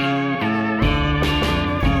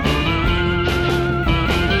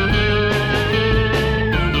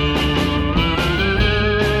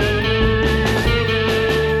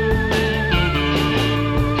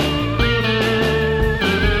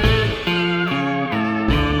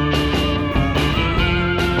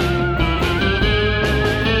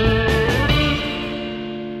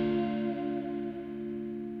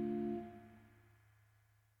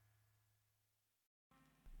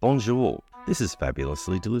 Bonjour, this is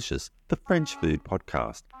Fabulously Delicious, the French food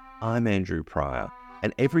podcast. I'm Andrew Pryor,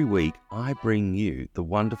 and every week I bring you the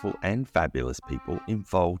wonderful and fabulous people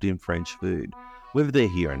involved in French food, whether they're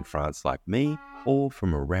here in France like me or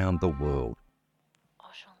from around the world.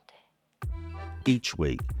 Each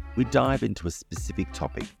week, we dive into a specific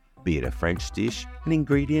topic, be it a French dish, an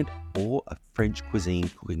ingredient, or a French cuisine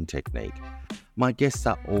cooking technique. My guests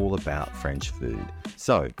are all about French food,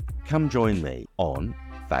 so come join me on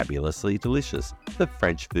Fabulously Delicious, the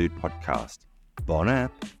French food podcast. Bon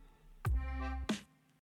app!